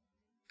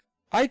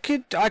 I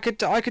could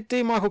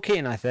do Michael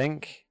Keaton, I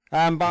think.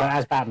 But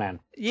as Batman.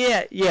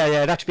 Yeah.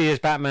 It'd have to be as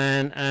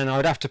Batman, and I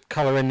would have to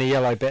colour in the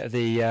yellow bit of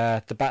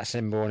the bat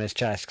symbol on his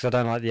chest because I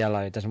don't like the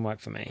yellow. It doesn't work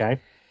for me. Okay.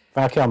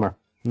 Val Kilmer.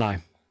 No,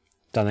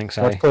 don't think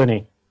so. George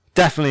Clooney.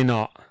 Definitely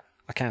not.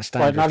 I can't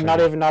stand. Well, George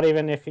not Clooney.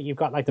 even if you've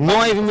got like the.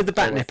 Not even with the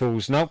bat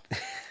nipples. Nope.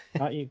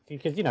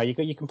 Because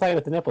you can play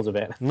with the nipples a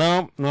bit.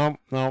 No, no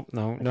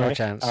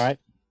chance. All right.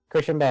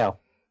 Christian Bale.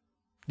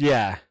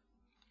 Yeah.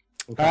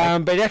 Okay.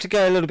 But you'd have to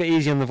go a little bit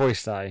easy on the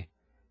voice though,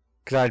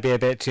 because I'd be a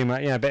bit too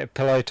much, a bit of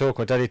pillow talk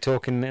or daddy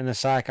talk in the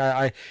sack.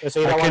 So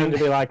you don't want him to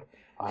be like,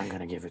 I'm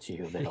gonna give it to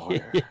you a bit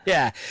harder.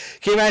 Yeah.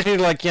 Can you imagine,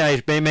 like,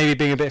 he's maybe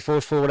being a bit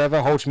forceful or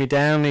whatever, holds me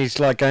down, he's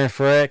like going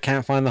for it,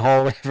 can't find the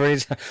hole, whatever,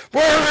 he's like,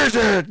 where is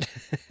it?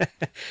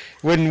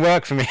 Wouldn't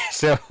work for me,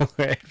 so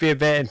it'd be a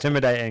bit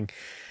intimidating.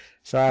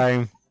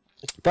 So,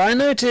 but I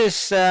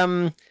notice,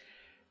 I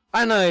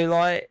know,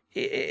 like,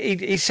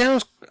 he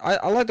sounds,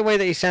 I like the way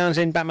that he sounds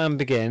in Batman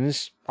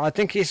Begins. I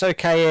think it's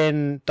okay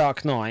in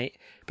Dark Knight,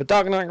 but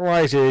Dark Knight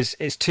Rises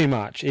is too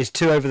much. It's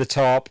too over the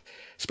top,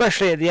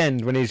 especially at the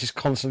end when he's just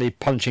constantly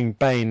punching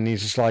Bane and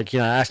he's just like,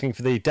 asking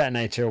for the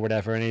detonator or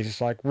whatever, and he's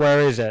just like, where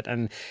is it?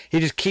 And he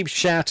just keeps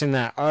shouting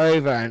that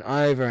over and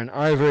over and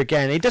over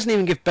again. He doesn't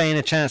even give Bane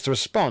a chance to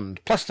respond,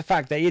 plus the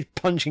fact that he's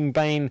punching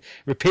Bane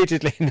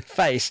repeatedly in the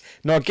face,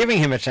 not giving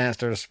him a chance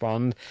to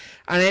respond,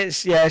 and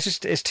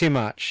it's too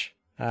much.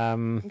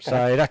 Okay.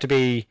 So it'd have to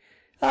be,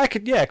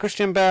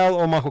 Christian Bale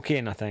or Michael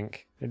Keaton, I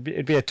think.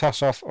 It'd be a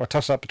toss-off or a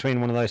toss-up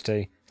between one of those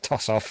two.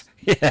 Toss-off,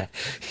 yeah.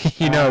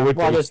 It would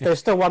well, be. there's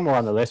still one more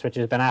on the list, which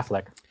is Ben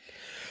Affleck.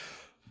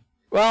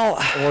 Well,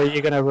 or are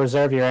you going to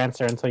reserve your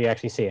answer until you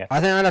actually see it? I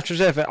think I'd have to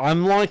reserve it.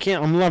 I'm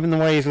loving the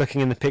way he's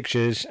looking in the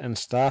pictures and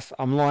stuff.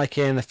 I'm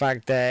liking the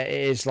fact that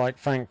it is like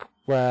Frank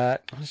Weller,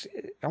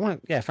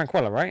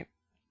 right?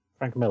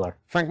 Frank Miller.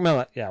 Frank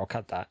Miller. Yeah, I'll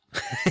cut that.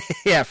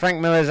 Yeah,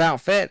 Frank Miller's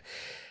outfit.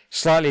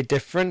 Slightly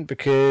different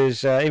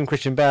because even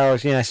Christian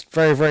Bale's,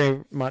 very,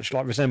 very much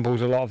like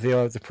resembles a lot of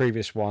the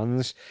previous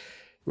ones.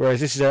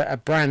 Whereas this is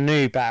a brand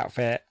new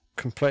outfit,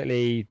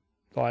 completely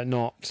like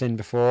not seen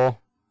before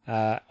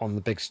on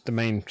the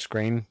main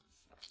screen.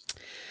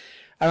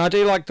 And I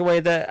do like the way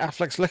that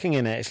Affleck's looking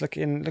in it. It's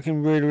looking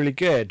really, really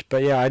good.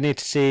 But yeah, I need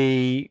to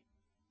see,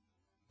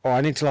 or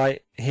I need to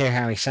like hear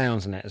how he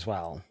sounds in it as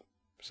well.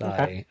 So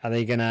Okay. Are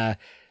they gonna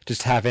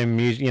just have him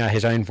use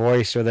his own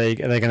voice, or are they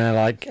gonna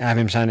like have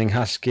him sounding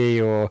husky,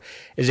 or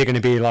is it going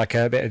to be like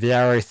a bit of the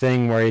Arrow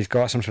thing where he's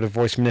got some sort of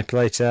voice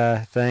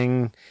manipulator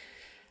thing?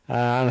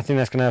 And I think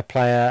that's going to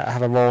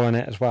have a role in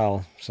it as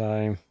well.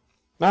 So,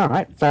 All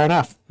right, fair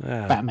enough.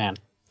 yeah. Batman.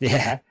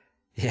 Yeah,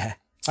 yeah.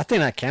 I think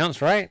that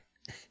counts, right?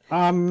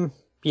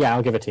 Yeah,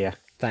 I'll give it to you.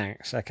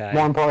 Thanks. Okay.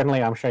 More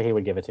importantly, I'm sure he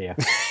would give it to you.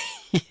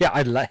 Yeah,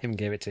 I'd let him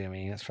give it to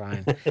me. That's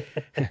fine.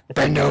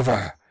 Bend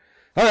over.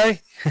 Okay.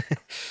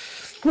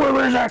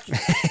 Where is that?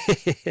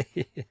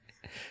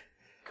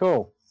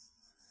 Cool.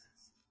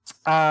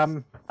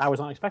 I was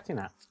not expecting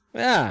that.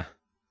 Yeah.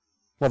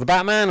 Well, the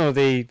Batman or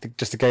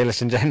just the gay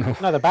list in general?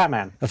 No, the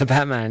Batman. The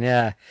Batman,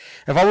 yeah.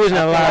 If I wasn't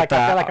allowed I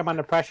that... feel like I'm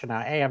under pressure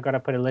now. Hey, I've got to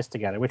put a list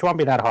together, which won't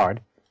be that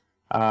hard.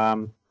 I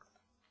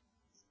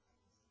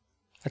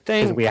 'Cause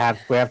think... we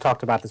have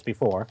talked about this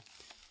before.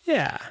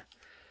 Yeah.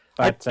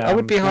 But I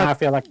would be hard... now I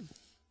feel like...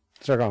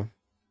 Sorry, go on.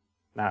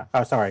 No.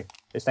 Oh, sorry.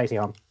 Is Stacey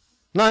home?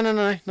 No.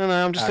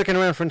 I'm just looking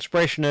around for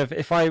inspiration of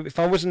if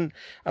I wasn't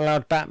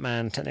allowed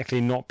Batman technically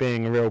not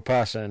being a real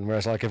person,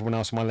 whereas like everyone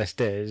else on my list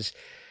is,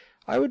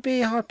 I would be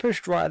hard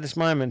pushed right at this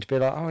moment to be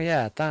like, oh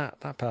yeah,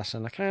 that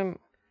person. I can't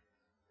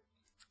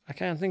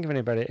think of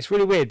anybody. It's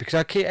really weird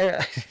because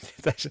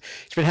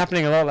it's been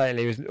happening a lot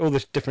lately with all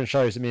the different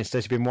shows that me and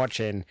Stacey have been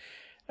watching.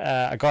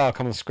 A guy will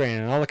come on the screen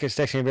and I'll look at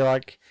Stacey and be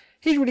like,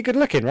 he's really good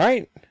looking,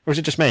 right? Or is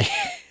it just me?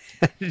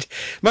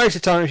 Most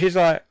of the time she's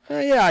like,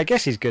 oh, yeah, I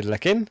guess he's good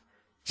looking.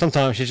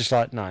 Sometimes she's just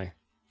like, no.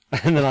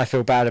 And then I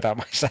feel bad about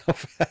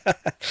myself.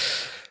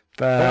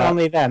 But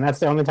only then. That's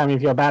the only time you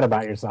feel bad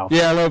about yourself.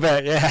 Yeah, a little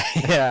bit. Yeah,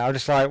 yeah. I'm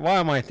just like, why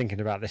am I thinking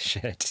about this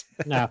shit?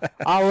 No,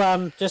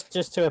 I'll just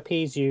to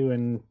appease you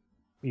and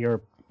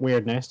your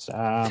weirdness.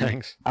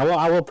 Thanks.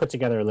 I will put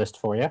together a list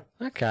for you.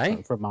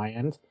 Okay. From my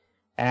end,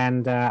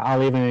 and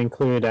I'll even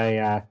include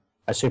a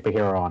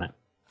superhero on it.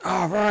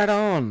 Oh, right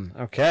on.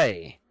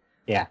 Okay.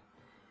 Yeah.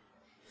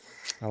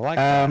 I like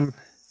that.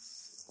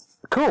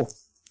 Cool.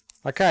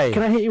 Okay.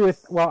 Can I hit you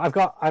with? Well, I've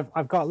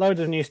got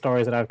loads of news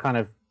stories that I've kind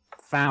of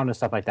found and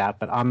stuff like that,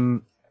 but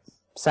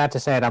sad to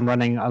say it, I'm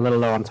running a little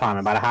low on time.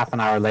 About a half an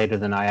hour later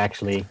than I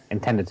actually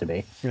intended to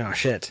be. Oh,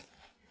 shit.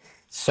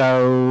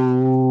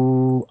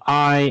 So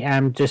I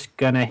am just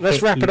gonna.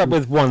 Let's wrap it up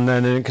with one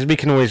then, because we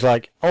can always,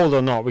 like, old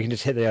or not, we can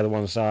just hit the other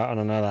ones on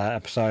another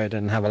episode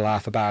and have a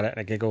laugh about it and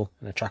a giggle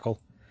and a chuckle.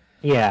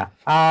 Yeah.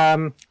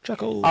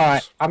 Chuckles. All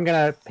right. I'm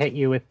gonna hit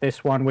you with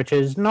this one, which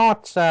is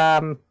not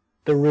the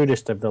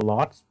rudest of the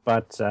lot,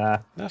 but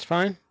That's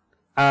fine.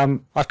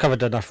 I've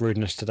covered enough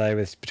rudeness today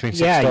with between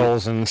sex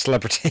dolls and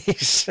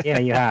celebrities. Yeah,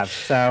 you have.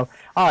 So,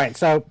 all right.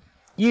 So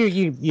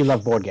you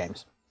love board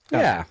games.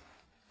 Yeah.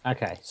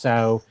 Okay.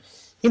 So,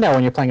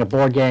 when you're playing a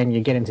board game, you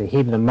get into the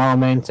heat of the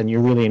moment and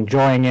you're really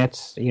enjoying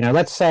it.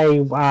 Let's say,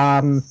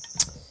 what's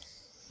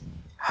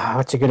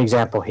a good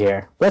example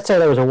here? Let's say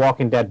there was a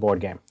Walking Dead board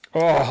game.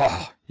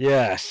 Oh,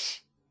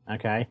 yes.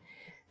 Okay.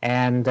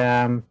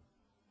 And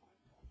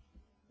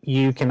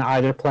you can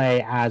either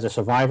play as a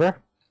survivor.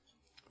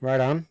 Right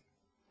on.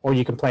 Or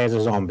you can play as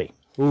a zombie.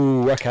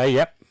 Ooh, okay,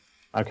 yep.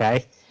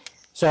 Okay.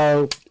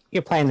 So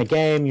you're playing the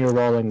game, you're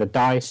rolling the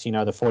dice, the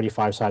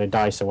 45-sided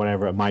dice or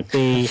whatever it might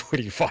be.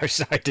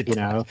 45-sided,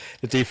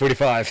 the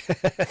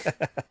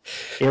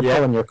D45. You're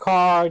pulling your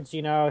cards,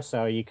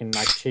 so you can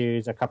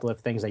choose a couple of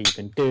things that you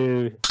can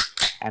do.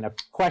 And a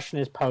question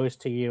is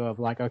posed to you of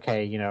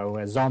okay,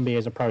 a zombie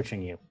is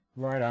approaching you.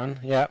 Right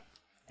on, yep.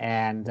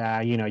 And,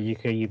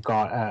 you've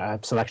got a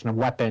selection of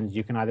weapons.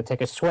 You can either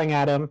take a swing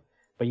at them,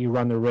 but you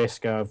run the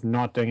risk of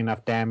not doing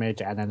enough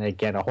damage and then they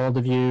get a hold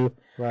of you.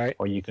 Right.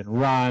 Or you can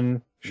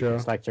run. Sure. You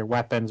can select your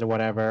weapons or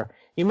whatever.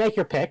 You make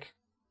your pick.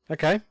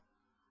 Okay.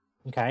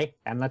 Okay.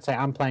 And let's say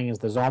I'm playing as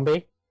the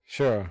zombie.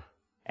 Sure.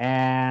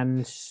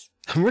 And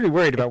I'm really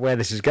worried about where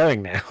this is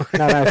going now.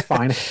 No, it's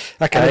fine.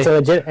 Okay.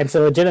 And it's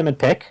a legitimate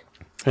pick.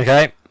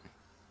 Okay.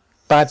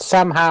 But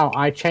somehow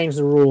I changed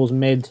the rules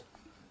mid,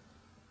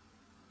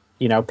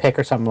 pick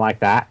or something like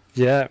that.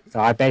 Yeah. So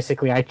I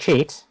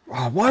cheat.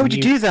 Oh, why would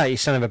you do that, you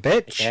son of a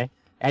bitch? Okay.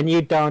 And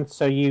you don't,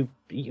 so you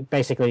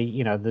basically,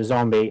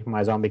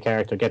 my zombie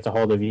character gets a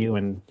hold of you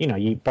and,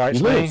 you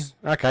lose.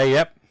 Okay,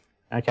 yep.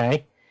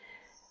 Okay.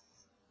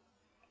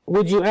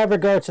 Would you ever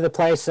go to the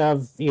place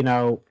of,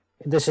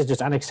 this is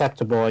just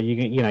unacceptable,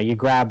 you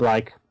grab,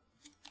 let's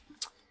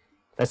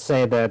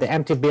say the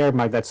empty beer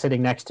mug that's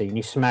sitting next to you and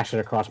you smash it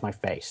across my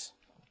face?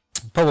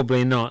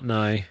 Probably not,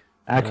 no.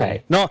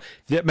 Okay. Not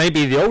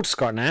maybe the old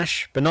Scott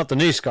Nash, but not the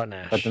new Scott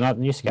Nash. But not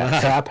the new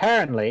Scott. So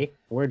apparently,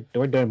 we're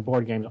doing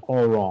board games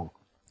all wrong.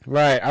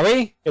 Right, are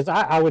we? Because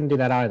I wouldn't do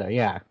that either,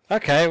 yeah.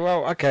 Okay,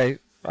 well, okay.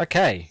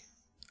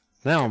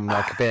 Now I'm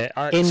a bit...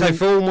 so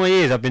for all my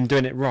years, I've been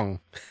doing it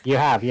wrong. You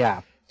have,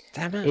 yeah.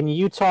 Damn it. In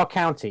Utah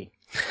County.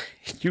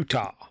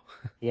 Utah.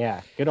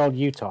 Yeah, good old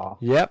Utah.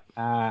 Yep.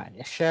 A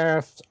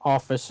sheriff's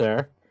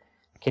officer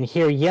can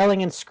hear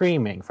yelling and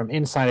screaming from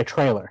inside a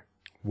trailer.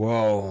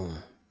 Whoa.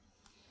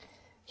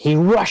 He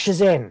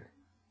rushes in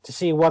to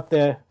see what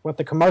the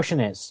commotion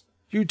is.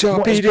 Utah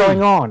What PD. is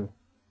going on?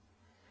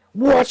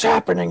 What's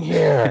happening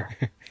here?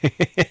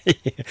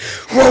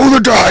 Roll the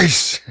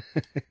dice.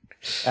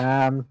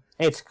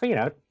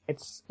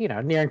 It's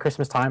nearing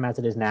Christmas time as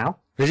it is now.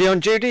 Is he on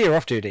duty or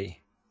off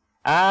duty?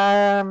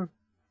 We'll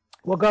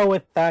go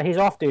with he's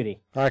off duty.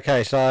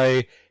 Okay,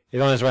 so he's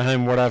on his way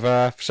home,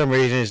 whatever. For some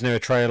reason, he's near a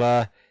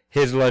trailer.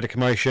 Here's a load of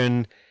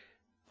commotion.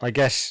 I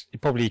guess you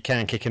probably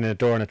can kick in a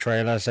door in a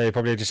trailer, so he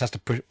probably just has to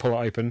pull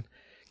it open.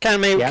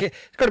 It's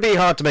got to be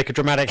hard to make a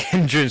dramatic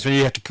entrance when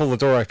you have to pull the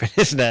door open,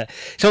 isn't it?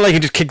 It's not like you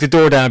can just kick the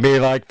door down and be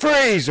like,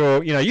 freeze,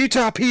 or,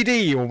 Utah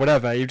PD, or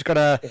whatever. You've just got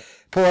to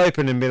pull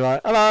open and be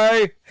like,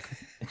 hello.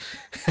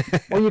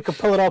 Or you could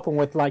pull it open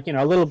with,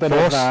 a little bit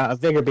of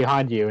vigor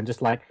behind you and just,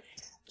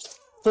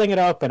 fling it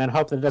open and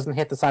hope that it doesn't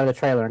hit the side of the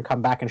trailer and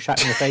come back and shut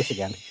in your face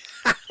again.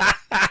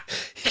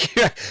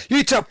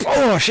 Utah,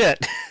 oh,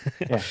 shit.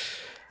 Yeah.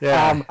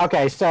 Yeah.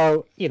 Okay,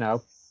 so,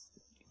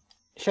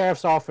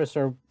 sheriff's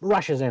officer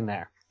rushes in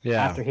there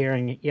after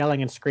hearing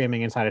yelling and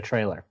screaming inside a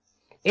trailer.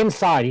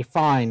 Inside, he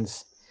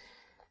finds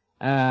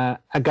a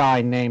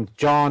guy named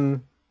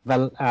John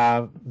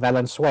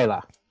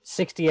Valenzuela,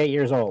 68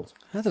 years old.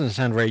 That doesn't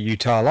sound very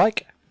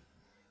Utah-like.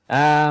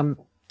 And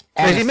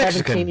is he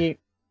Mexican?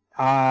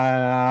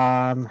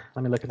 Let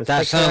me look at this.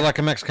 That sounds like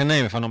a Mexican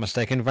name, if I'm not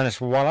mistaken.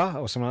 Venezuela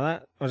or something like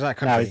that? Or is that a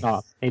country? No, he's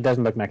not. He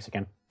doesn't look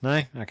Mexican.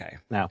 No? Okay.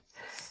 No.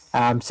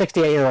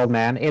 68-year-old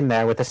man in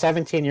there with a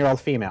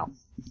 17-year-old female.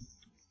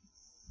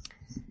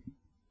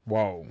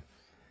 Whoa.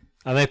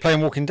 Are they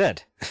playing Walking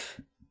Dead?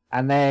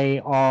 And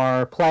they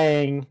are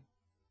playing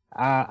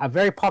a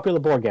very popular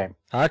board game.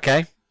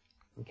 Okay.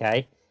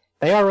 Okay.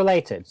 They are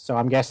related, so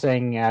I'm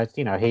guessing,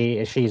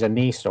 she's a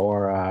niece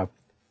or a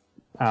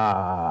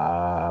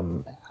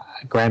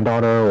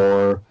granddaughter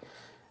or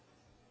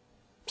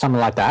something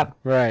like that.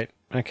 Right.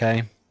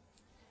 Okay.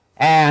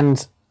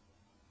 And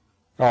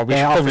we the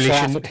probably officer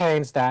shouldn't.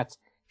 ascertains that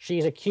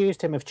she's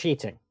accused him of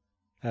cheating.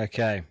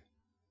 Okay.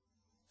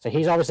 So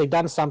he's obviously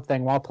done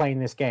something while playing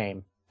this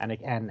game and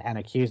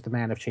accused the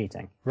man of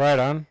cheating. Right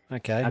on.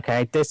 Okay.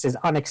 Okay, this is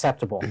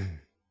unacceptable.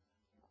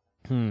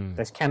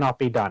 This cannot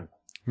be done.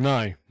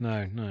 No.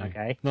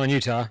 Okay. Not in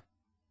Utah.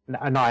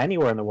 Not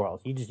anywhere in the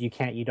world. You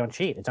can't. You don't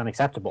cheat. It's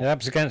unacceptable. Yeah,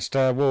 it's against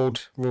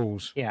world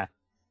rules. Yeah,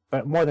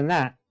 but more than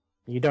that,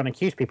 you don't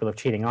accuse people of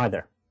cheating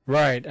either.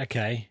 Right.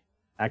 Okay.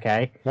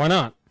 Okay. Why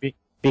not?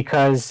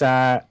 Because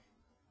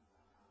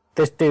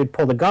this dude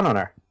pulled a gun on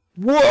her.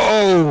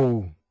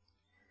 Whoa!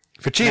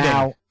 For cheating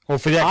Now, or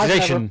for the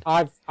accusation?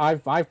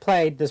 I've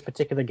played this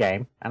particular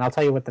game, and I'll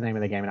tell you what the name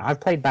of the game is. I've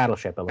played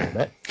Battleship a little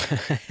bit.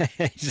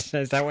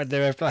 Is that what they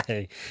were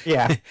playing?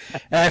 Yeah.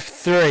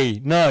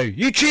 F3. No,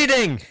 you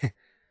cheating!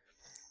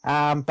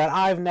 But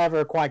I've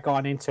never quite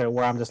gone into it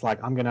where I'm just like,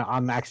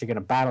 I'm actually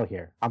gonna battle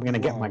here. I'm gonna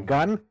get my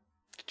gun,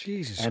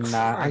 Jesus and Christ.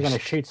 I'm gonna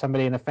shoot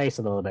somebody in the face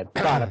a little bit.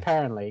 But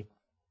apparently,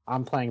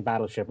 I'm playing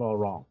Battleship all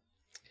wrong.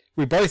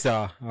 We both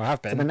are, or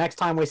have So the been. next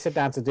time we sit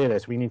down to do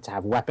this, we need to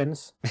have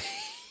weapons.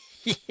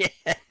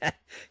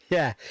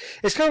 Yeah.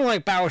 It's kind of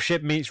like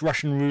Battleship meets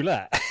Russian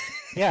roulette.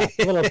 Yeah,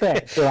 a little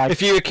bit. So like,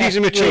 If you accuse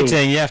him of F3,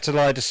 cheating, you have to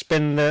like just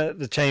spin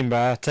the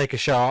chamber, take a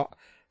shot,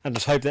 and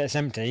just hope that it's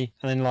empty,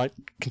 and then like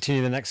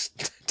continue the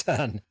next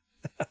turn.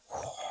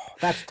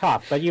 That's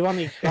tough, but you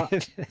only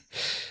got...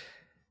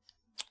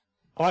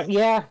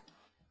 yeah.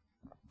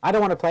 I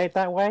don't want to play it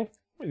that way.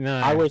 No.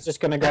 I was just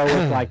going to go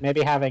with like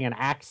maybe having an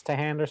axe to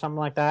hand or something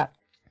like that.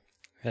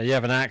 Yeah, you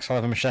have an axe, I'll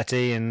have a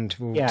machete, and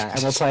we'll... Yeah,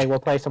 and we'll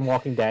play some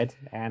Walking Dead,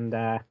 and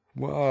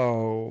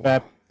Whoa.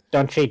 but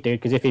don't cheat, dude,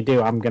 because if you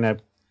do, I'm gonna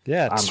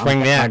Yeah, swing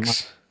the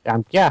axe.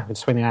 It's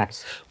swing the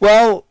axe.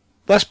 Well,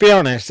 let's be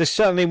honest, this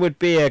certainly would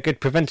be a good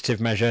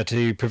preventative measure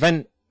to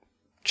prevent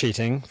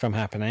cheating from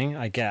happening,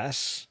 I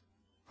guess.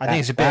 I think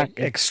it's a bit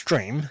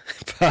extreme,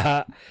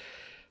 but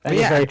That is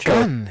yeah, very a true.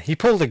 gun. He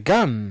pulled a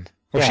gun.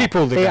 Or Yeah. she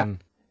pulled a Yeah.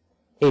 gun.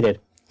 He did.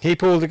 He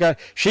pulled a gun.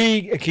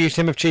 She accused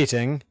him of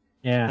cheating,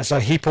 Yeah, and so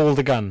he pulled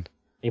a gun.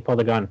 he pulled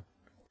a gun.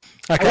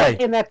 Okay.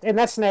 In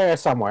that scenario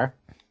somewhere.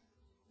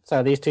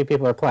 So these two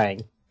people are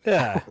playing.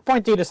 Yeah.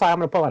 Point D decide I'm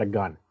gonna pull out a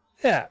gun.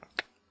 Yeah.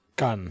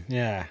 Gun.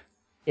 Yeah.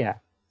 Yeah.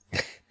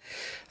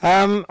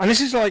 And this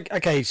is like,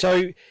 okay,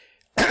 so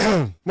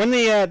when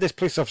this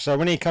police officer,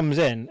 when he comes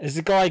in, has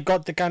the guy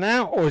got the gun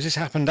out, or has this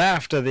happened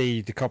after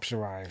the cops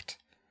arrived?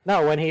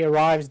 No, when he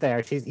arrives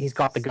there, he's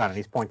got the gun and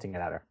he's pointing it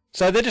at her.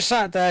 So they just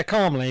sat there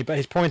calmly, but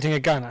he's pointing a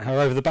gun at her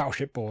over the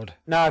battleship board.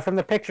 No, from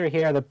the picture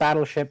here, the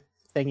battleship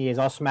thingy is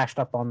all smashed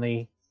up on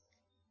the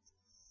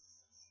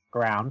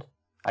ground.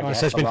 I guess.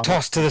 So it's been along-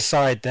 tossed to the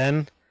side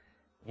then.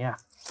 Yeah.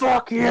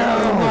 Fuck you!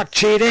 I'm not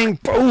cheating.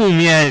 Boom!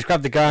 Yeah, he's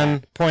grabbed the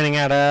gun, pointing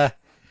at her.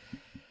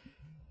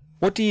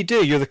 What do you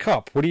do? You're the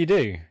cop. What do you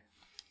do?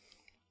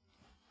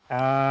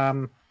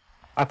 I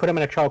put him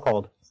in a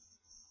chokehold.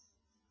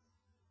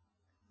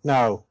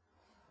 No.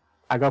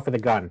 I go for the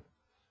gun.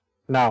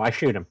 No, I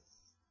shoot him.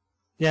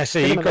 Yeah, so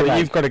Hit him in the leg.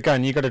 you've got a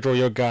gun. You've got to draw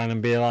your gun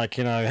and be like,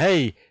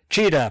 hey,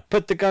 cheater,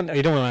 put the gun... Oh,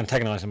 you don't want to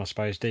antagonise him, I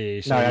suppose, do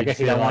you? So No, I you guess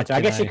you feel don't want like, to.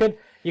 I guess know-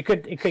 you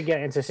could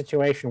get into a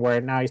situation where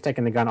now he's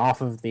taking the gun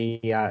off of the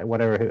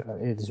whatever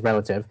his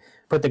relative,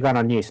 put the gun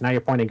on you. So now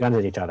you're pointing guns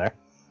at each other.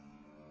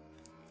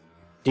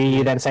 Do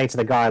you then say to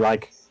the guy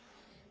like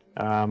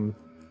the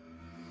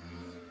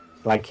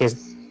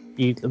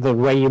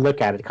way you look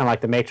at it, kind of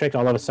like the Matrix?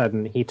 All of a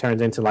sudden, he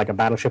turns into like a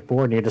battleship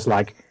board, and you're just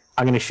like,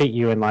 I'm going to shoot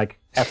you in like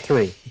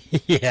F3.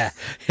 Yeah.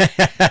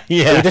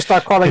 You just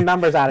start calling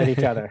numbers out at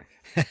each other.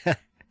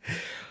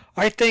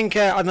 I think,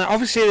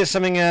 obviously there's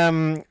something,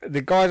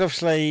 the guy's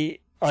obviously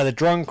either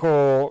drunk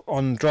or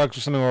on drugs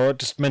or something, or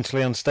just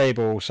mentally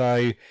unstable.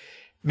 So,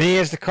 me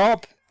as the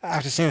cop,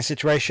 after seeing the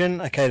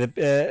situation, okay,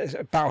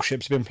 the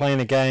battleship's been playing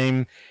a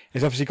game,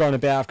 it's obviously gotten a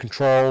bit out of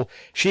control,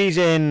 she's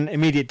in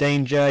immediate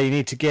danger, you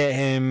need to get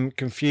him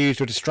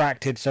confused or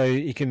distracted so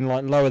you can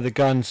like lower the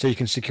gun so you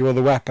can secure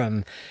the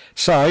weapon.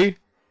 So,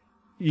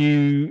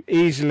 you're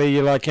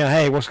like,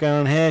 hey, what's going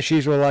on here?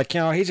 She's all like,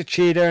 he's a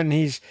cheater, and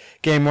he's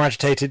getting more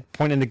agitated,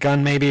 pointing the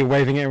gun, maybe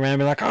waving it around,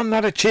 be like, I'm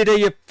not a cheater,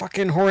 you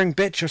fucking whoring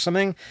bitch, or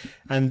something.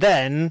 And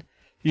then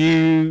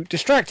you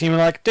distract him,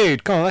 like,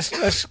 dude, come on,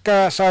 let's go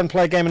outside and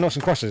play a game of noughts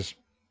and crosses.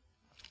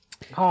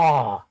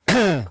 Oh,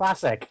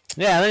 classic.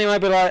 Yeah, and then you might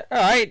be like,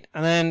 alright,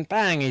 and then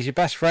bang, he's your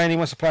best friend, he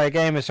wants to play a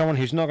game with someone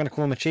who's not going to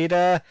call him a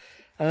cheater,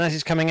 unless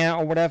he's coming out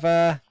or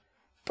whatever,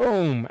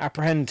 boom,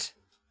 apprehend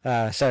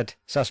said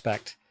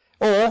suspect.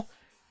 Or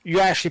you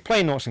actually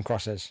play noughts and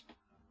crosses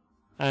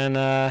and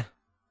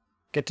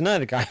get to know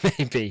the guy,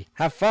 maybe.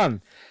 Have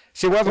fun.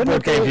 See what other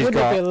board games he's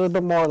Wouldn't it be a got. little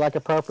bit more like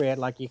appropriate?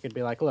 Like you could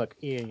be like, look,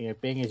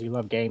 being as you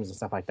love games and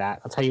stuff like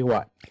that, I'll tell you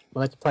what.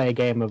 Let's play a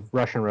game of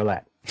Russian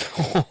roulette.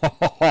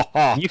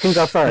 You can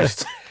go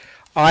first.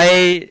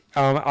 I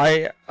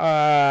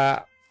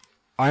know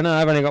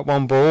I've only got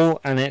one ball,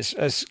 and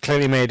it's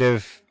clearly made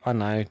of, I don't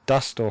know,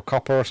 dust or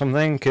copper or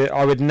something.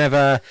 I would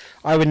never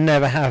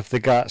have the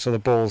guts or the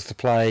balls to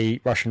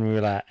play Russian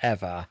roulette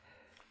ever.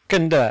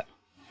 Couldn't do it.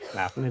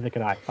 No, neither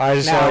could I. I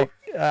just Now- like,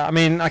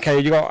 okay,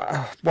 you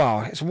got,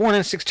 it's a 1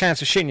 in 6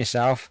 chance of shooting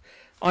yourself.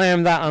 I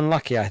am that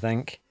unlucky, I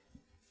think.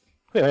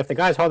 If the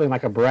guy's holding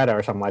like a Beretta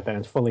or something like that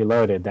and it's fully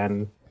loaded,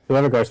 then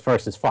whoever goes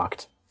first is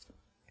fucked.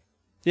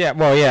 Yeah,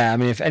 well, yeah, I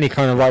mean, if any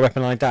kind of light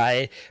weapon like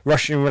that,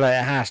 Russian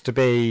roulette, it has to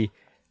be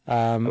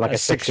Like a a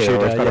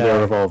six-shooter, it's got to be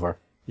a revolver.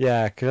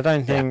 Yeah, because I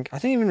don't think I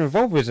think even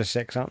revolvers are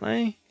 6, aren't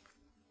they?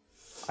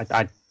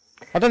 I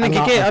don't think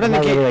you get. I don't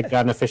I'm think not really you. a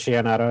gun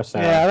aficionado, so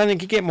Yeah, I don't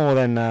think you get more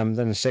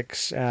than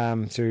 6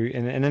 through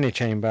in any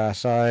chamber.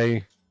 So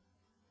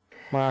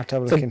might have to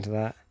have a look into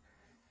that.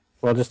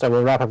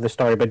 we'll wrap up the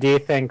story. But do you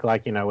think,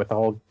 like, you know, with the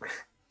whole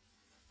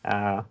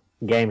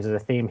games as a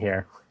theme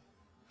here,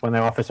 when the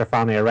officer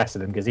finally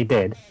arrested him, because he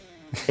did,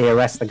 he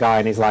arrests the guy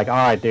and he's like, "All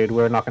right, dude,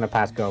 we're not going to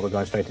pass go. We're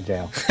going straight to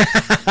jail."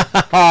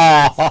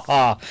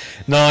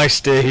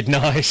 Nice, dude.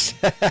 Nice.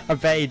 I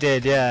bet he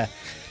did. Yeah.